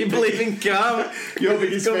fear? You believe in karma? Your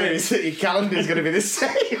biggest fear is that your calendar's going to be the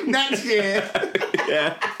same next year.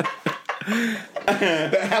 Yeah.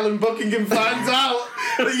 That Helen Buckingham finds out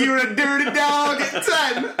that you're a dirty dog at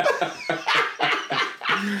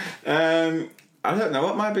 10. I don't know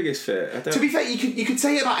what my biggest fear. To be fair, you could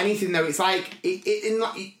say it about anything though. It's like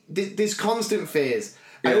there's constant fears.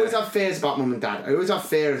 I always have fears about mum and dad. I always have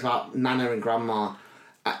fears about Nana and Grandma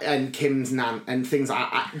and Kim's nan and things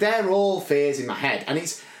like that. They're all fears in my head,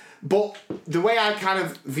 but the way I kind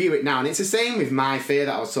of view it now, and it's the same with my fear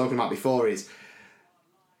that I was talking about before, is,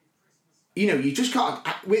 you know, you just got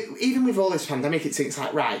even with all this pandemic, it's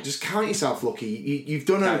like, right, just count yourself lucky. You've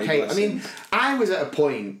done okay. I mean, I was at a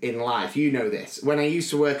point in life, you know this, when I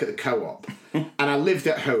used to work at the Co-op and I lived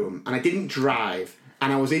at home and I didn't drive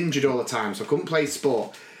and I was injured all the time, so I couldn't play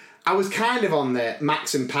sport. I was kind of on the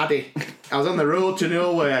Max and Paddy. I was on the road to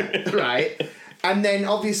nowhere, right? And then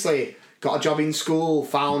obviously got a job in school,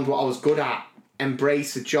 found what I was good at,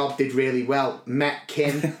 embraced the job, did really well, met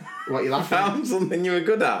Kim. What are you laughing at? Found something you were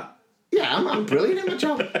good at? Yeah, I'm brilliant at my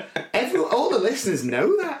job. All the listeners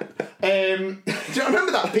know that. Do you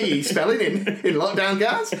remember that PE spelling in lockdown,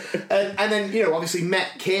 guys? And then, you know, obviously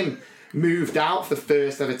met Kim, moved out for the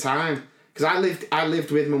first ever time. Because I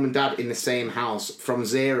lived with mum and dad in the same house from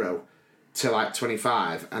 0 to like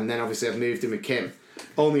 25, and then obviously I've moved in with Kim.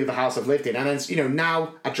 Only the house I've lived in, and then, you know,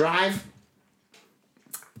 now I drive.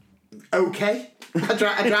 Okay, I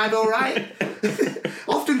drive all right.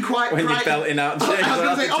 Often quite when you're belting out. I was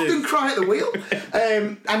going to say often cry at the wheel.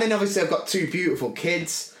 And then obviously I've got 2 beautiful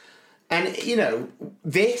kids, and you know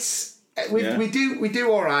this. We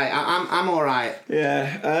do all right. I'm all right.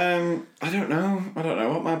 Yeah. I don't know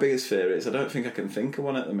what my biggest fear is. I don't think I can think of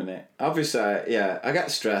one at the minute. Obviously, I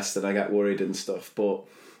get stressed and I get worried and stuff, but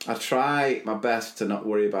I try my best to not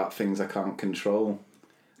worry about things I can't control.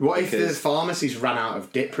 What if the pharmacies ran out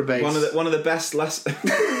of Diprobase? One of the best lessons.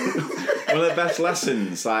 One of the best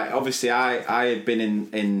lessons. Like, obviously, I have been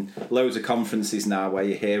in loads of conferences now where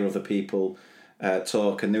you hear other people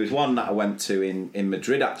talk, and there was one that I went to in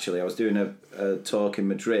Madrid. Actually, I was doing a talk in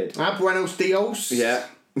Madrid. Buenos dios. Yeah.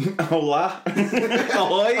 Hola.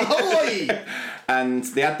 Ahoy. Ahoy. And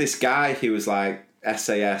they had this guy who was like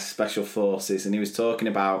SAS Special Forces, and he was talking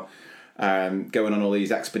about going on all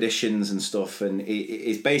these expeditions and stuff, and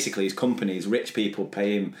he's basically, his companies, rich people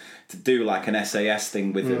pay him to do like an SAS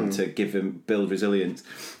thing with him to build resilience.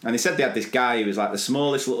 And he said they had this guy who was like the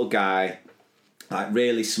smallest little guy, like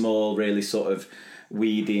really small, really sort of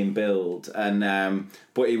weedy in build, and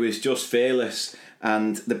but he was just fearless.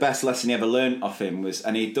 And the best lesson he ever learnt off him was,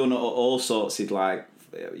 and he'd done all sorts, he'd like,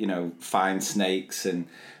 you know, find snakes and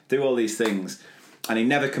do all these things, and he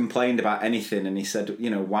never complained about anything. And he said,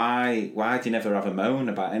 you know, why do you never have a moan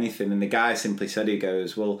about anything? And the guy simply said, he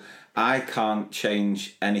goes, well, I can't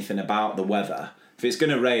change anything about the weather. If it's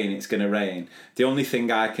going to rain, it's going to rain. The only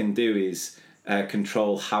thing I can do is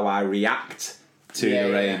control how I react to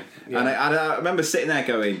the rain. Yeah. And I remember sitting there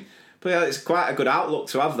going, but yeah, it's quite a good outlook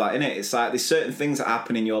to have that, isn't it? It's like there's certain things that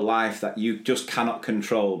happen in your life that you just cannot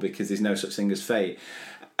control because there's no such thing as fate.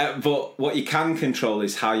 But what you can control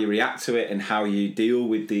is how you react to it and how you deal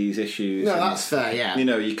with these issues. No, and, that's fair, yeah. You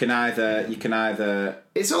know, you can either...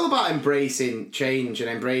 It's all about embracing change and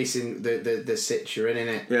embracing the sit you're in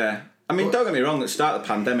it? Yeah. I mean, don't get me wrong, at the start of the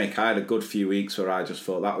pandemic, I had a good few weeks where I just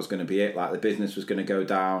thought that was going to be it. Like, the business was going to go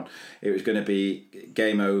down. It was going to be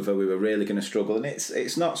game over. We were really going to struggle. And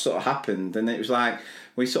it's not sort of happened. And it was like,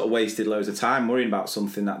 we sort of wasted loads of time worrying about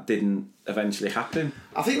something that didn't eventually happen.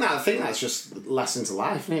 I think that's just lessons of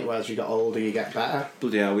life, isn't it? Where as you get older, you get better.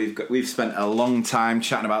 Bloody hell, we've spent a long time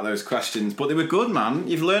chatting about those questions, but they were good, man.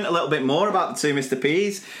 You've learnt a little bit more about the 2 Mr.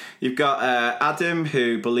 P's. You've got Adam,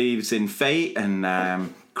 who believes in fate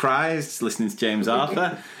and cries listening to James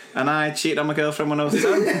Arthur, and I cheated on my girlfriend when I was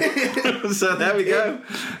 10. So there we go.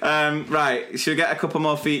 Right, should we get a couple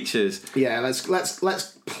more features? Yeah,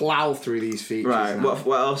 let's plough through these features. Right, what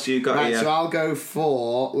else you got here? So I'll go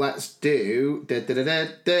for, let's do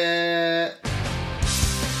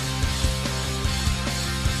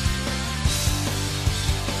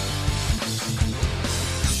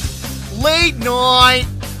Late night,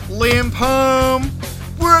 limp home,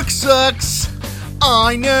 work sucks,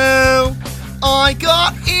 I know. I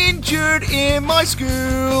got injured in my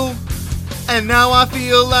school, and now I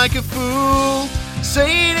feel like a fool.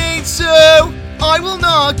 Say it ain't so, I will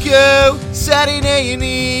not go. Sat in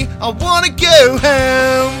A&E, I wanna go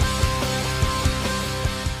home.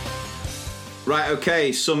 Right,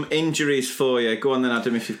 okay, some injuries for you. Go on then,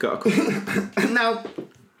 Adam, if you've got a couple. Now,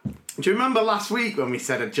 do you remember last week when we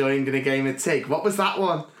said I joined in a game of TIG? What was that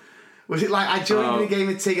one? Was it like I joined in a game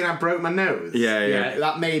of TIG and I broke my nose? Yeah.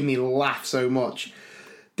 That made me laugh so much.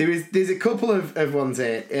 There's a couple of ones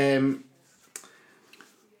here.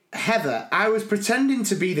 Heather, I was pretending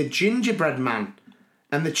to be the gingerbread man,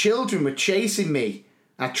 and the children were chasing me.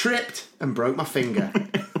 I tripped and broke my finger.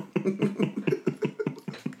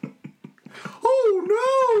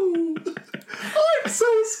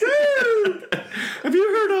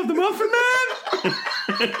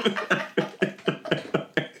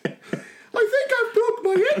 I think I've broke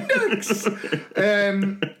my index.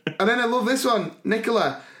 And then I love this one.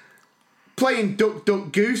 Nicola, playing duck,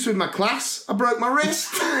 duck, goose with my class. I broke my wrist.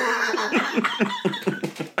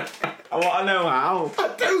 I want to know how. I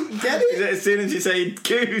don't get it. As soon as you say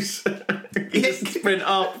goose, you just sprint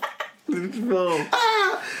off.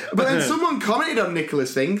 But then someone commented on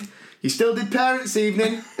Nicola's thing. You still did parents'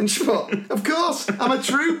 evening? And she put, of course, I'm a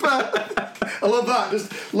trooper. I love that.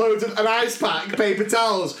 Just loads of an ice pack, paper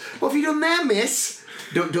towels. What have you done there, miss?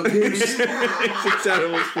 Duck, duck, goose. It's a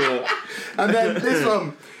terrible sport. And then this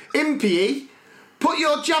one. In PE, put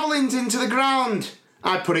your javelins into the ground.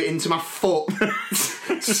 I put it into my foot.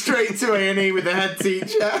 Straight to A&E with the head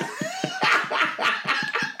teacher.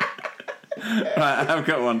 Right, I've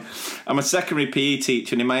got one. I'm a secondary PE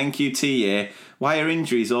teacher, and in my NQT year, why are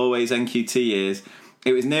injuries always NQT years?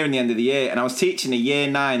 It was nearing the end of the year, and I was teaching a year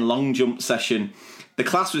 9 long jump session. The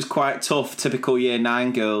class was quite tough, typical year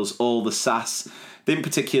 9 girls, all the sass. Didn't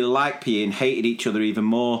particularly like PE and hated each other even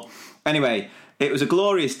more. Anyway, it was a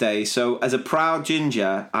glorious day, so as a proud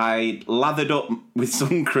ginger, I lathered up with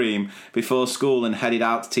sun cream before school and headed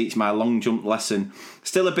out to teach my long jump lesson.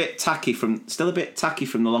 Still a bit tacky from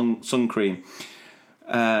the long sun cream.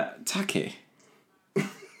 Tacky?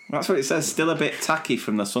 That's what it says. Still a bit tacky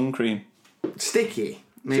from the sun cream. Sticky.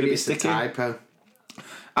 Maybe it's a typo.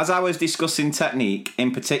 As I was discussing technique,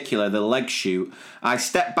 in particular the leg shoot, I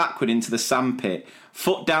stepped backward into the sandpit,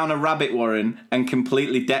 foot down a rabbit warren, and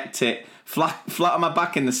completely decked it. Flat on my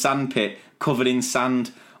back in the sandpit, covered in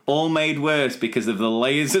sand. All made worse because of the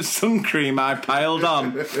layers of sun cream I piled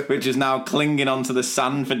on, which is now clinging onto the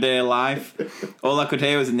sand for dear life. All I could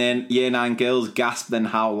hear was the year 9 girls gasp, then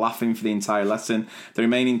howl, laughing for the entire lesson. The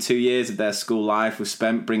remaining 2 years of their school life was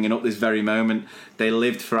spent bringing up this very moment. They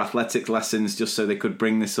lived for athletic lessons just so they could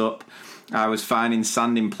bring this up. I was finding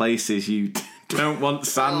sand in places you don't want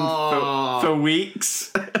sand for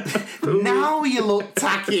weeks. Now you look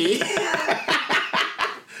tacky.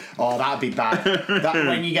 Oh, that'd be bad. That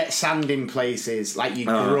when you get sand in places like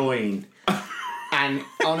your groin. And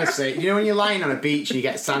honestly, you know when you're lying on a beach and you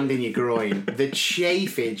get sand in your groin, the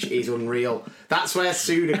chafage is unreal. That's where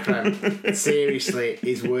Sudocrem, seriously,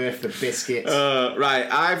 is worth the biscuits. Right,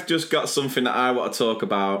 I've just got something that I want to talk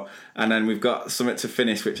about, and then we've got something to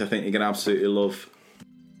finish, which I think you're going to absolutely love.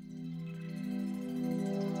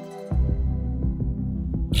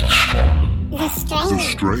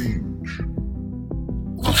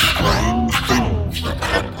 The strange things that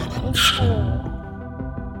happen in school.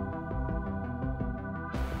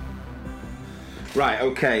 Right,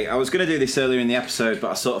 okay, I was going to do this earlier in the episode,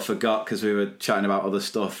 but I sort of forgot because we were chatting about other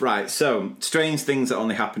stuff. Right, so, strange things that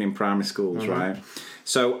only happen in primary schools, right?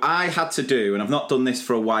 So, I had to do, and I've not done this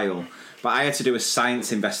for a while, but I had to do a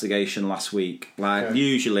science investigation last week. Like,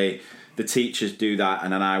 usually the teachers do that,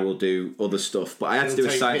 and then I will do other stuff. But I had to do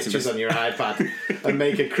a science pictures on your iPad and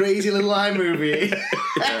make a crazy little iMovie.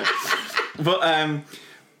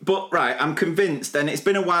 But right, I'm convinced, and it's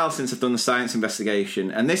been a while since I've done the science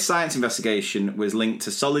investigation, and this science investigation was linked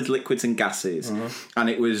to solids, liquids, and gases, and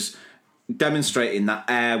it was demonstrating that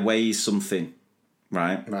air weighs something,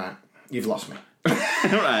 right? Right, you've lost me.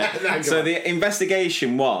 Right, so the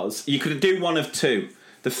investigation was, you could do one of two.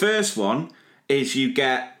 The first one is you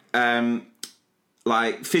get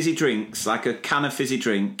like fizzy drinks, like a can of fizzy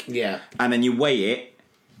drink, and then you weigh it,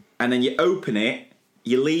 and then you open it,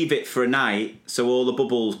 you leave it for a night so all the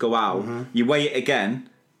bubbles go out. You weigh it again,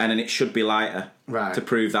 and then it should be lighter to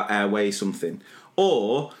prove that air weighs something.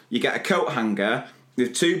 Or you get a coat hanger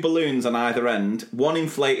with 2 balloons on either end, one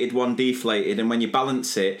inflated, one deflated, and when you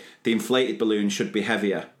balance it, the inflated balloon should be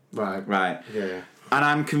heavier. Right. Yeah. And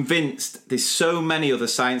I'm convinced there's so many other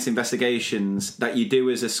science investigations that you do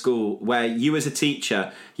as a school where you as a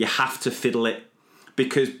teacher, you have to fiddle it.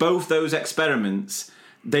 Because both those experiments,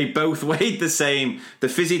 they both weighed the same. The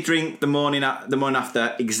fizzy drink the morning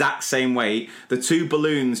after, exact same weight. The 2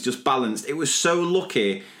 balloons just balanced. It was so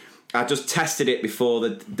lucky. I just tested it before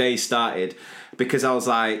the day started because I was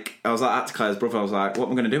like that to Claire's brother. I was like, what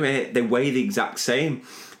am I going to do here? They weigh the exact same.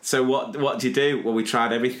 So what do you do? Well, we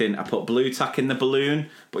tried everything. I put blue tack in the balloon,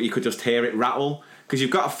 but you could just hear it rattle because you've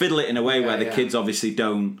got to fiddle it in a way where the kids obviously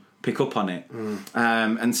don't pick up on it.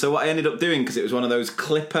 And so what I ended up doing, because it was one of those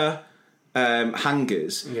clipper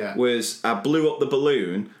hangers, was I blew up the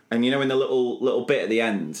balloon, and you know in the little bit at the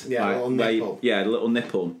end, little nipple. The little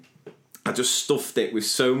nipple. I just stuffed it with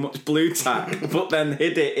so much blue tack, but then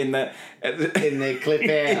hid it in the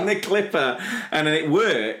clipper, and then it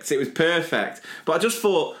worked. It was perfect. But I just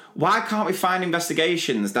thought, why can't we find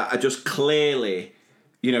investigations that are just clearly,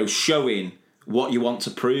 showing what you want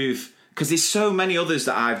to prove? because there's so many others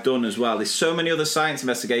that I've done as well. There's so many other science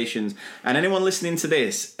investigations, and anyone listening to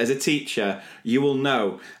this as a teacher, you will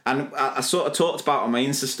know. And I sort of talked about it on my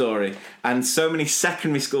Insta story, and so many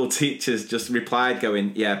secondary school teachers just replied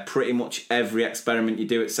going, yeah, pretty much every experiment you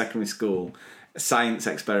do at secondary school, a science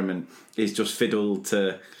experiment, is just fiddled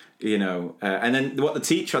to... and then what the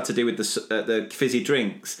teacher had to do with the fizzy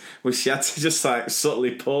drinks was she had to just like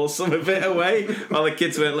subtly pour some of it away while the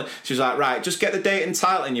kids weren't. She was like, right, just get the date and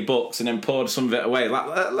title in your books, and then poured some of it away.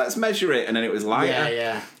 Like, let's measure it, and then it was lighter.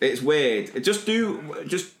 Yeah. It's weird. Just do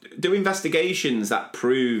investigations that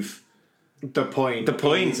prove the point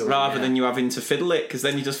rather than you having to fiddle it, because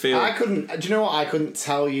then you just feel. Do you know what? I couldn't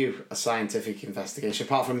tell you a scientific investigation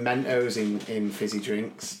apart from Mentos in fizzy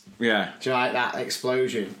drinks. Yeah. Do you like that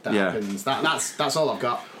explosion that happens? That's all I've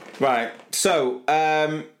got. Right. So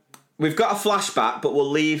we've got a flashback, but we'll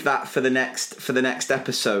leave that for the next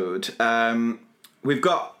episode. We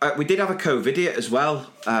did have a COVID-idiot as well.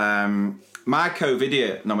 My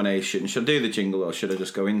COVID-idiot nomination. Should I do the jingle or should I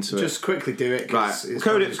just go into it? Just quickly do it. Right.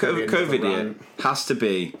 COVID-idiot has to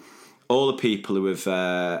be all the people who have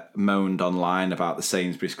moaned online about the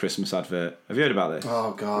Sainsbury's Christmas advert. Have you heard about this?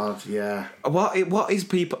 Oh, God, yeah. What is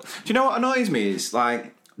people... Do you know what annoys me is,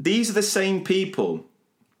 like, these are the same people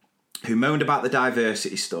who moaned about the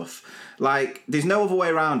diversity stuff. Like, there's no other way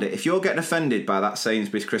around it. If you're getting offended by that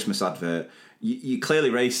Sainsbury's Christmas advert, you're clearly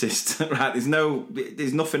racist, right?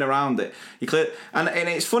 There's nothing around it. And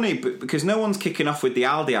it's funny because no one's kicking off with the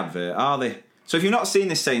Aldi advert, are they? So if you've not seen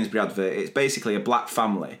this Sainsbury advert, it's basically a black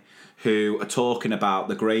family who are talking about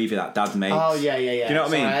the gravy that Dad makes. Oh, yeah. Do you know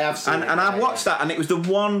what I mean? I have seen and I've watched that, and it was the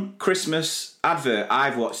one Christmas advert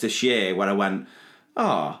I've watched this year where I went,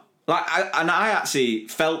 oh... I actually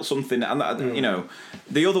felt something, and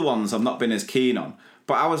the other ones I've not been as keen on,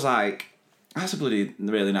 but I was like, that's a bloody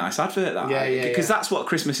really nice advert, that. Yeah. Because that's what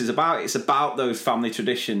Christmas is about. It's about those family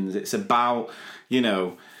traditions. It's about,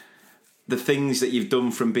 the things that you've done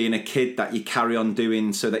from being a kid that you carry on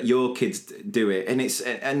doing so that your kids do it. And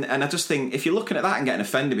and I just think if you're looking at that and getting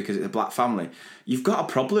offended because it's a black family, you've got a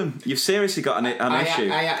problem. You've seriously got an issue.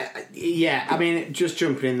 I mean, just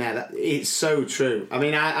jumping in there, it's so true. I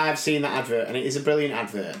mean, I've seen that advert and it is a brilliant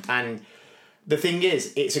advert. And the thing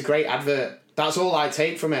is, it's a great advert. That's all I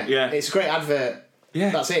take from it. Yeah. It's a great advert.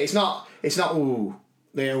 Yeah. That's it. It's not,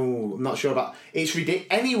 I'm not sure about... It's ridiculous.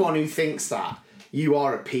 Anyone who thinks that, you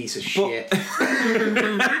are a piece of shit.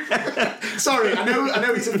 Sorry, I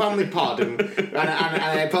know it's a family pod, and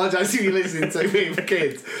I apologise if you're listening to me for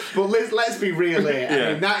kids, but let's be real here. Yeah.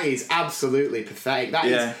 I mean, that is absolutely pathetic. That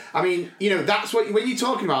is. I mean, that's what when you're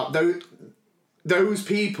talking about those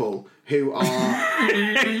people who are.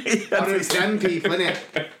 It's them people, innit?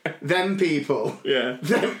 Them people. Yeah.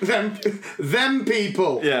 Them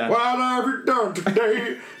people. Yeah. What have you done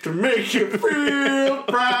today to make you feel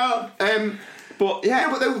proud? But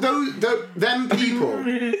them people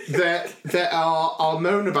that are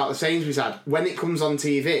moan about the Sainsbury's ad when it comes on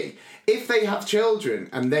TV, if they have children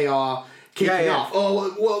and they are kicking off,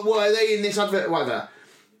 why are they in this advert, whatever?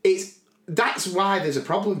 That's why there's a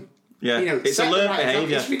problem. Yeah, it's a learned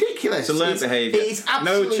behaviour. It's ridiculous. It's a learned behaviour. It's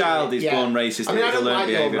absolutely... No child is born racist. I mean, I don't like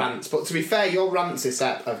behaviour. your rants, but to be fair, your rants this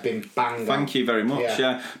ep have been bang on. Thank you very much,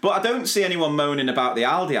 yeah. But I don't see anyone moaning about the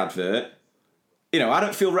Aldi advert. I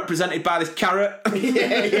don't feel represented by this carrot.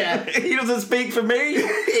 Yeah. He doesn't speak for me.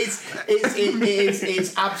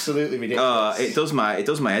 It's absolutely ridiculous. Oh, it does my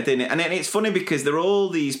head in. And it's funny because there are all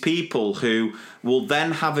these people who will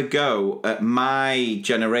then have a go at my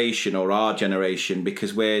generation or our generation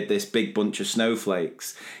because we're this big bunch of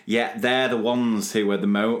snowflakes. Yet they're the ones who are the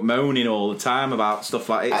moaning all the time about stuff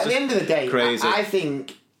like it. At the end of the day, crazy. I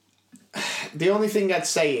think the only thing I'd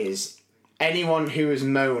say is, anyone who has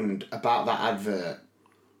moaned about that advert,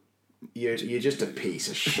 you're just a piece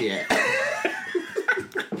of shit.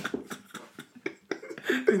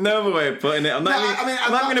 There's no other way of putting it. I'm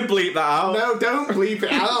not going to bleep that out. No, don't bleep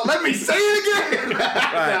it out. Let me say it again.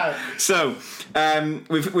 Right. No. So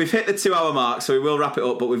we've hit the 2-hour mark, so we will wrap it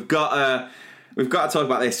up. But we've got to talk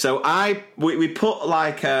about this. So we put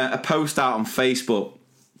like a post out on Facebook.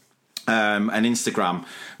 And Instagram,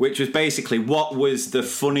 which was basically what was the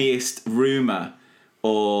funniest rumour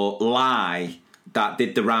or lie that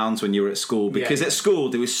did the rounds when you were at school, because at school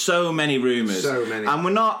there was so many rumours, and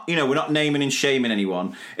we're not naming and shaming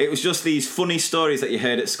anyone. It was just these funny stories that you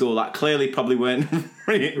heard at school that clearly probably weren't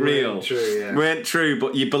real, weren't true,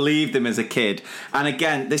 but you believed them as a kid. And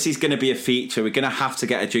again, this is going to be a feature. We're going to have to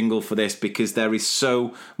get a jingle for this because there is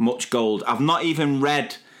so much gold. I've not even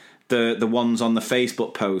read the ones on the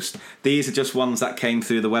Facebook post. These are just ones that came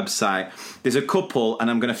through the website. There's a couple, and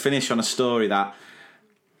I'm going to finish on a story that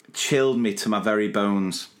chilled me to my very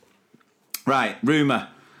bones. Right, rumour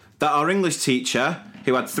that our English teacher,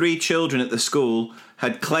 who had 3 children at the school,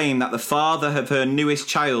 had claimed that the father of her newest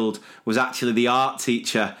child was actually the art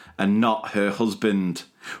teacher and not her husband.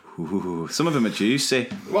 Ooh, some of them are juicy.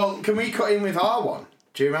 Well, can we cut in with our one?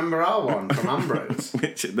 Do you remember our one from Ambrose?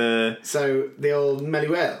 So, the old Melly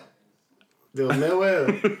Whale. The old Mill Whale.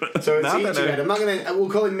 So a teacher had, we'll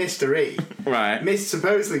call him Mr. E. Right.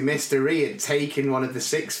 Supposedly Mr. E had taken one of the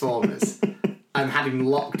sixth formers and had him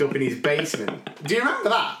locked up in his basement. Do you remember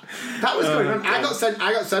that? That was going on. I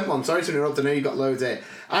got sent one. Sorry to interrupt, I know you got loads here.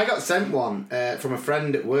 I got sent one from a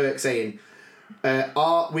friend at work saying,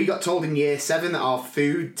 we got told in year 7 that our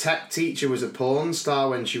food tech teacher was a porn star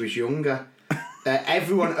when she was younger.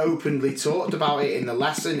 Everyone openly talked about it in the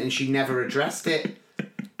lesson and she never addressed it.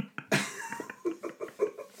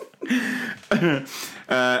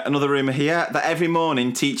 Another rumour here that every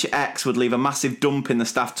morning Teacher X would leave a massive dump in the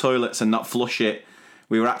staff toilets and not flush it.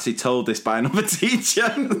 We were actually told this by another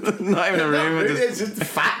teacher. Not even a rumour. It's just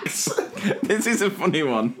facts. This is a funny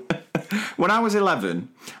one. When I was 11,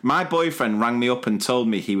 my boyfriend rang me up and told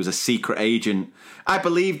me he was a secret agent. I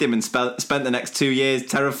believed him and spent the next 2 years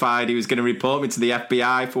terrified he was going to report me to the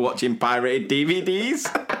FBI for watching pirated DVDs.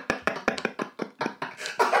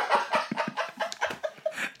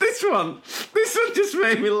 This one just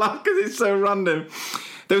made me laugh because it's so random.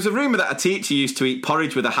 There was a rumour that a teacher used to eat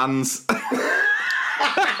porridge with her hands.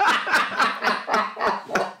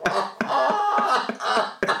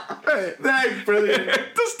 That's brilliant.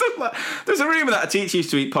 There's a rumour that a teacher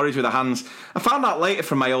used to eat porridge with her hands. I found out later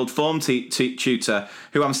from my old form tutor,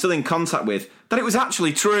 who I'm still in contact with, that it was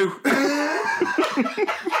actually true. How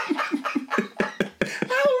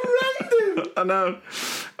random. I know.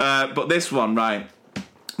 But this one, right,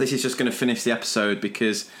 this is just going to finish the episode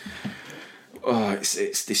because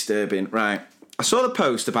it's disturbing. Right, I saw the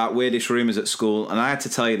post about weirdest rumours at school and I had to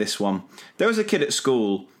tell you this one. There was a kid at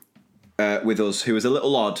school with us who was a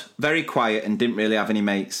little odd, very quiet and didn't really have any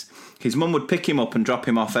mates. His mum would pick him up and drop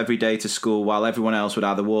him off every day to school while everyone else would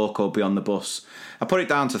either walk or be on the bus. I put it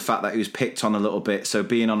down to the fact that he was picked on a little bit, so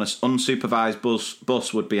being on an unsupervised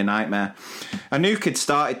bus would be a nightmare. A new kid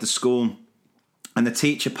started the school and the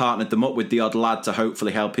teacher partnered them up with the odd lad to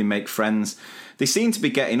hopefully help him make friends. They seemed to be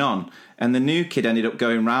getting on and the new kid ended up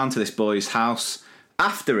going round to this boy's house.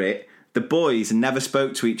 After it, the boys never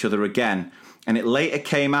spoke to each other again, and it later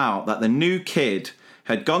came out that the new kid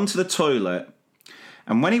had gone to the toilet,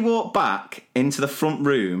 and when he walked back into the front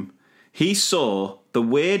room, he saw the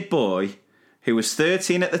weird boy, who was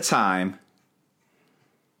 13 at the time,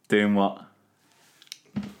 doing what?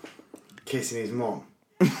 Kissing his mum.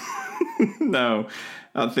 No,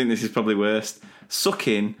 I think this is probably worse.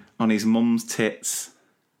 Sucking on his mum's tits.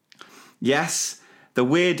 Yes, the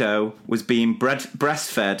weirdo was being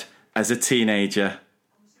breastfed as a teenager.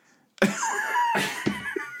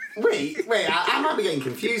 Wait, I might be getting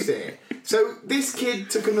confused here. So this kid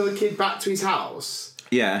took another kid back to his house.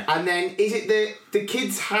 Yeah. And then is it the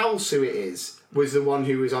kid's house who it is was the one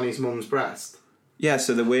who was on his mum's breast? Yeah,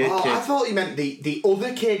 so the weird kid. I thought you meant the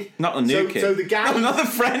other kid. Not the new kid. So the guy. No, not the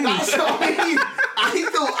friend. That's what I mean.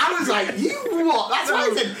 I was like, you what? That's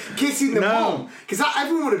why I said kissing the mum. Because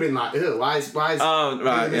everyone would have been like, ew, why is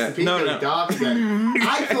Mr. P going dark again?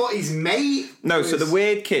 I thought his mate. No, so the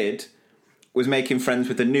weird kid was making friends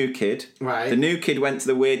with the new kid. Right. The new kid went to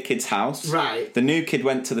the weird kid's house. Right. The new kid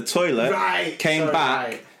went to the toilet. Right. Came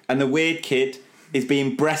back, and the weird kid is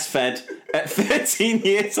being breastfed at 13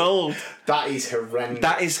 years old. That is horrendous.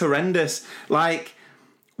 That is horrendous. Like,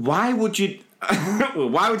 why would you... well,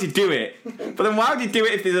 why would you do it? But then why would you do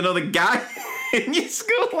it if there's another guy in your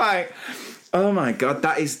school? Like, oh my God,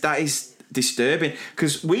 that is disturbing.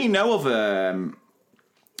 Because we know of a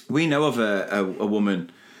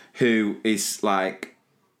woman who is or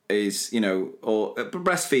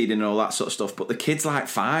breastfeeding and all that sort of stuff, but the kid's like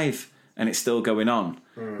 5 and it's still going on,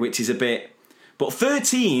 which is a bit. But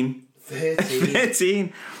 13.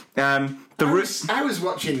 I was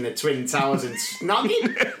watching the Twin Towers and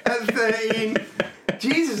snogging at 13.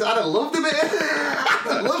 Jesus, I'd have loved a bit.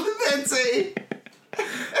 I'd loved a bit of tea.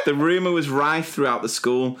 The rumour was rife throughout the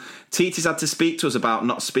school. Teachers had to speak to us about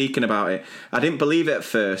not speaking about it. I didn't believe it at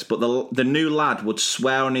first, but the new lad would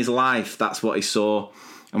swear on his life that's what he saw.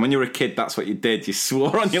 And when you were a kid, that's what you did. You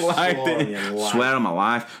swore on your life, didn't you? Swear on my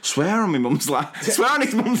life. Swear on my mum's life. Swear on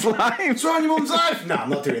his mum's life. Swear on your mum's life? No, I'm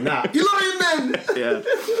not doing that. You're lying then! Yeah.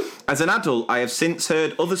 As an adult, I have since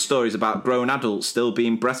heard other stories about grown adults still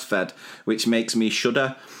being breastfed, which makes me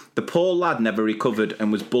shudder. The poor lad never recovered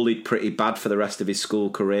and was bullied pretty bad for the rest of his school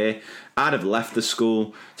career. I'd have left the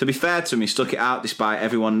school. To be fair to him, he stuck it out despite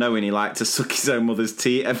everyone knowing he liked to suck his own mother's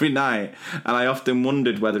tea every night. And I often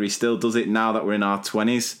wondered whether he still does it now that we're in our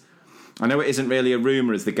 20s. I know it isn't really a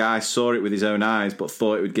rumour as the guy saw it with his own eyes, but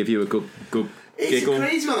thought it would give you a good it's giggle. It's a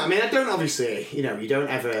crazy one. I mean, I don't obviously, you don't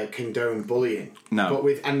ever condone bullying. No. But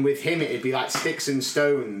with him, it'd be like sticks and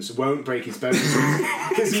stones won't break his bones.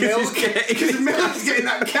 Because milk's getting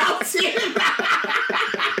that calcium.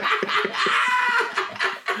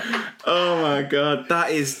 Oh my God, that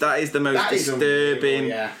is the most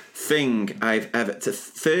disturbing thing I've ever... To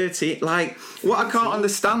 30, like, what I can't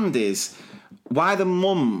understand is why the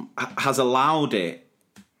mum has allowed it,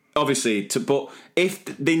 obviously, but if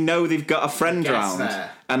they know they've got a friend round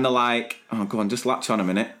and they're like, oh, go on, just latch on a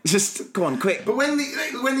minute. Just, go on, quick. But when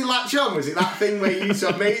they latch on, was it that thing where you used to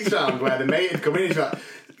have mates round where the mate had come in and he's like,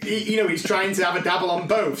 he's trying to have a dabble on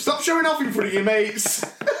both. Stop showing off in front of your mates.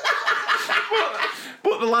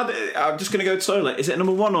 But the lad, I'm just going to go to the toilet. Is it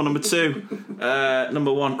number 1 or number 2?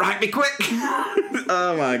 Number 1. Right, be quick.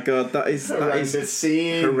 Oh my God, that is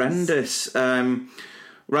horrendous.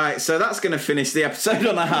 Right, so that's going to finish the episode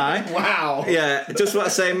on a high. Wow. Yeah, just want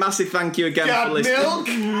to say a massive thank you again for listening. Milk.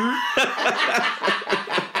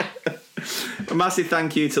 A massive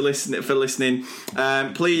thank you for listening.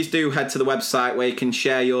 Please do head to the website where you can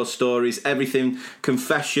share your stories, everything,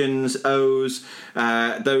 confessions, O's,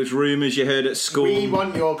 those rumours you heard at school. We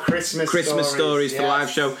want your Christmas stories for the live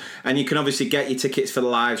show, and you can obviously get your tickets for the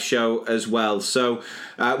live show as well. So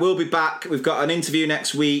we'll be back. We've got an interview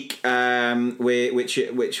next week,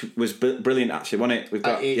 which was brilliant actually, wasn't it? We've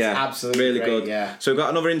got absolutely really great, good. Yeah. So we've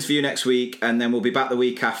got another interview next week, and then we'll be back the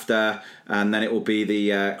week after. And then it will be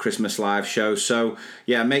the Christmas live show. So,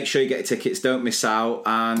 yeah, make sure you get your tickets. Don't miss out.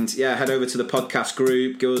 And, yeah, head over to the podcast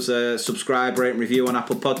group. Give us a subscribe, rate and review on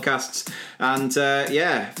Apple Podcasts. And,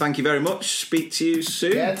 thank you very much. Speak to you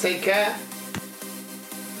soon. Yeah, take care.